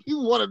saying? The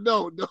people want to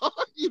know, dog.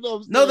 You know what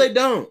I'm saying? No, they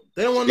don't.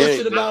 They don't want no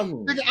shit about me.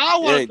 Nigga, I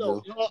want to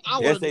know.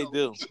 Yes, they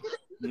do.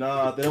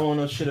 Nah, they don't want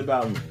no shit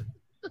about me.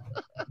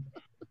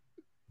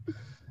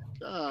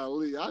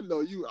 Golly, I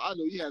know you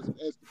had some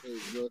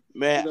escapades, bro.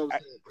 Man, you know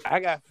I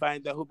gotta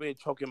find out who been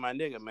choking my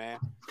nigga, man.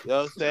 You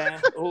know what I'm saying?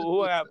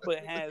 who I gotta put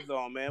hands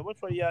on, man? Which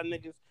one of y'all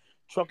niggas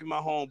choking my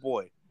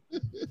homeboy?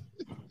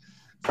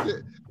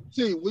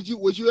 See, would you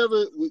want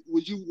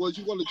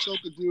to choke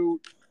a dude,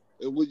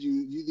 and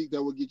you think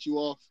that would get you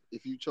off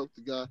if you choked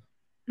the guy?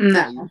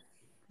 No,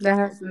 that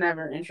has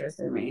never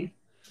interested me.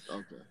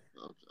 Okay.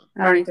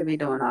 I don't need to be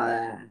doing all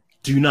that.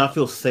 Do you not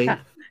feel safe?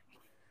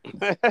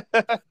 Hell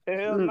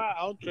no, I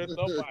don't trust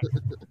nobody.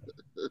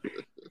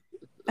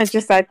 It's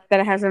just like that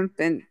it hasn't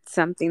been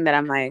something that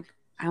I'm like,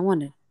 I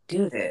want to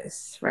do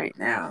this right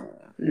now.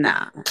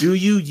 Nah. Do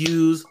you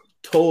use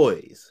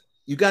toys?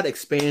 You got to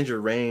expand your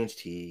range,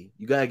 T.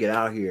 You got to get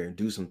out here and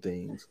do some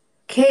things.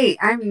 Kate,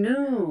 I'm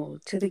new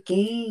to the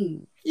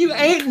game. You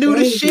ain't new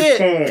to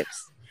shit.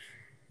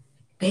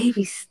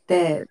 Baby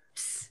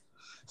steps.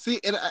 See,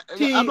 and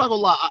I'm not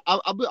gonna lie.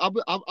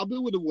 I've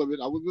been with a woman.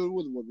 I was with a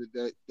woman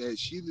that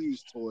she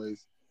used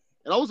toys,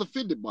 and I was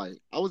offended by it.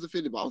 I was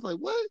like,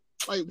 what?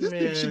 Like this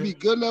thing should be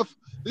good enough.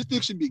 This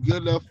thing should be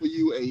good enough for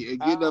you, and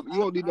good enough. You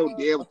don't need no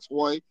damn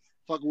toy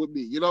fucking with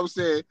me. You know what I'm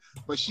saying?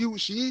 But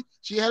she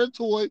had a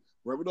toy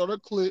rubbing on her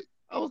clit.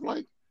 I was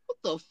like, what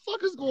the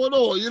fuck is going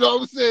on? You know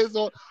what I'm saying?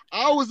 So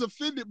I was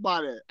offended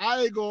by that.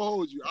 I ain't gonna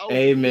hold you.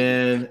 Hey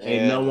man,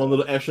 ain't no one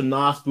little extra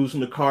nos boost in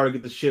the car to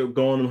get the shit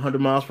going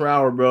 100 miles per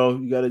hour, bro.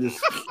 You gotta just.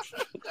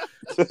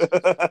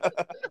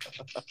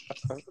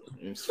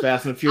 It's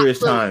Fast and Furious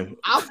time.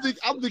 I'm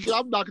thinking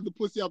I'm knocking the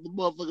pussy out the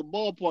motherfucking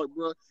ballpark,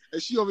 bro.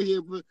 And she over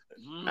here, bro,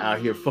 out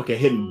here fucking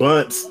hitting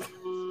bunts.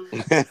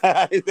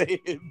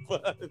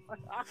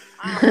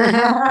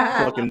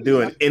 Fucking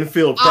doing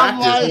infield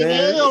practice, I'm like,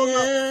 man.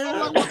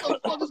 I'm like,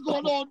 what the fuck is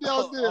going on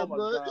down there,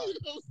 bro? You know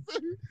what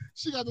I'm saying?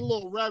 She got the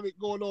little rabbit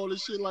going on and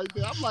shit like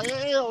that. I'm like,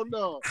 hell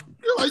no.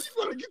 You're like, you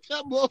better get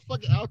that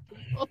motherfucker out the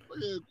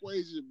motherfucking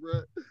equation,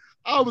 bro.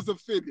 I was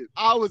offended.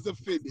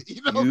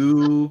 You know?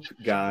 You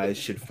guys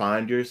should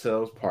find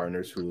yourselves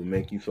partners who will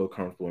make you feel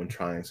comfortable in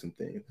trying some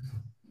things.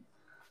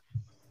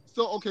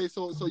 So okay,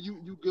 so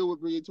you good with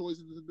bringing toys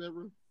into the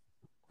bedroom?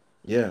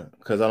 Yeah,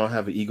 because I don't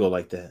have an ego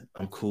like that.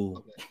 I'm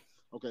cool.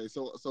 Okay.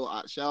 So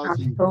shout out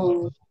to you,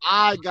 dog.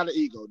 I got an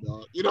ego,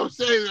 dog. You know what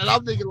I'm saying? And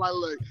I'm thinking like,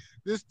 look,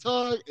 this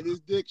tongue and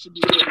this dick should be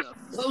good enough.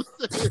 You know what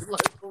I'm saying?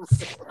 Like,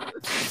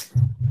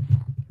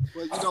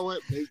 but you know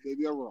what?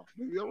 Maybe I'm wrong.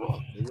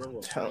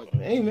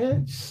 Hey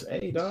man,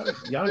 hey dog,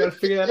 y'all gotta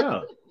figure that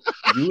out.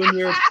 You and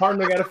your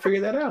partner gotta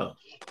figure that out.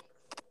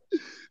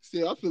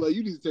 See, I feel like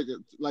you need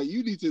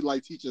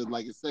to teach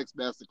a sex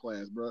master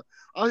class, bro.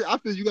 I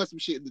feel you got some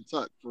shit in the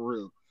tuck for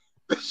real.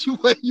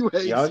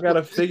 Y'all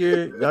gotta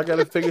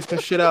figure some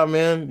shit out,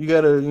 man. You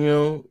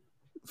gotta,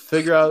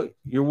 figure out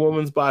your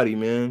woman's body,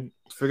 man.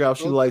 Figure out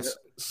if she likes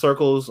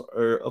circles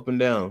or up and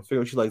down. Figure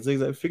out if she likes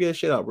zigzag. Figure that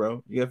shit out,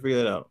 bro. You gotta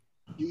figure that out.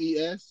 You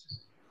eat ass?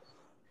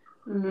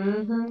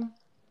 Mm-hmm.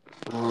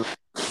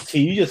 T,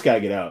 you just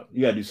gotta get out.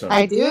 You gotta do something.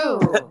 I do.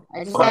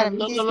 I just gotta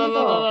meet these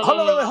people. Hold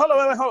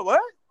on.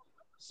 What?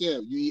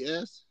 Sam, you eat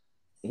ass?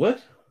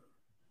 What?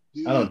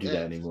 I don't do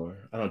that anymore.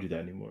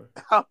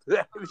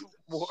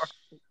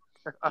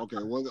 Okay,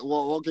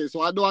 well, okay.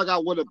 So I know I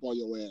got one up on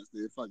your ass,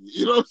 then. Fuck it.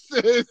 You know what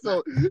I'm saying?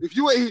 So if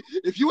you ain't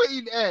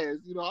eating ass,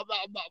 I'm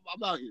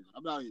out here.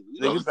 You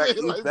know what I'm saying?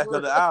 You back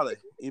on the alley.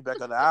 You back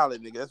on the alley,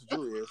 nigga. That's what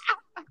you is.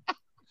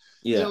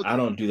 Yeah, I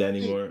don't do that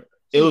anymore.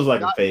 It was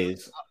like a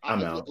phase.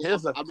 I'm out.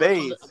 It's a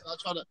phase. I'm not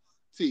trying to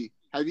see.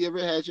 Have you ever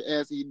had your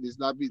ass eaten? It's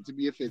not to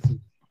be offensive.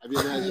 Have you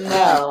ever had your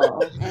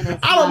No.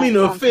 I don't mean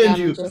to offend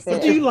you.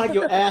 But do you like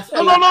your ass?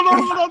 No.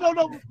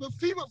 But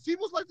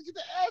females like to get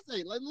their ass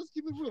ate. Like, let's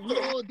keep it real. We're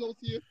all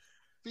adults here.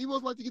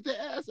 Females like to get their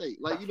ass ate.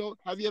 Like,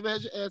 have you ever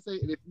had your ass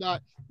ate? And if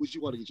not, would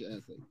you want to get your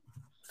ass ate?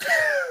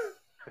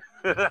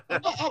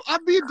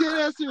 I'm being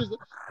dead ass serious.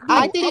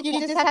 I think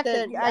you just have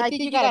to. I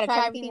think you gotta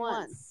try everything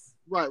once.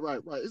 Right.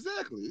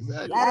 Exactly.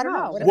 I don't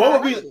know.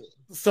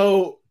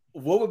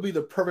 What would be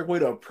the perfect way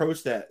to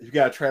approach that? You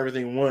gotta try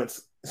everything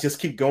once. Just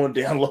keep going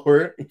down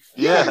lower.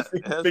 Yeah.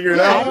 Figure it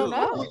out. I don't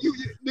know.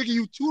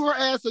 You chew her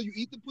ass, so you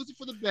eat the pussy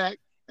from the back,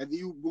 and then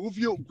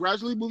you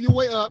gradually move your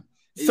way up.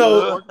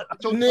 So,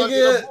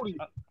 nigga,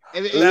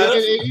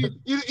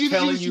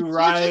 telling you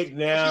right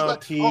now,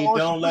 like, T,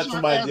 don't let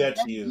somebody do that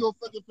to you. Your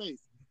fucking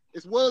face.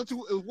 It's one or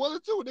two,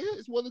 nigga.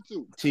 It's one or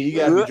two. T, you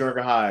gotta be drunk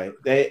or high.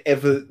 That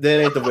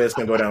ain't the way it's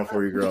gonna go down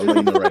for you, girl. Let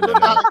me know right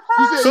now.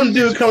 Some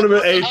dude come to me,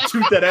 hey,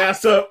 toot that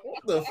ass up.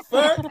 What the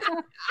fuck?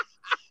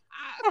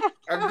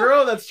 A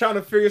girl that's trying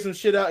to figure some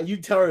shit out and you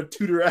tell her to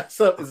toot her ass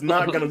up this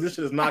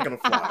shit is not gonna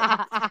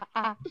fly.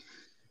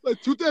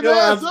 Like, toot that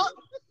ass up?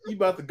 You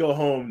about to go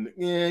home.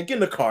 Yeah, get in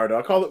the car,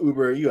 dog. Call the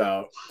Uber, you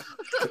out.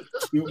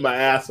 Toot my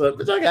ass up.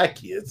 Bitch, I got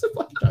kids. What the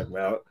fuck you talking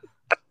about?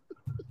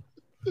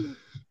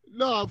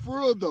 No, for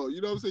real though.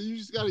 You know what I'm saying? You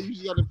just gotta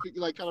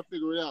kind of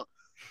figure it out.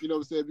 You know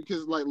what I'm saying?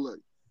 Because like,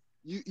 look,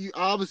 you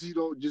obviously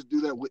don't just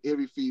do that with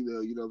every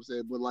female. You know what I'm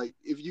saying? But like,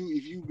 if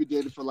you've been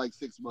dating for like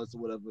 6 months or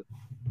whatever,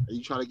 and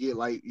you try to get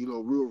like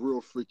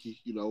real freaky,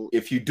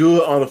 If you do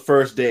it on the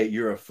first date,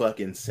 you're a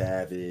fucking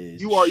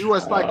savage. You are a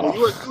psycho.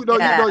 You're a psycho.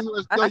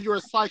 You're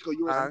a psycho.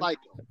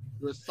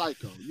 You're a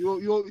psycho.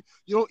 You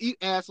don't eat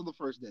ass on the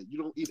first date. You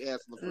don't eat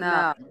ass on the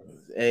first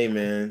date. Hey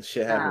man,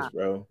 shit happens,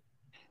 bro.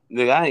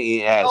 Nigga, I ain't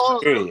eat ass.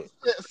 Period.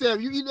 Sam,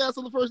 you eat ass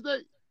on the first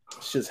date?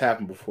 Shit's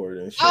happened before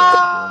then.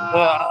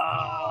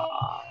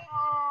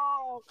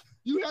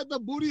 You had the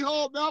booty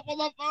hole mouth on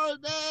the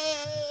first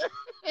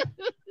day.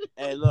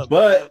 Hey, look.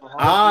 But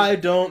I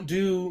don't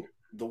do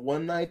the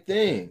one night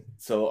thing.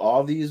 So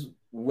all these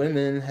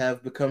women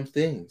have become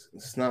things.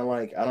 It's not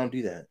like I don't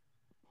do that.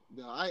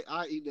 No,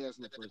 I eat ass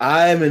in the first.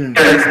 I'm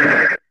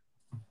invested.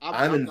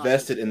 I'm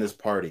invested in this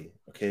party.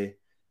 Okay.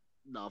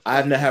 No,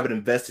 I have an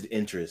invested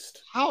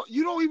interest. How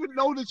you don't even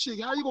know the chick?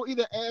 How you gonna eat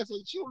her ass?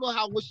 She don't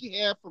know what she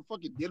had for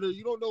fucking dinner.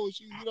 You don't know what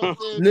she. You know what I'm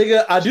saying?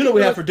 Nigga, I do know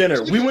we had for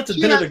dinner. We went to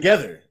dinner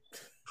together.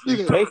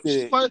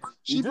 Nigga,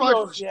 you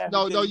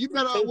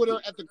met up with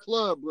her at the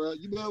club, bro.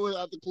 You met with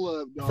her at the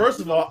club. Dog. First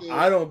of all,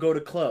 I don't go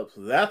to clubs,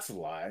 so that's a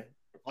lie.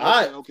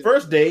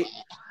 First date,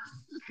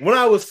 when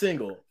I was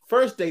single,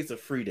 first dates are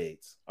free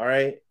dates. All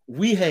right,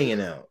 we hanging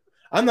out.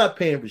 I'm not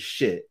paying for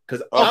shit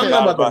because I'm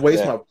not about to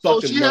waste my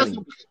fucking money.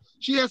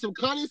 She had some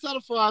Connie side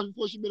of fries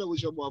before she met up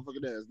with your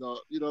motherfucking ass, dog.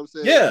 You know what I'm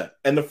saying? Yeah,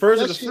 and the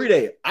first is a free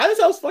date. I didn't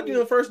say I was fucking on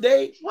the first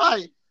date.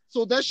 Right.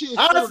 So that shit is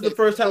honestly the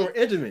first time we're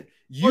intimate.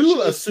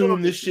 You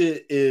assume this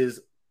shit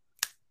is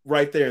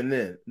right there and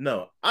then.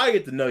 No, I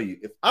get to know you.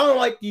 If I don't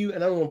like you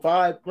and I don't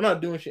vibe, we're not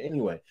doing shit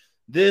anyway.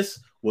 This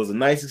was a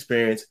nice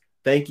experience.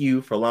 Thank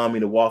you for allowing me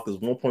to walk this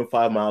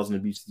 1.5 miles on the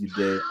beach with you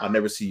today. I'll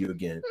never see you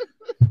again.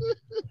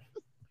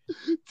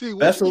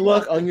 Best of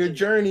luck on your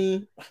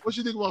journey. What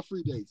you think about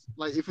free dates?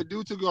 Like, if a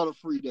dude took you on a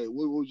free date,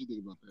 what would you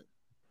think about that?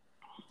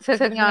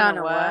 Took you on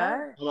a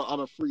what? On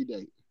a free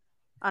date.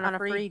 On a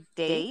free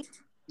date?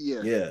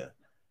 Yeah. Yeah.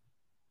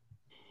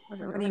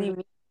 What do you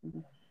mean?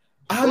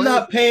 I'm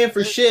not paying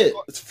for shit.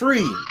 It's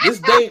free. This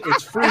date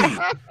is free.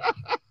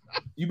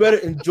 You better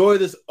enjoy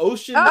this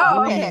ocean breeze.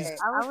 Okay.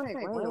 I was like,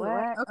 wait,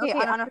 what? Okay,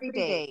 on a free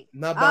date.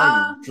 Not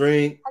buying you a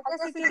drink. I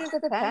guess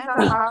it depends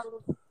on how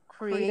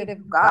creative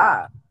you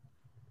got.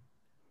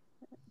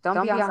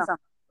 Don't be on some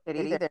shit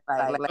either.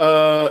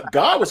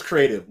 God was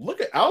creative.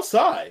 Look at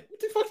outside. What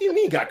the fuck do you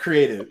mean got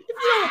creative? If you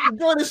don't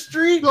go to the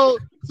street.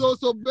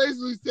 So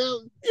basically,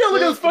 Sam,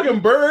 look at this fucking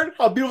bird.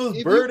 How beautiful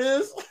this bird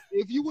is.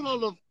 If you went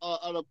on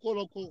a quote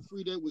unquote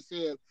free date with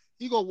Sam,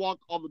 he gonna walk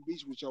on the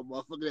beach with your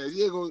motherfucking ass.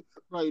 He ain't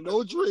gonna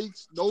no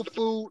drinks, no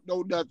food,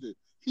 no nothing.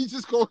 He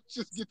just gonna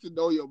get to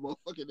know your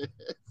motherfucking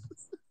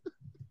ass.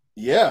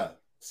 Yeah,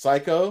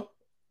 psycho.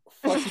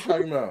 What you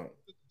talking about?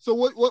 So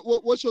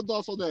what's your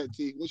thoughts on that,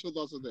 T? What's your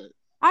thoughts on that?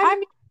 I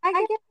mean,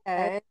 I get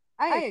that.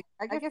 I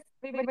guess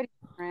everybody's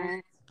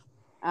different.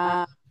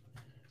 But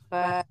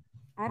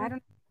I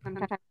don't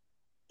know.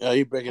 Yeah,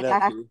 you break it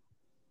up.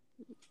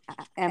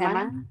 Am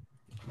I?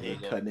 Yeah,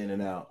 cutting in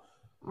and out.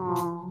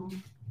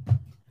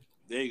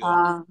 There you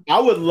go. I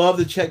would love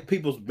to check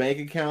people's bank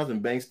accounts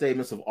and bank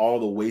statements of all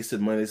the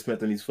wasted money they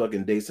spent on these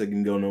fucking dates that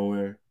can go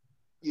nowhere.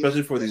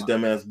 Especially for these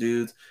dumbass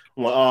dudes.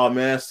 I'm like, oh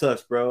man, that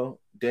sucks, bro.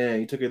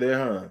 Damn, you took her there,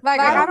 huh? Like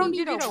I don't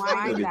need to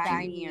wine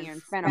back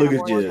and spend look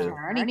at you.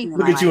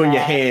 Look at you in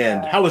your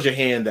hand. How was your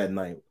hand that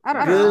night? I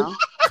don't know.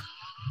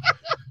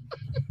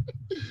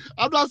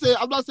 I'm not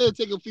saying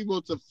take a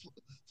female to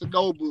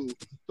Nobu.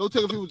 Don't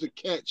take a female to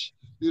catch.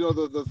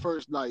 The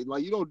first night.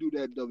 Like, you don't do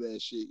that dumb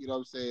ass shit. You know what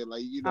I'm saying?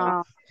 Like,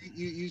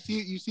 you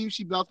see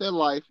she about that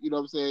life. You know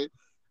what I'm saying?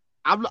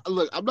 I'm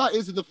not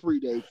into the free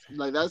dates.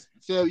 Like, that's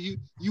Sam. You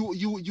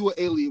an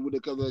alien when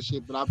it comes to that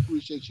shit. But I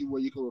appreciate you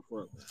where you coming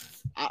from.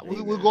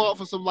 We'll go out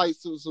for some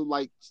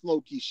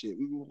slow key shit.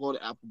 We will go to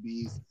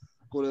Applebee's,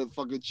 go to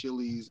fucking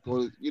Chili's,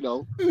 go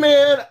to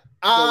Man,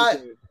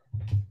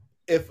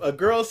 if a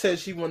girl said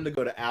she wanted to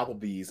go to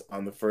Applebee's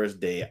on the first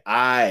day,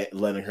 I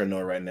letting her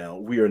know right now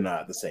we are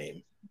not the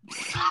same.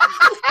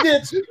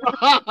 Bitch.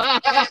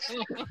 I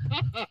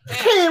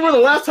can't remember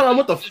the last time I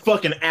went to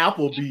fucking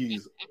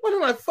Applebee's. When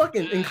am I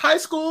fucking in high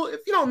school? If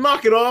you don't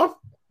knock it off.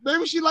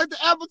 Maybe she like the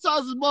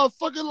appetizers,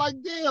 motherfucker. Like,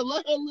 damn,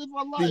 let her live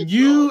her life.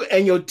 You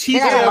and your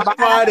TGI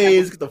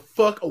Fridays get the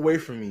fuck away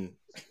from me.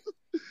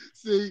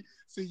 See,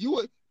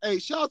 you. Hey,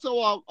 shout out to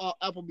all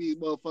Applebee's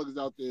motherfuckers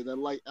out there that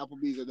like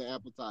Applebee's and the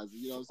appetizers.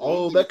 You know what I'm saying?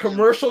 Oh, that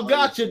commercial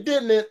got you,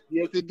 didn't it?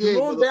 Yes, it did.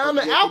 Going down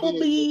to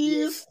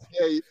Applebee's.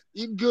 Yeah,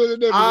 eating good in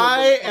the neighborhood.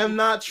 I am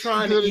not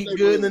trying to eat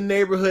good in the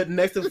neighborhood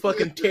next to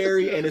fucking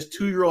Terry and his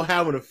 2-year-old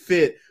having a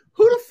fit.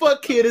 Who the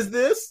fuck kid is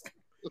this?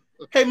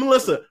 Hey,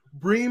 Melissa,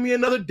 bring me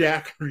another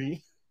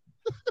daiquiri.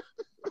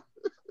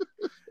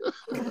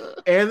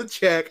 And the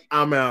check,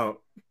 I'm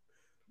out.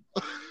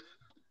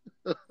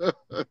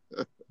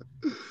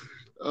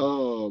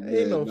 Oh, man.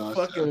 Ain't no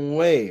fucking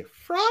way.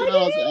 Fridays? Shout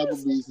out to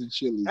Applebee's and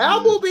Chili's.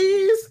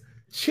 Applebee's?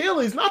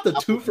 Chili's, not the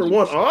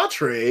 2-for-1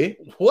 entree.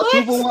 What?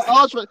 2-for-1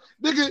 entree.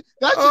 Nigga,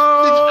 that's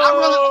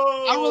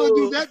nigga, I'd rather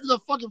do that than a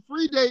fucking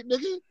free date,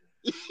 nigga.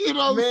 You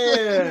know what I'm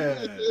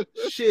saying?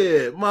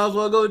 Shit, might as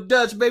well go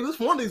Dutch, baby. This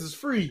one of these is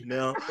free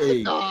now.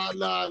 Hey, nah.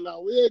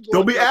 We ain't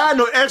don't be adding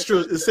no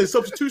extras. It says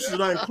substitutions are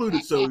not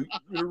included, so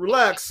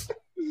relax.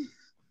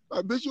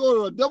 Bitch, you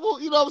order a double?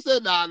 You know what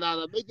I'm saying? Nah.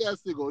 Make that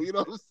single. You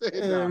know what I'm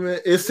saying? Nah. Man,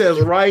 it says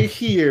right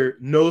here,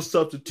 no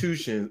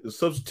substitution. The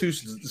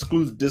substitutions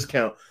excludes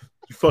discount.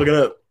 You fucking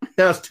up.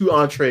 That's 2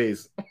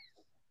 entrees.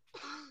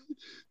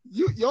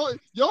 Your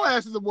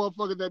ass is a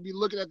motherfucker that be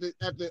looking at the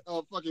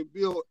fucking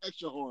bill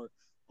extra hard.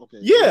 Okay.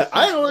 Yeah,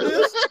 I know what it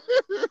is.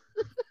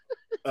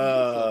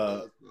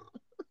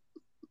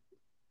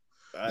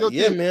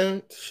 Yeah,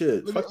 man.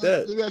 Shit, fuck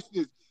that. Let me ask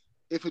you this: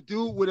 if a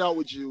dude went out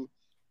with you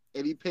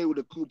and he paid with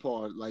a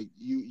coupon, like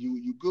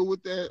you good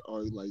with that,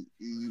 or like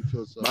you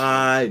feel something?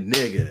 My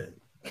nigga.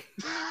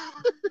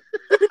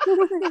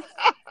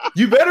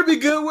 You better be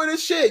good with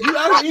his shit. You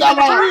out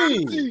here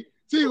eating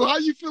T, how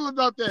you feel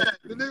about that?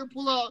 The nigga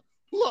pull out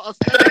a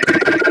stack.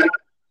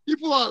 He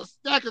pull out a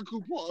stack of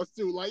coupons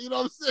too. Like, you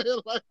know what I'm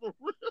saying? Like, for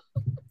real.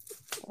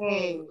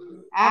 Hey,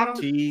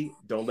 T,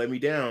 don't let me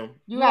down.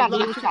 You gotta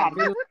do what you gotta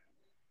do.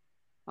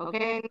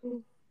 Okay?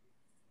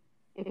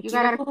 If you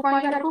got a coupon,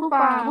 you got a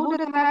coupon. Who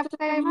doesn't have to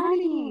save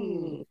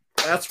money?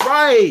 That's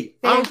right.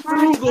 I'm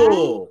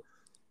frugal.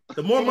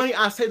 The more money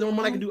I save, the more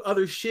money I can do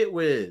other shit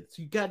with.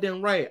 So you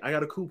goddamn right. I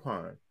got a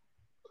coupon.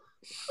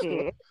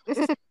 Shit. This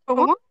is for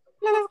one.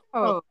 Let's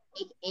go.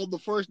 On the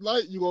first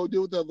night, you gonna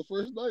deal with that on the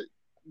first night?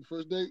 The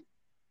first date?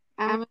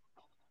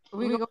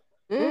 We go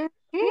good.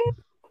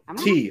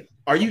 T,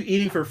 are you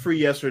eating for free?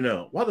 Yes or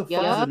no? Why the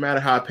fuck does it matter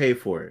how I pay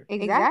for it?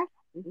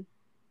 Exactly.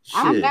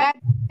 Shit.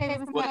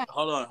 Wait,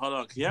 hold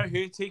on. Can y'all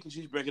hear T? Because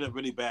she's breaking up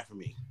really bad for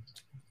me.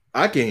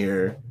 I can hear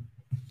her.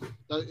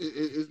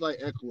 It's like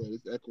echoing.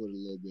 It's echoing a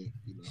little bit.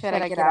 You know? Should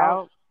I get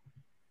out?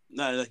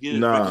 Nah.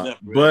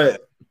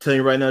 But tell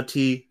you right now,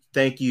 T,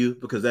 thank you,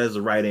 because that is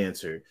the right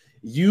answer.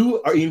 You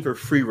are eating for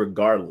free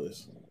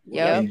regardless.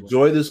 Yeah.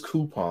 Enjoy this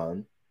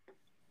coupon.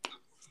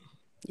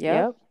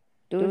 Yep.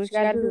 Do what you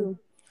gotta do.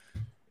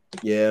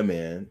 Yeah,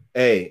 man.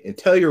 Hey, and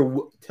tell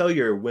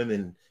your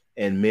women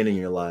and men in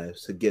your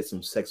lives to get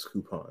some sex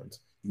coupons.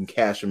 You can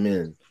cash them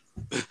in.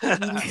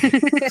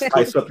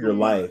 Spice up your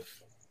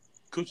life.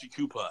 Coochie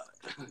coupon.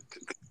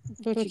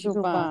 Coochie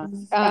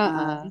coupon.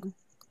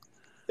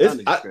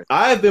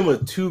 I've been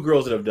with 2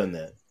 girls that have done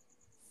that.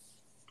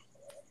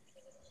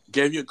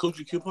 Gave you a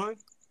coochie coupon?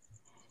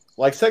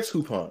 Like sex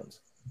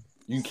coupons.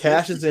 You can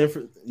cash this in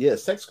for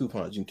sex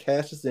coupons. You can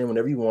cash this in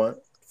whenever you want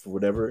for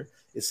whatever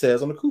it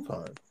says on the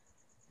coupon.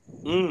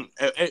 What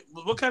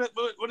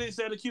did it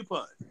say on the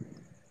coupon?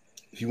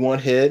 If you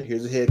want head,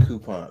 here's a head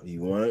coupon. If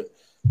you want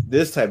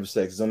this type of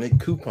sex, it's on the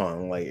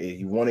coupon. Like, if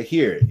you want to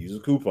hear it, use a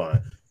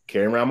coupon.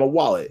 Carry around my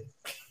wallet.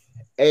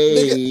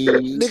 Hey,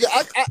 nigga,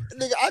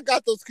 I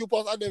got those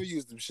coupons. I never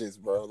used them shits,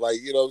 bro. Like,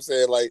 you know what I'm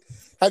saying? Like,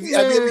 have you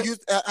ever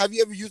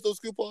used those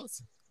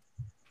coupons?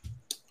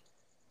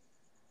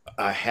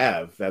 I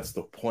have. That's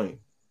the point.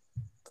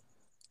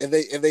 And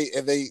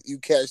you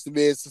cashed them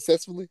in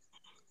successfully?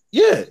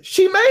 Yeah,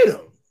 she made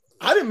them.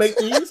 I didn't make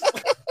these.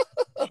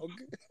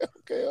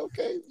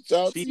 Okay.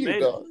 Shout out to you,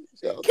 dog.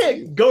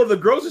 Can't go to the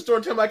grocery store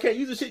and tell me I can't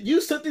use this shit. You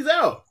sent these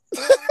out.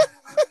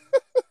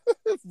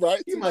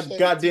 Right? Give my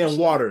goddamn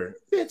water.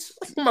 Bitch,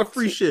 my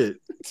free shit.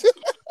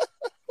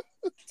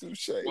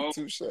 Touche.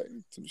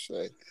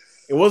 It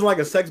wasn't like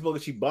a sex book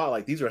that she bought.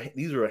 Like, these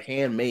are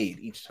handmade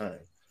each time.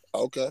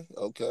 Okay.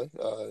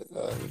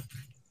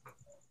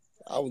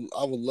 I would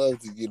love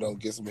to,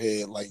 get some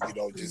head, like,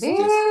 just for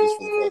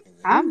the fucking.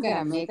 I'm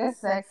gonna make a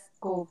sex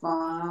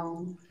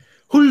coupon.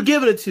 Who you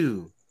giving it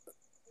to?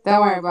 Don't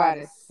worry about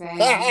it, Sam.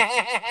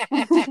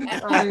 Fucking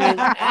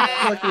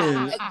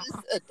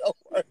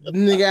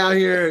nigga out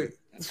here,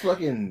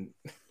 fucking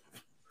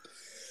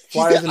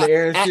flies in the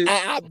air and shit.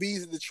 I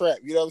bees in the trap.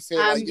 You know what I'm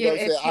saying? I'm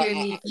giving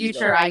any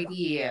future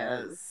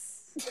ideas.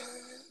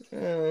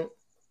 I'm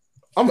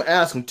gonna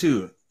ask him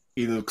too.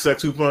 Either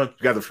sex coupon,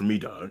 you got it for me,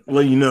 dog.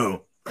 Let you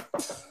know.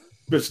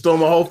 Bitch stole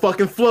my whole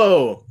fucking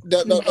flow.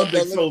 Let me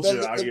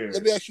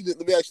ask you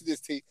this,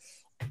 T.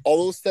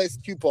 All those sex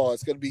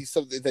coupons going to be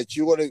something that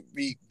you want to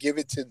be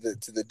given to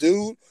the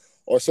dude,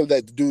 or something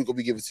that the dude going to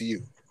be given to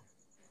you?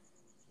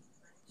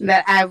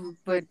 That I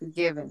would be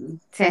given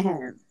to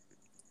him.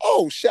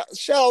 Oh, shout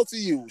out to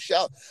you.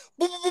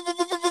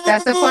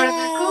 That's the part of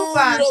the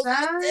coupon,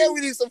 son. Yeah,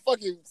 we need some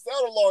fucking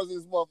sound alarms in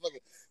this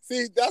motherfucker.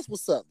 See, that's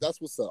what's up.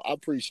 I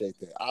appreciate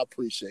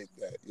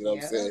that. You know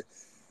what I'm saying?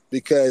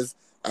 Because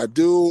a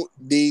dude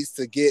needs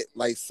to get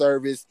like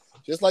service,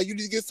 just like you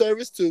need to get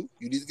service too.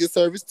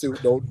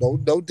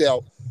 No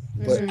doubt.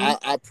 But I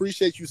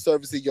appreciate you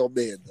servicing your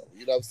man though.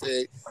 You know what I'm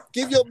saying?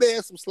 Give your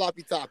man some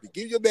sloppy toppy.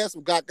 Give your man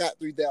some got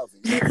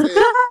 3000. You know what I'm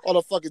saying? on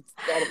a fucking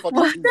what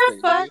Tuesday. The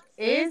fuck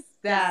is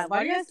that?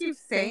 Why do you guys keep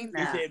saying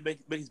that? He said make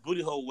his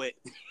booty hole wet.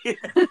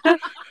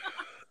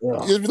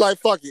 Just be like,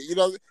 fuck it,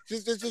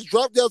 just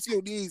drop down to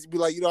your knees and be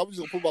like, I'm just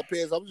gonna put my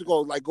pants. I'm just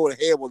gonna like go to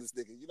ham on this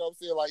nigga. You know what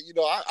I'm saying? Like,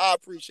 I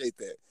appreciate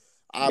that.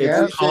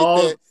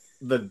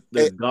 The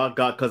God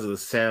because of the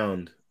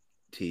sound,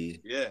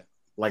 T. Yeah.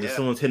 Like if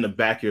someone's hitting the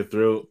back of your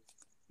throat,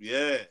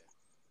 Yeah.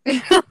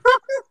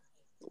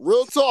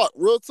 Real talk.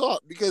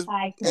 Because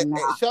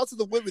shout out to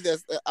the women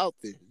that's out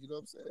there. You know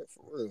what I'm saying?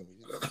 For real.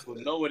 You know People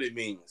know what it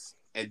means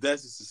and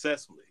does it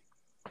successfully.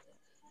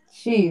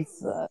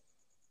 Jeez. A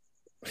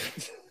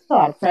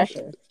lot of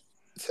pressure.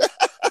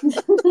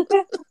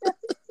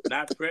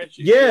 Not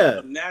pressure.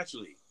 Yeah.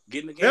 Naturally.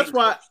 Getting the game. That's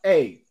why,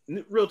 hey,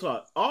 real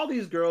talk. All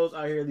these girls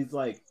out here, these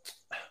like,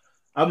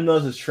 I've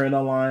noticed this trend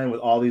online with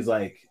all these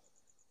like,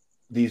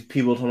 these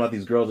people talking about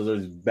these girls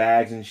with these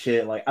bags and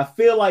shit. Like, I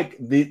feel like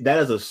that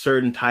is a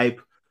certain type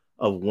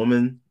of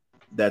woman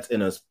that's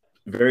in a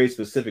very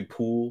specific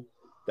pool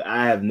that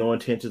I have no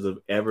intentions of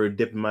ever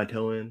dipping my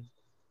toe in.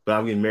 But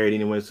I'm getting married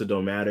anyway, so it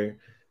don't matter.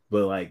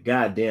 But like,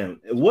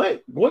 goddamn,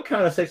 what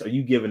kind of sex are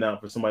you giving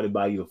out for somebody to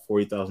buy you a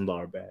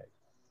 $40,000 bag?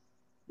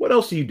 What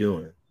else are you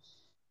doing?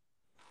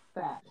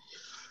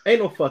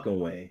 Ain't no fucking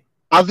way.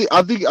 I think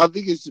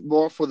it's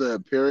more for the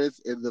appearance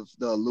and the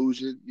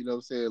illusion. You know what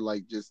I'm saying?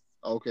 Like, just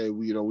okay,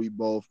 we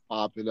both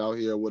popping out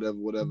here,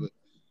 whatever.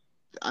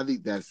 I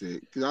think that's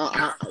it. Cause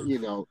I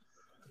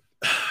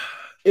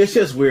it's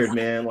just weird,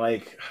 man.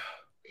 Like,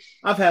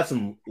 I've had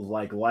some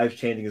like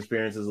life-changing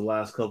experiences the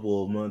last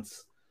couple of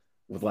months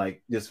with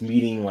like just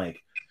meeting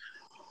like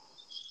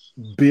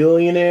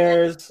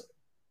billionaires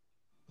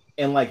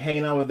and like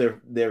hanging out with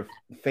their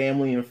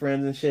family and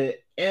friends and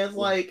shit. And it's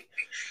like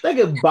they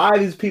could buy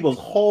these people's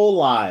whole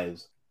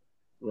lives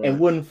and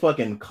wouldn't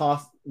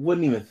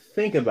even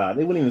think about it.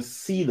 They wouldn't even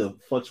see the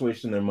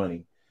fluctuation in their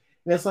money.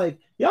 And it's like,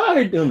 y'all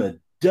are doing the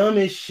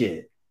dumbest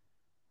shit.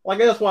 Like,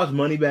 I just watched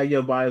Moneybagg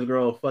Yo buy his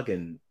girl a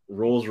fucking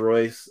Rolls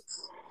Royce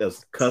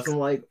that's custom.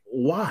 Like,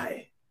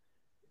 why?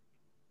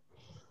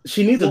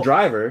 She needs a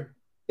driver.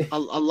 A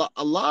lot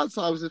of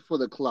times it's for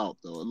the clout,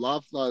 though. A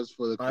lot of times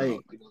for the clout.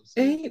 Like,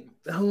 ain't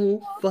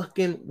no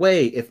fucking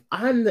way. If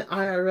I'm the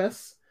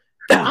IRS,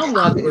 I'm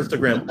watching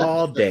Instagram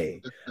all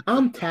day.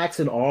 I'm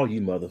taxing all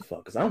you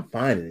motherfuckers. I'm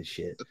finding this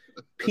shit.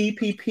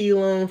 PPP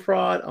loan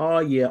fraud. Oh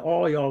yeah,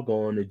 all y'all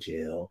going to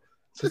jail.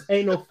 Cause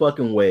ain't no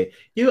fucking way.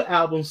 Your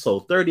album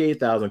sold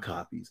 38,000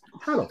 copies.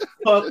 How the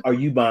fuck are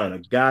you buying a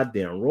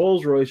goddamn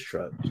Rolls Royce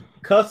truck,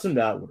 customed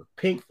out with a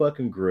pink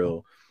fucking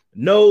grill?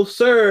 No,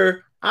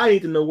 sir. I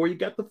need to know where you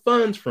got the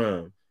funds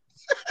from.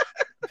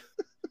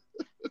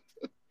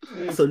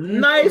 It's a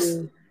nice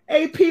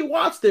AP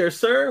watch there,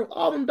 sir.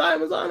 All them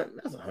diamonds on it.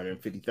 That's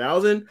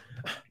 150,000.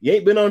 You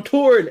ain't been on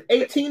tour in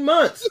 18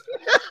 months.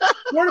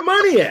 Where the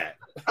money at?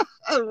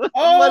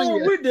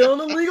 We're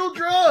dealing illegal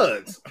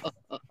drugs.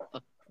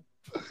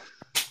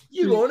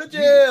 You going to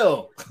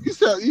jail? You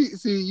sound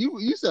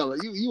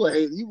like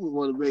you would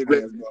want to make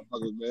that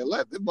motherfuckers, man.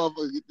 Let them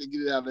motherfuckers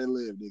get it how they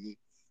live, nigga.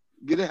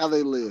 Get it how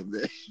they live,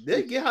 man.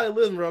 They get how they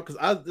live, bro.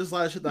 Because there's a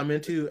lot of shit that I'm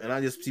into, and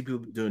I just see people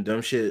doing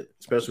dumb shit,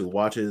 especially with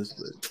watches.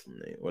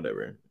 But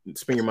whatever,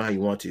 spend your mind how you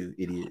want to,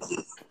 idiot.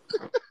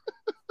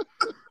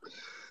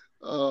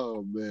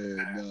 Oh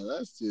man, no,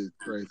 that's just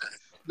crazy.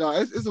 No,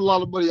 it's a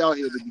lot of money out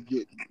here to be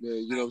getting,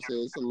 man. You know what I'm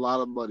saying? It's a lot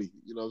of money.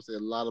 You know what I'm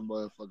saying? A lot of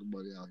motherfucking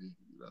money out here.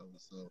 You know,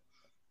 so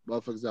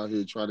motherfuckers out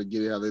here trying to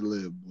get it how they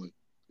live, boy.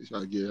 They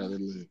trying to get it how they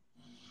live.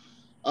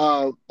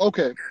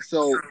 Okay,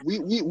 so we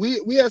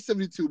had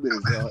 72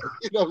 minutes,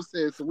 you know what I'm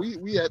saying? So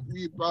we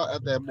about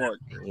at that mark.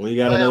 We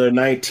got another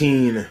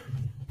 19.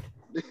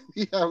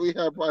 We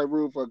have probably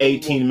room for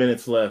 18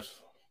 minutes left.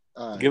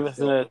 Give us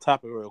another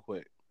topic real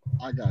quick.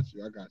 I got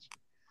you.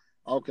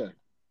 Okay.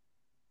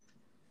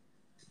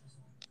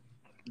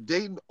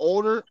 Dating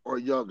older or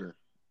younger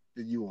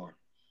than you are?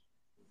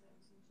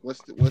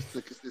 What's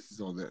the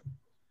consistency on that?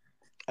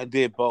 I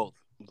did both,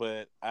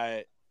 but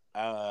I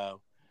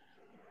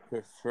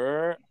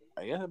prefer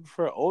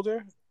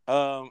older.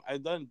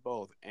 I've done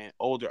both, and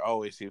older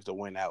always seems to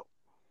win out.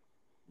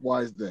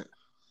 Why is that?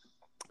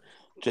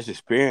 Just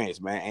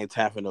experience, man. Ain't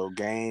time for no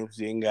games.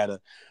 You ain't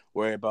gotta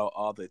worry about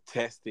all the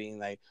testing,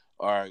 like,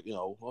 or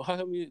well, how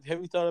come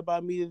have you thought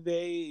about me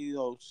today?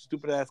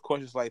 Stupid ass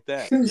questions like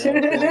that.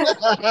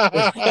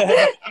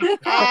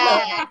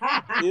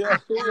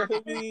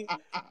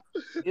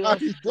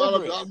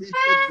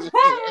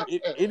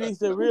 It needs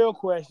the real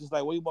questions,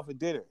 like, what you want for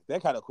dinner?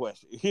 That kind of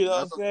question. You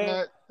know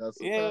what I'm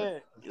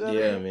saying?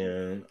 Yeah,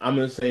 man. I'm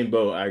in the same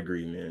boat. I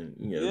agree,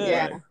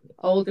 man.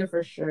 Older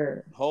for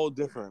sure. Whole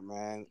different,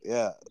 man.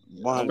 Yeah.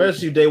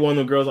 Especially if they want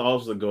the girls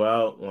also to go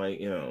out, like,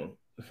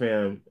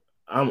 fam,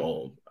 I'm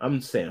old.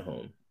 I'm staying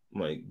home.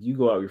 Like, you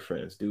go out with your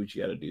friends, do what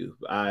you gotta do.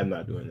 But I'm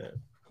not doing that.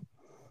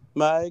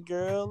 My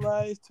girl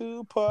likes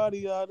to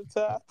party all the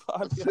time.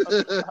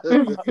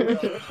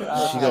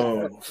 She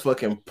gonna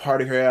fucking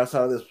party her ass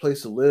out of this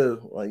place to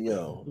live. Like,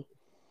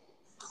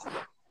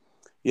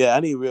 Yeah, I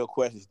need real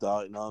questions,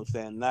 dog. You know what I'm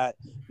saying? Not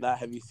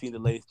have you seen the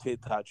latest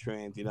TikTok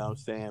trends, you know what I'm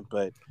saying?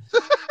 But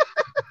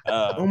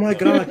oh my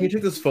god, can you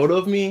take this photo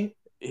of me?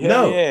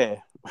 Yeah.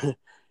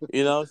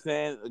 You know what I'm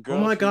saying? Oh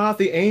my god,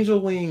 the angel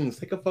wings.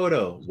 Take a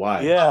photo. Why?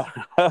 Yeah.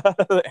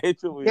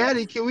 Angel wings.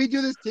 Daddy, can we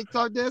do this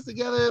TikTok dance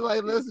together?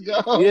 Like, let's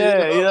go.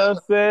 Yeah, you know what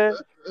I'm saying?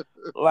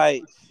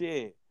 Like,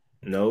 shit.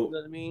 Nope. You know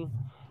what I mean?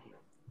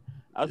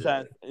 I'm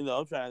trying,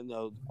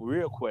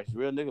 real questions,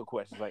 real nigga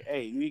questions. Like,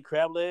 hey, you eat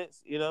crab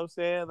legs? You know what I'm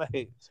saying?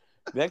 Like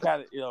that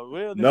kind of,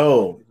 real.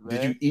 No, questions,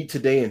 did you eat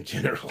today in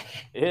general?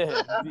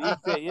 Yeah, you eat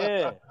that.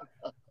 Yeah,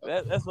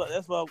 that's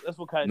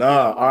what kind of.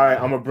 Nah, all right,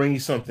 I'm gonna bring you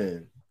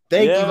something.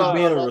 Thank you for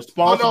being a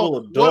responsible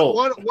adult.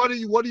 What are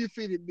you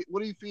feeding?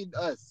 What are you feeding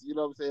us? You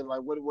know what I'm saying?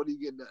 Like, what are you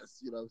getting us?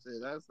 You know what I'm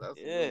saying? That's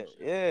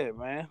yeah,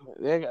 man.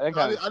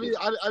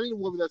 I need a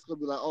woman that's gonna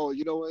be like, oh,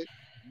 you know what,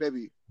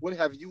 baby, what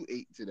have you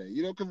ate today?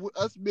 You know, because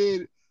us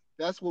men,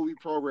 that's what we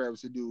programmed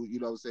to do. You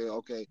know what I'm saying?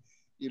 Okay,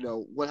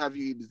 what have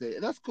you eaten today?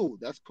 And that's cool.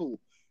 That's cool.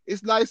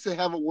 It's nice to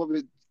have a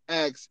woman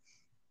ask,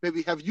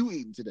 baby, have you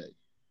eaten today?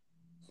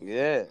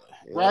 Yeah.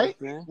 Right?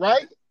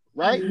 Right?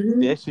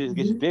 That shit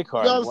gets your dick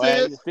hard. You know what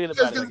I'm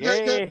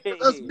saying?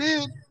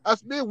 Hey.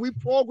 Us men, we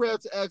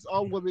programmed to ask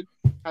our women,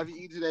 have you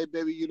eaten today,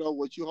 baby? You know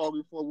what you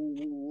hungry for? Woo,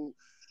 woo, woo.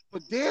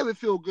 But damn, it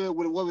feel good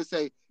when a woman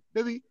say,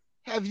 baby,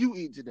 have you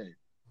eaten today?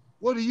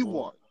 What do you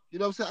want? You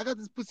know what I'm saying? I got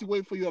this pussy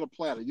waiting for you on a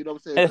platter. You know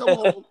what I'm saying? Come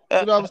home.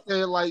 You know what I'm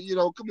saying? Like,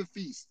 come and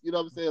feast. You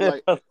know what I'm saying?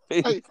 Like,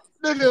 hey,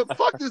 nigga,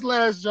 fuck this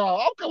last job.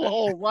 I'm coming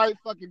home right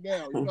fucking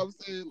now. You know what I'm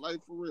saying? Like,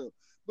 for real.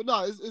 But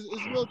no, it's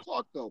real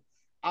talk, though.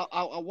 I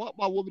want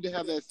my woman to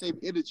have that same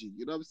energy.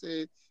 You know what I'm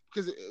saying?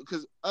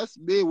 Because us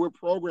men, we're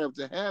programmed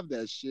to have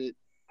that shit.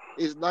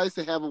 It's nice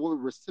to have a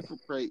woman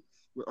reciprocate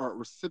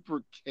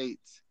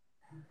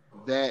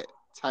that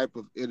type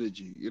of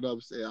energy. You know what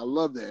I'm saying? I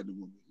love that in a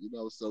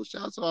woman. So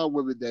shout out to all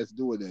women that's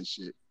doing that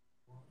shit.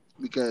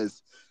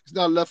 Because it's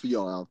not enough of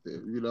y'all out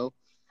there,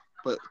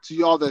 But to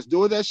y'all that's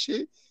doing that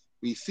shit,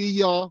 we see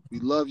y'all, we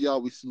love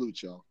y'all, we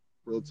salute y'all.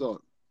 Real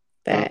talk.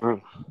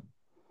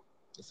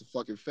 That's a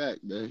fucking fact,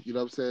 man. You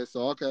know what I'm saying?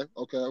 So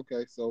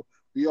okay. So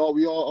we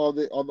all are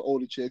the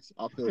older chicks.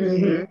 I feel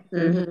that.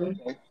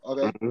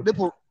 Okay.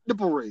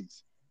 Nipple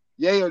rings.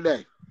 Yay or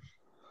nay?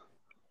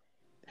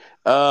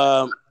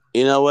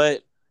 You know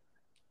what?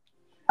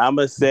 I'm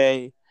gonna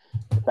say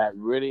if I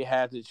really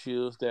had to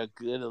choose, they're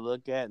good to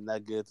look at and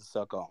not good to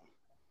suck on.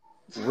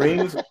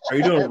 Rings? Are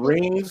you doing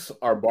rings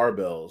or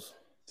barbells?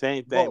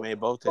 Same thing, man.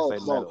 Both taste like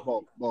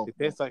metal. It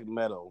tastes like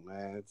metal,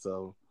 man.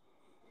 So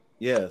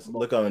yes,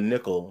 look on a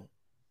nickel.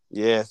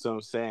 Yeah, that's what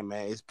I'm saying,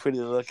 man. It's pretty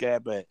to look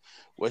at, but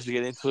once you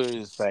get into it,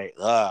 it's like,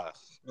 Oh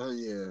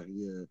yeah.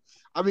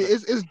 I mean,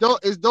 it's dope.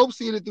 It's dope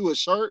seeing it through a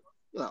shirt.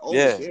 Like,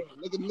 damn,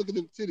 look at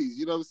them titties.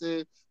 You know what I'm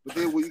saying? But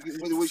then when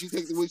you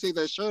take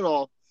that shirt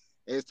off,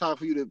 and it's time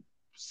for you to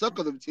suck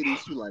on them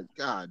titties, you like,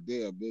 God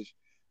damn, bitch.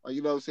 Like,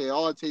 you know what I'm saying?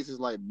 All it tastes is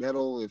like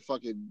metal and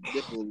fucking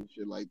nipple and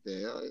shit like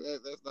that.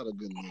 That's not a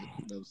good look. You know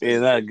what I'm saying? Yeah,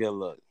 not a good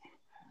look.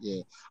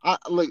 Yeah,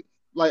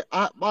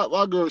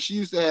 my girl, she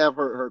used to have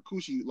her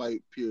coochie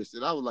like pierced,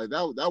 and I was like,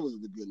 that was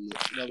the good look.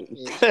 You know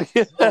what I'm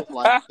saying? I was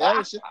like,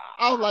 that shit.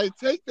 I was like,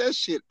 take that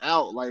shit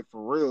out, like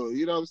for real.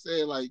 You know what I'm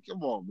saying? Like,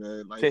 come on,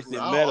 man. Like,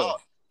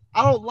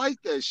 I don't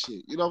like that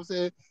shit. You know what I'm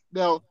saying?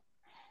 Now,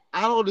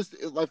 I don't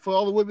understand. Like, for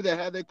all the women that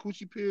had that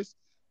coochie pierced,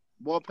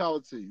 more power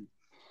to you.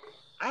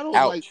 I don't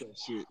like that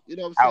shit. You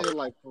know what I'm saying?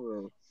 Like, for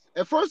real.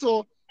 And first of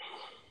all,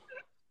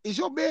 is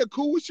your man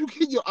cool with you?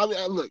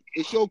 Look,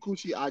 it's your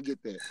coochie. I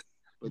get that.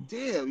 But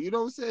damn, you know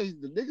what I'm saying?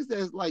 The niggas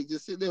that's like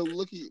just sitting there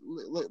letting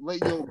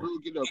your girl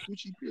get her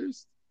coochie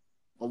pierced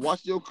or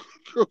watch your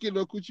girl get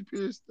her coochie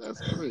pierced,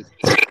 that's crazy.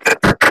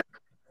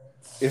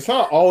 It's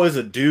not always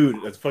a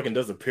dude that fucking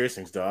does the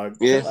piercings, dog.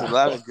 Yeah, it's a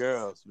lot of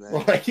girls,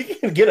 man. Like, you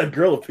can get a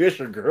girl to pierce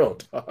your girl,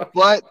 dog.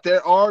 But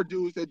there are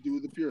dudes that do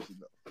the piercing,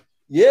 though.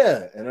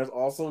 Yeah, and there's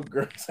also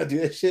girls that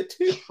do that shit,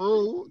 too.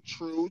 True.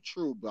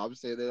 But I'm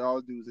saying there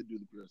are dudes that do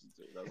the piercing,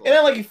 too. And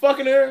then, like, you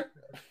fucking her?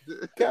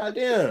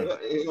 Goddamn.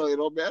 It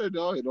don't matter,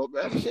 dog. It don't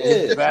matter.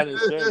 Shit.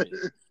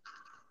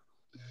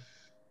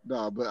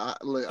 No, but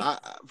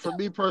for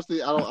me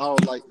personally, I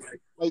don't like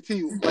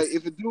T. Like,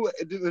 if a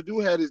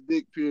dude had his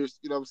dick pierced,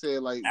 you know what I'm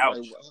saying? Like how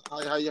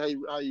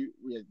you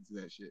react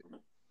to that shit?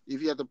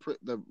 If you have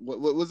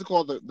what's it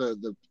called,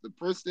 the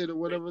Princeton or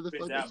whatever the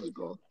fuck that shit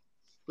called,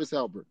 Prince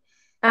Albert.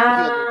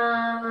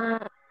 I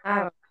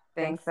don't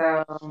think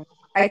so.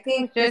 I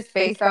think just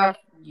based off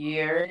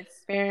your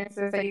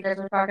experiences that you guys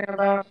were talking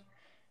about,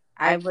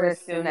 I would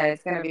assume that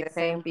it's gonna be the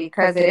same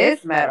because it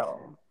is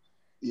metal.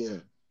 Yeah.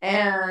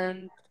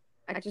 And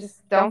I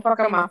just don't fuck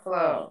up my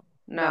flow.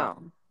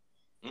 No.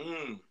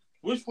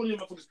 Which one of you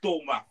motherfuckers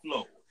stole my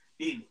flow?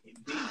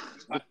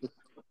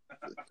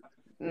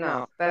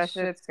 No, that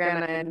shit's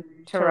gonna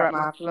interrupt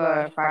my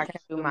flow if I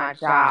can do my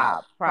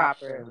job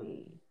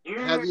properly.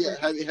 Have you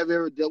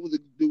ever dealt with a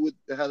dude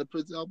that had a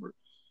Prince Albert?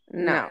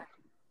 No.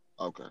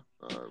 Okay.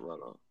 All right, right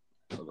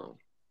on.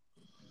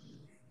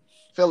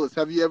 Fellas,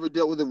 have you ever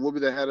dealt with a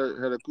woman that had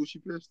a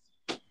coochie pierced?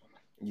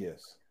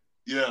 Yes.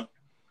 Yeah.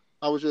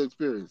 How was your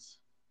experience?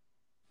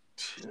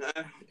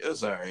 It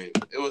was alright.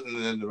 It wasn't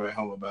nothing to write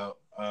home about.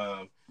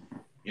 But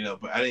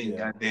I didn't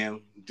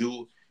goddamn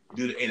do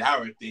the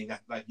 8-hour thing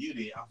like you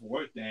did off a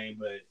work thing.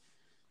 But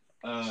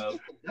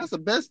that's the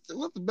best.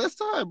 What's the best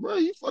time, bro?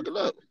 You fucking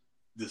up.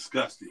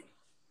 Disgusting.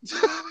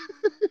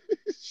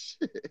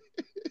 Shit.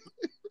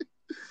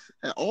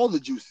 Had all the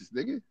juices,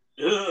 nigga.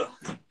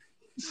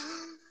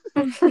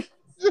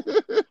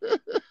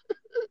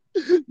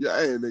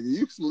 Hey,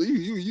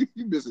 nigga,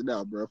 you missing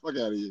out, bro. Fuck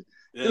out of here.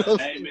 Yeah, you know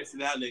I ain't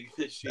missing out,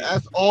 nigga. Shit.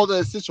 That's all the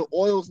essential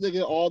oils,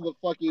 nigga. All the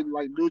fucking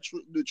like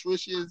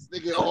nutritions,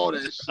 nigga. All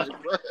that shit,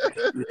 bro.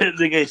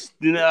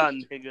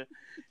 nigga.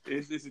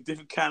 It's a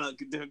different kind of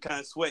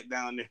sweat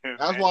down there.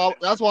 That's why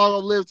I'm gonna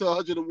live to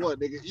 101,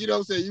 nigga. You know what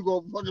I'm saying? You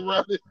gonna fucking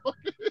around it.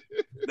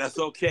 That's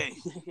okay.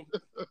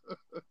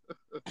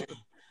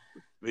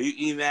 But you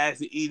eating ass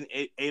and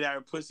eating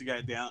 8-hour pussy,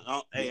 goddamn.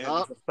 Hey,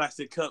 a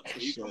plastic cup.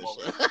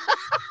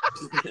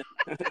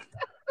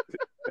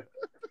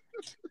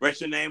 Write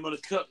your name on the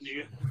cup,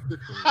 nigga.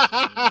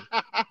 I'm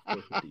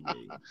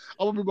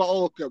gonna be my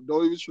own cup.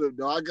 Don't even trip,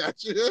 dog. I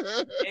got you.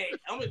 Hey,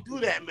 I'm gonna do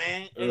that,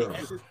 man. Hey,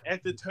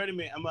 at the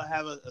tournament, I'm gonna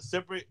have a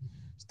separate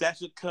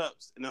stash of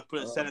cups, and I'll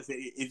put a sign and say,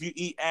 if you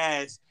eat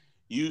ass,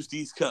 use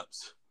these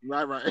cups.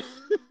 Right.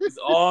 It's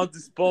all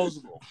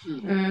disposable.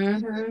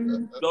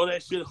 Mm-hmm. Throw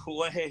that shit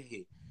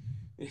away.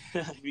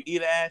 If you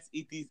eat ass,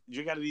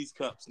 drink out of these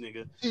cups,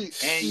 nigga.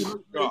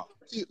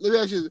 Let me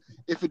ask you: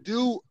 if a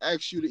dude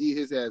asks you to eat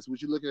his ass,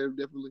 would you look at him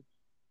differently?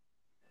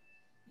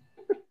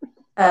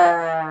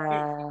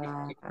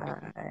 Yeah.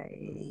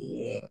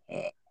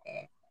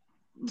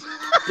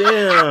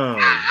 Damn.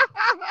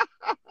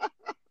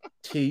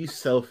 T, you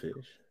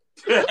selfish.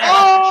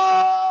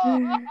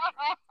 Oh!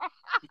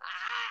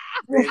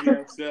 Baby,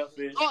 I'm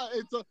selfish.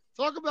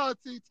 Talk about it,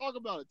 T. Talk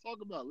about it.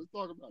 Let's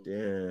talk about it.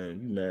 Damn,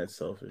 you mad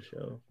selfish,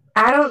 yo.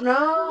 I don't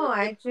know.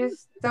 I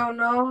just don't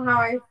know how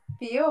I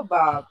feel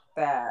about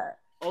that.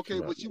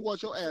 Okay, but you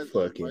want your ass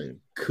fucking right?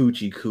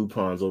 Coochie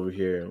coupons over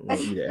here.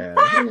 Want to eat an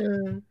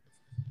ass?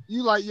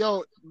 You like,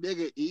 yo,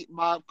 nigga, eat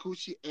my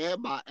coochie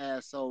and my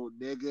asshole,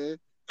 nigga.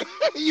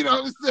 You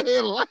know what I'm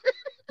saying? Like,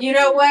 you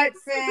know what,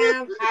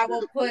 Sam? I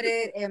will put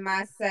it in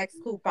my sex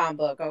coupon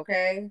book,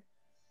 okay?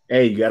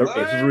 Hey, you gotta.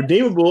 It's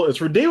redeemable.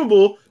 It's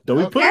redeemable. Don't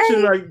be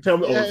pushing like tell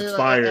me, it's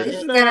expired.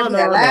 It's gonna be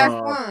the last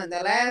one, the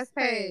last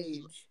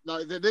page.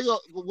 No, they go.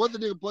 What the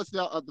nigga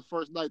busted out at the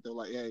first night though?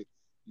 Like, hey,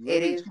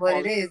 it is what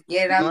it is.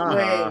 Get it out the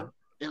way.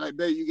 And like,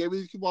 babe, you gave me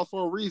these coupons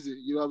for a reason.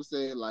 You know what I'm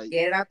saying? Like,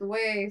 get it out the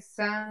way,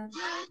 son.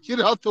 Get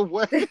it out the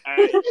way. All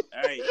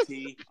right,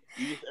 T.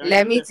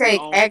 Let me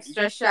take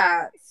extra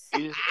shots.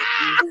 You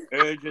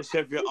earned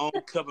yourself your own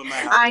cup in my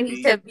house. I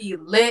need to be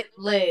lit.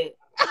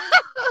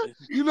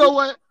 You know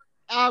what?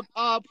 I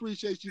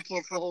appreciate you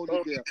for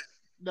holding it down.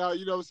 Now,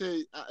 you know what I'm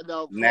saying?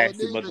 Now,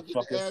 nasty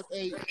motherfucker.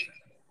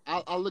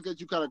 I look at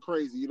you kind of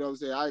crazy. You know what I'm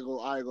saying? I ain't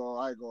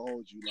gonna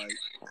hold you like,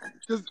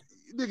 because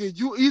nigga,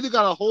 you either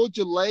gotta hold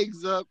your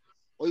legs up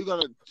or you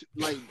gotta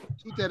like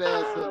toot that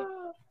ass up.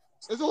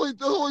 There's only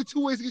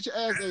two ways to get your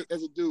ass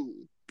as a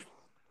dude.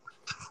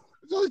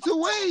 There's only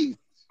two ways.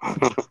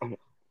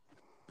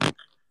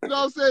 You know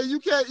what I'm saying?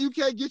 You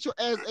can't get your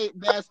ass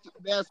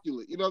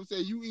masculine. You know what I'm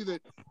saying? You either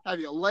have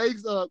your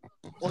legs up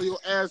or your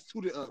ass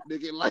tooted up,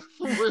 nigga. Like,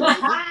 for real.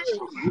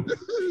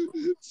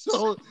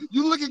 So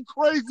you looking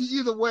crazy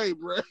either way,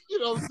 bro. You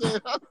know what I'm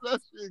saying?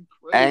 That's crazy.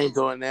 I ain't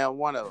doing that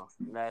one of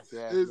them.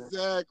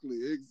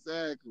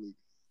 Exactly.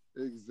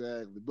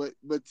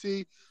 But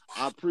T,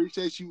 I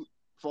appreciate you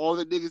for all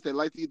the niggas that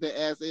like to get their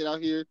ass ate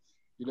out here.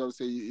 You know what I'm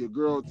saying? Your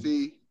girl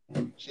T,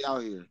 she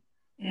out here.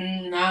 I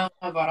don't know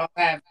about all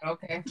that, but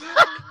okay.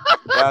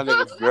 Y'all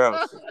niggas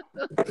gross.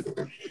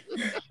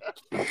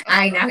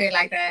 I ain't out here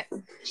like that.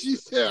 She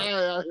said I ain't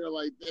out here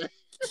like that.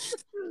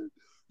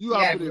 You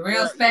gotta be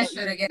real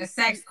special to get a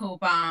sex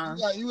coupon.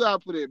 You gotta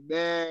put in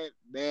mad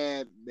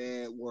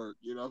work.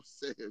 You know what I'm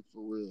saying?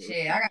 For real.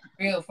 Shit, I got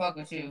real fuck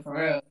with you, for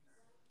real.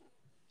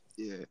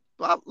 Yeah.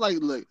 But I'm like,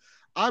 look,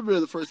 I remember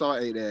the first time I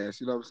ate ass,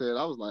 you know what I'm saying?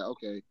 I was like,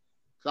 okay.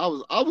 I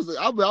was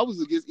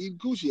against eating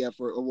coochie at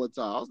one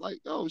time. I was like,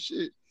 oh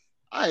shit.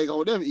 I ain't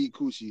gonna never eat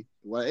coochie.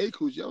 When I ate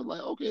coochie, I was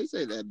like, okay, this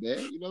ain't that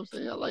bad. You know what I'm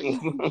saying? I like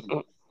eating coochie. You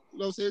know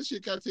what I'm saying?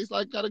 Shit kind of tastes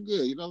like kind of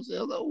good. You know what I'm saying?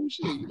 I was like, oh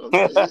shit. You know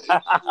what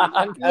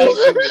I'm saying?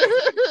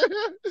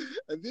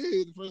 And then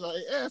the first time I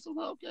ate ass, I'm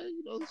like, okay,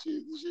 you know,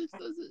 shit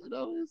says it. You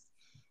know,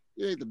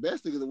 it ain't the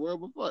best thing in the world,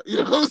 but fuck.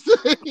 You know what I'm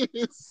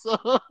saying? So,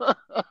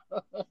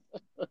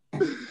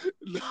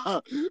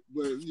 nah,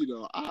 but you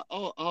know,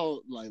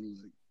 I'll like,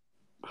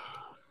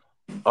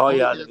 all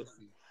y'all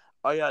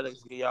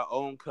niggas get your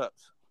own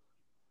cups.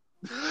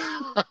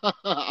 Look,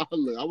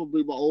 I'm gonna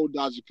bring my own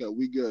Dodger cup.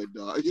 We good,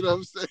 dog. You know what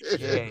I'm saying?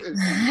 Yeah.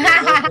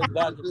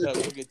 Dodger cup.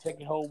 You can take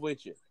it home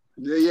with you.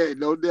 Yeah,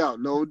 no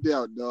doubt, dog.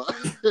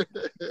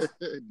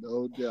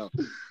 No doubt.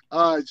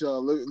 All right,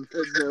 y'all.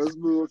 Let's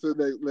move on to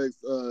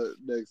the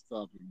next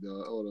topic,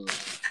 dog. Hold on.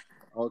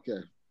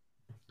 Okay.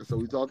 So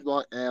we talked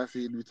about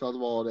acid. We talked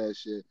about all that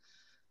shit.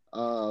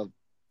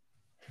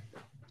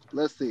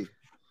 Let's see.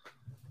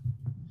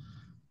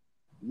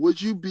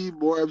 Would you be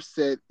more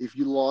upset if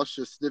you lost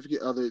your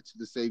significant other to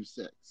the same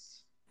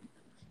sex?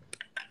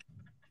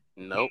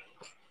 Nope.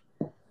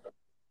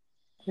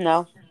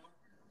 No.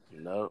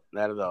 Nope,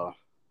 not at all.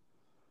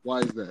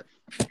 Why is that?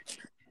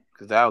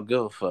 Because I don't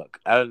give a fuck.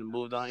 I done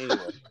moved on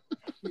anyway.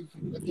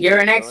 You're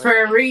an ex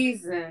for a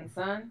reason,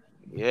 son.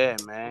 Yeah,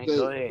 man. Okay.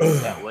 Go ahead.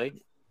 That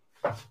way.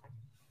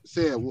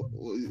 Sam,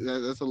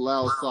 that's a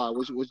loud sigh.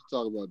 What you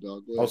talking about,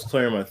 dog? I was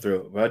clearing my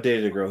throat, but I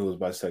dated a girl who was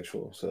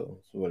bisexual, so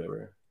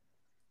whatever.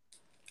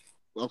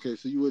 Okay,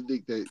 so you would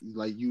think that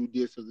like you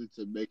did something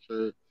to make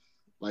her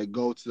like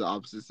go to the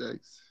opposite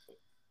sex?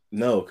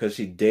 No, because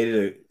she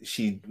dated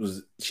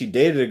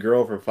a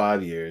girl for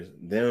 5 years,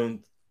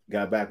 then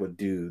got back with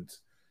dudes,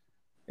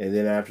 and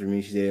then after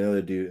me, she dated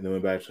another dude, and then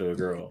went back to a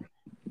girl.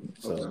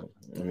 So okay.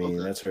 I mean,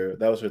 that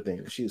was her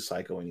thing. She's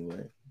psycho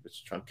anyway.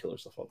 She's trying to kill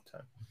herself all the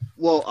time.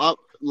 Well,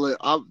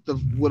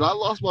 when I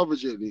lost my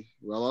virginity,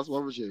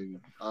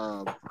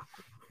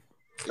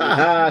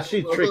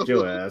 she tricked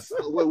your ass.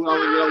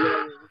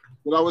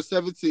 When I was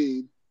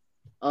 17,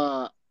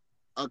 a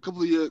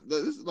couple of years.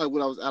 This is like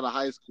when I was out of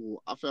high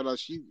school. I found out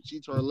she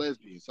turned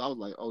lesbian. So I was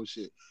like, oh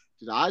shit,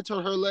 did I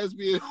turn her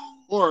lesbian,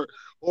 or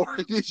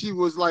did she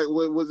was like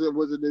was it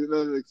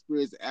another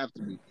experience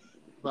after me?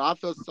 But I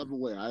felt some type of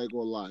way. I ain't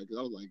gonna lie, because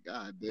I was like,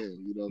 God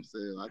damn, you know what I'm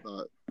saying? I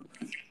thought,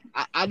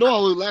 I know I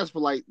only last for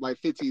like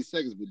 15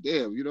 seconds, but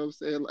damn, you know what I'm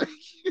saying? Like,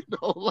 you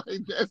know, like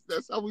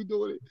that's how we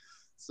doing it.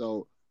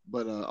 So,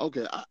 but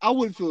okay, I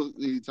wouldn't feel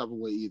any type of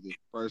way either,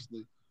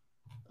 personally.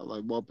 I'm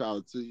like, more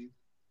power to you.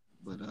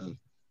 But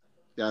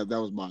that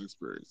was my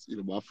experience. You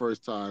know, my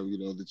first time, you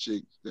know, the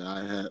chick that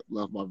I had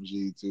left my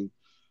virginity to,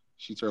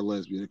 she turned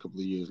lesbian a couple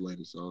of years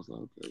later. So I was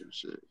like, okay,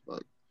 shit,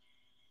 like,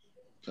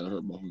 kind of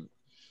hurt my heart.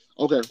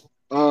 Okay.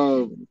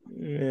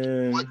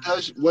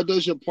 What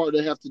does your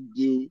partner have to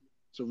do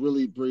to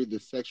really bring the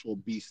sexual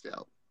beast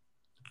out?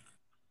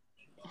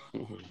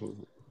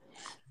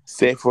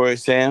 Say for it,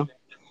 Sam.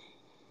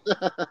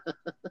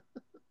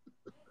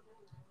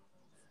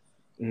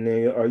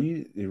 Now, are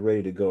you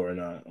ready to go or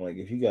not? Like,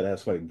 if you gotta have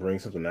somebody bring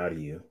something out of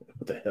you,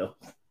 what the hell?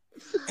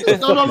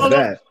 No.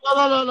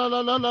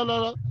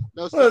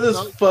 What is this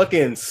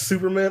fucking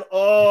Superman?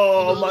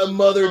 Oh, my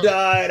mother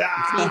died.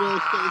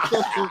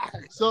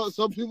 So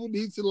some people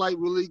need to like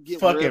really get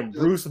fucking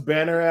Bruce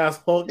Banner ass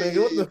Hulk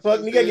nigga. What the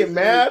fuck? You gotta get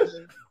mad?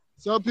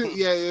 Some people,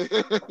 yeah.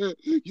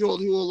 You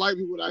won't like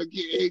me when I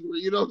get angry.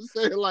 You know what I'm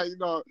saying? Like, you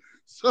know,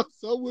 some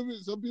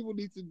people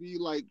need to be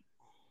like.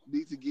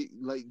 Need to get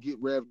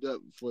revved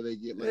up before they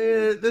get like.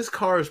 This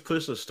car is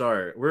push to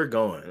start. We're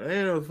going. I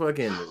ain't no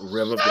fucking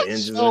rev up the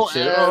engines and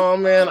shit. Oh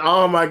man!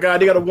 Oh my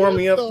god! You gotta warm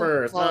me up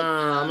first.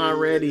 I'm not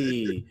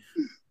ready.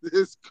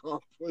 This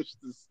car push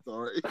to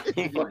start.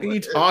 What are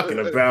you talking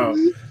about?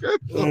 We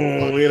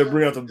gotta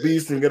bring out the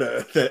beast and get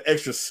that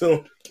extra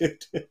cylinder.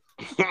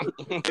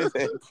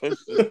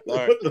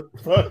 What the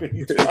fuck are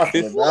you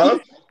talking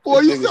about?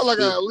 Well, you sound like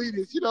an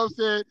elitist, you know what I'm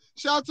saying?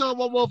 Shout out to all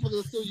my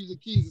motherfuckers still using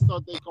keys to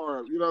start their car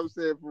up, you know what I'm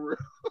saying? For real.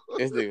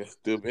 This nigga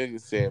stupid.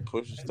 Nigga said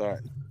push to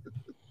start.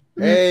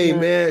 Hey,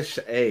 man.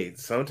 Hey,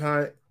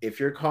 sometimes if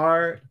your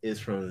car is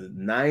from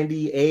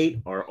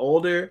 98 or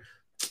older,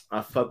 I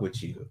fuck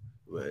with you.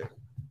 But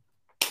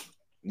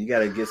you got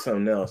to get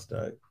something else,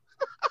 dog.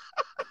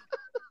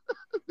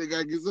 They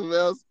gotta get something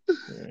else.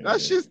 Yeah. That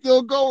shit's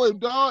still going,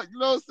 dog. You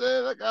know what I'm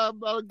saying? Like, I'm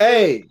about to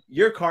hey,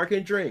 your car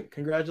can drink.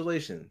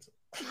 Congratulations.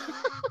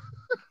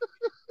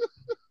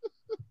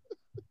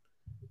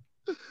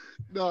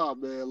 Nah,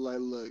 man. Like,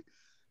 look.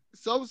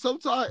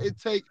 Sometimes it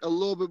take a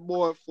little bit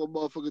more for a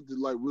motherfucker to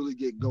like really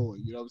get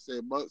going. You know what I'm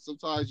saying? But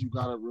sometimes you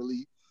gotta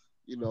really,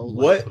 you know.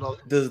 Like,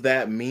 what does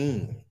that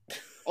mean?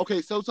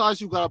 Okay, sometimes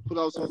you gotta put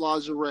out some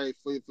lingerie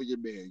for your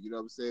man. You know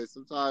what I'm saying?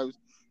 Sometimes,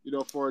 you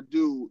know, for a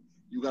dude.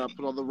 You gotta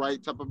put on the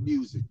right type of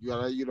music. You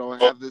gotta, you know,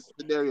 have this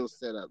scenario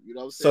set up. You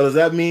know what I'm saying? So does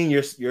that mean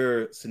your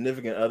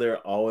significant other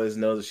always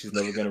knows that she's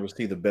never gonna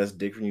receive the best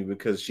dick from you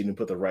because she didn't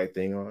put the right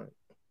thing on?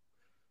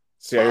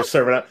 So you're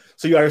serving out.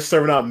 So you are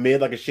serving out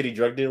mid like a shitty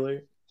drug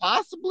dealer?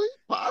 Possibly.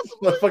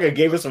 Motherfucker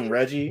gave us some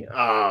Reggie. Oh,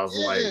 I was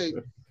like,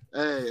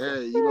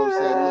 hey, you know what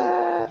I'm saying?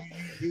 Look,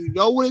 you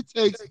know what it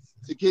takes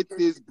to get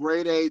this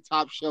grade A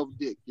top shelf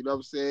dick. You know what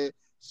I'm saying?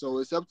 So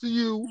it's up to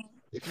you.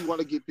 If you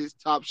want to get this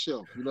top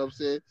shelf, you know what I'm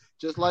saying?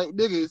 Just like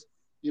niggas,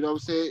 you know what I'm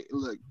saying?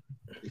 Look,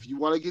 if you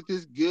want to get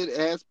this good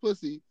ass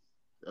pussy,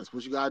 that's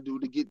what you gotta do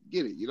to get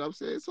it. You know what I'm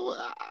saying? So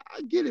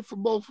I get it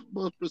from both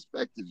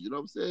perspectives. You know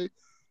what I'm saying?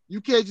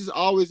 You can't just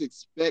always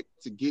expect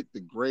to get the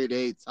grade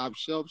A top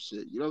shelf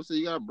shit. You know what I'm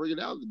saying? You gotta bring it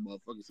out of the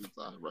motherfucker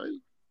sometimes, right?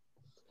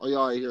 Oh,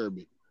 y'all ain't hearing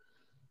me.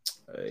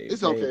 Hey,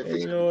 it's okay. Hey,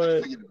 you know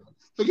what?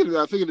 Figure it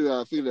out.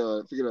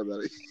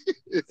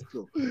 It's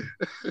cool.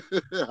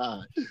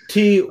 Right.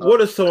 T, what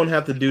does someone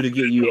have to do to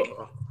get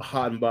you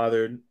hot and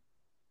bothered?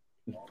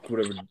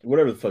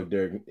 Whatever the fuck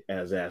Derek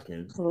is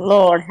asking.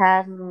 Lord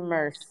have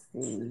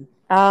mercy.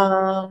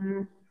 I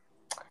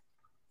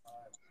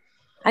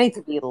need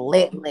to be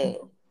lit.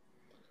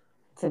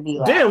 To be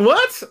like, damn,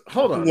 what?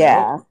 Hold on.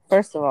 Yeah. Man.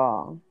 First of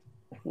all,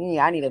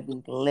 I need to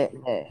be lit.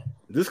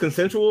 Is this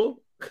consensual?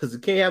 Because you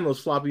can't have no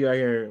sloppy out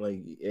here.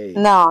 Like, hey.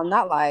 No,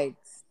 not like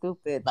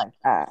stupid like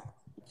that.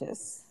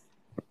 Just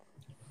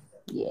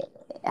yeah.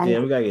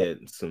 Damn, we gotta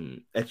get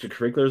some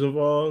extracurriculars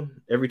involved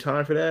every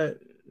time for that.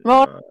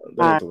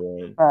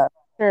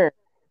 Sure.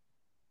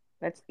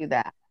 Let's do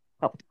that.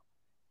 Oh.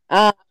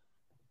 I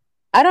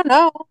don't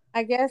know.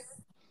 I guess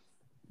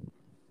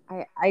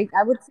I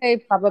would say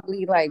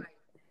probably like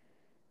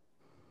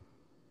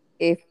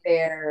if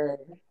they're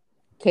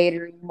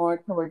catering more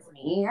towards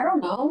me. I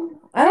don't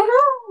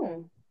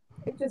know.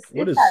 It just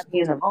what is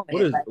in the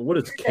moment. What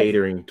is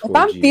catering towards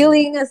if I'm you?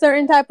 feeling a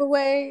certain type of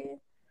way,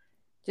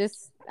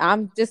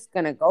 I'm just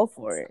gonna go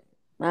for it.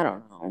 I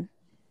don't know.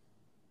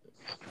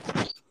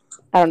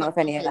 I don't know if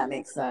any of that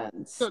makes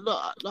sense. No,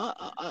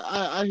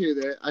 I hear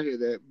that. I hear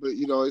that. But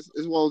you know, it's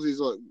one of these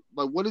like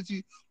what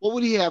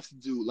would he have to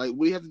do? Like,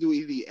 would he have to do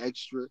anything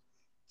extra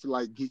to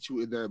like get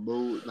you in that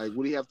mood? Like,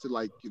 would he have to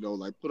like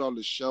put on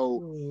the show?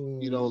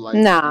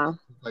 Nah.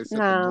 Like set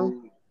the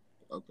mood?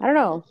 Okay. I don't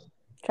know.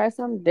 Try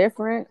something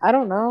different. I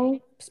don't know.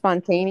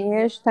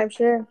 Spontaneous type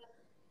shit.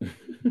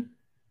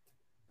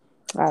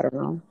 I don't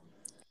know.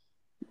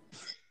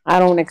 I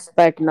don't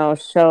expect no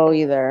show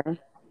either.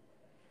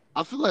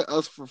 I feel like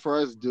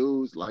for us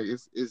dudes, like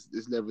it's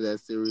never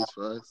that serious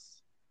for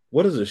us.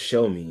 What does a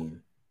show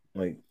mean?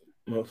 Like,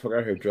 motherfucker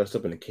out here dressed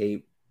up in a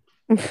cape.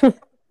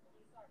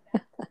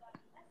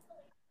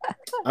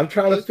 I'm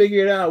trying to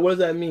figure it out. What does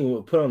that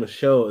mean? Put on a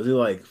show? Is it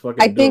like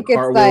fucking? I think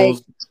it's like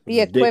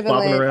the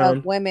equivalent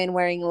of women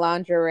wearing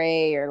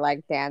lingerie or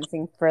like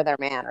dancing for their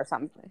man or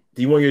something.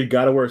 Do you want your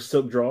guy to wear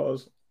silk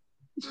drawers?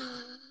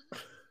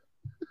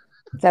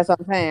 That's what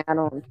I'm saying. I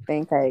don't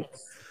think I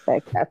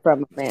expect that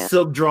from a man.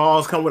 Silk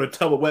drawers come with a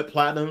tub of wet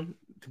platinum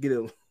to get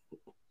it.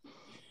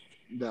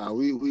 Nah,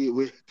 we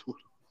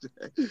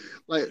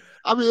like.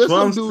 I mean, there's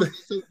some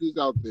dudes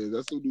out there.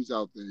 There's some dudes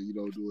out there,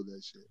 doing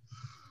that shit.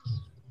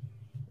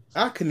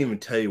 I couldn't even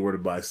tell you where to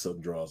buy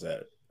silk drawers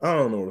at. I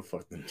don't know where the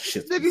fuck them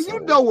shit. Nigga, you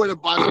know where to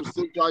buy some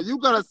silk drawers. You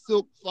got a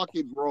silk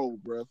fucking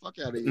robe, bro. Fuck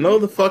out of here. No,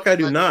 the fuck I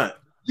do not.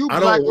 I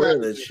don't wear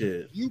that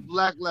shit. You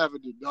black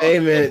lavender dog. Hey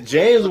man,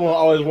 James one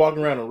always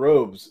walking around in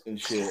robes and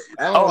shit.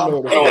 I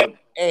don't know.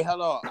 Hey,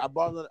 hold on. I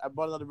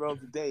bought another robe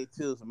today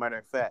too. As a matter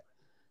of fact,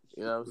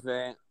 you know what I'm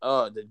saying?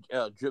 Oh,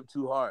 the drip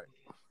too hard.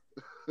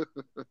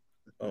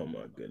 Oh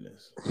my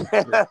goodness.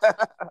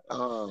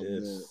 Oh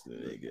this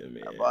nigga,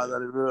 man. I bought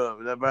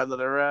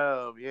another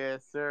robe.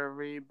 Yes, sir,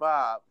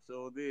 Bob.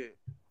 So did.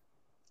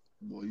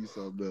 Boy, you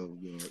so dumb,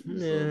 dog.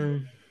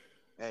 Man.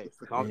 Hey, it's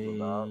comfortable,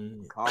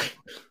 dog.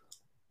 Comfortable.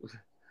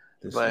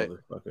 This but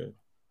motherfucker.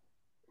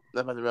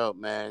 Left on the road,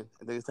 man.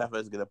 I think it's time for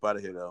us to get up out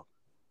of here, though.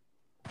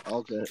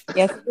 Okay.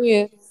 Yes, it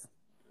is.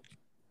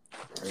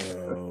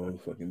 Oh,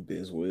 fucking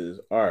biz whiz.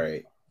 All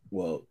right.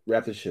 Well,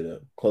 wrap this shit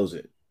up. Close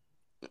it.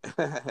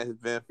 It's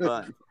been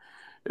fun.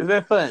 It's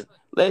been fun.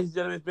 Ladies and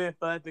gentlemen, it's been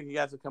fun. Thank you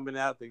guys for coming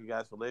out. Thank you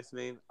guys for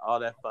listening.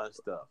 All that fun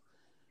stuff.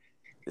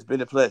 It's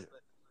been a pleasure.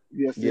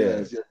 Yes.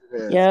 Yeah.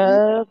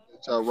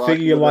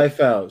 Figure your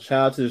life out.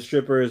 Shout out to the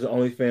strippers, the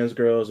OnlyFans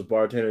girls, the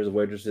bartenders, the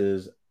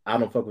waitresses. I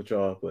don't fuck with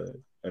y'all, but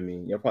I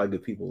mean, you're probably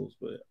good people,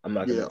 but I'm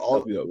not gonna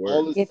help you at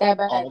work. Get that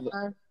back.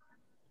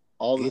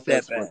 All the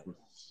sex workers.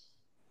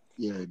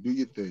 Yeah, do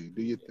your thing.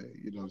 You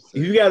know what I'm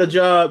saying? If you got a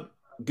job,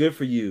 good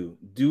for you.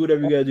 Do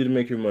whatever you gotta do to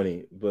make your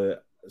money.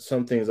 But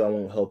some things I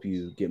won't help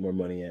you get more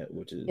money at,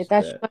 which is get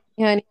that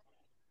money, honey.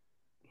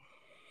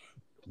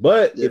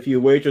 But if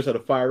you're a waitress at a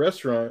fire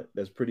restaurant,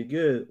 that's pretty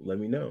good. Let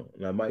me know,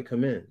 and I might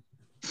come in.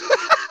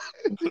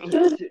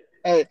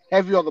 Hey,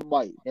 have you on the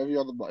mic? You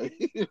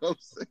know what I'm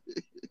saying?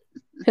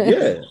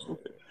 Yeah.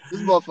 This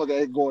motherfucker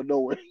ain't going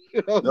nowhere.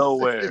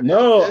 Nowhere.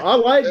 No, I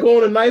like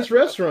going to nice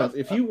restaurants.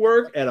 If you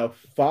work at a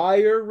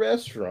fire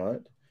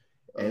restaurant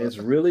and it's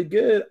really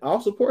good,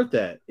 I'll support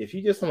that. If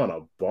you just come on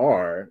a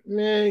bar,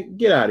 man,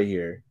 get out of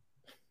here.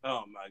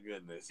 Oh my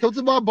goodness. Come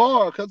to my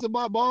bar.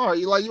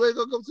 You ain't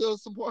gonna come to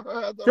support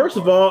her. First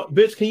of all,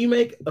 bitch, can you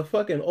make a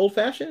fucking old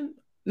fashioned?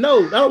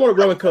 No, I don't want a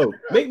rum and coke.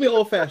 Make me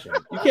old fashioned.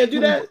 You can't do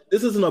that.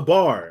 This isn't a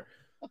bar.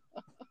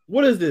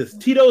 What is this?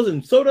 Tito's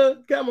and soda?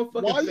 Got my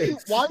fucking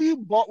face. Why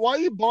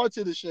you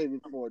bartender shaving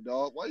for,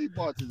 dog? Why you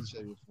bartender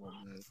shaving for,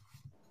 man?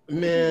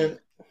 Man.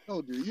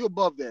 No, dude, you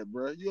above that,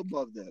 bro. You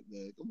above that,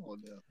 man. Come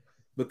on now.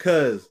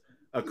 Because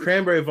a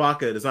cranberry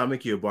vodka does not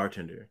make you a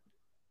bartender.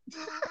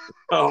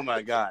 Oh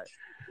my God.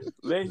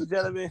 Ladies and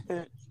gentlemen,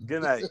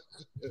 good night.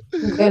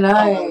 Good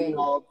night.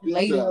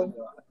 Later.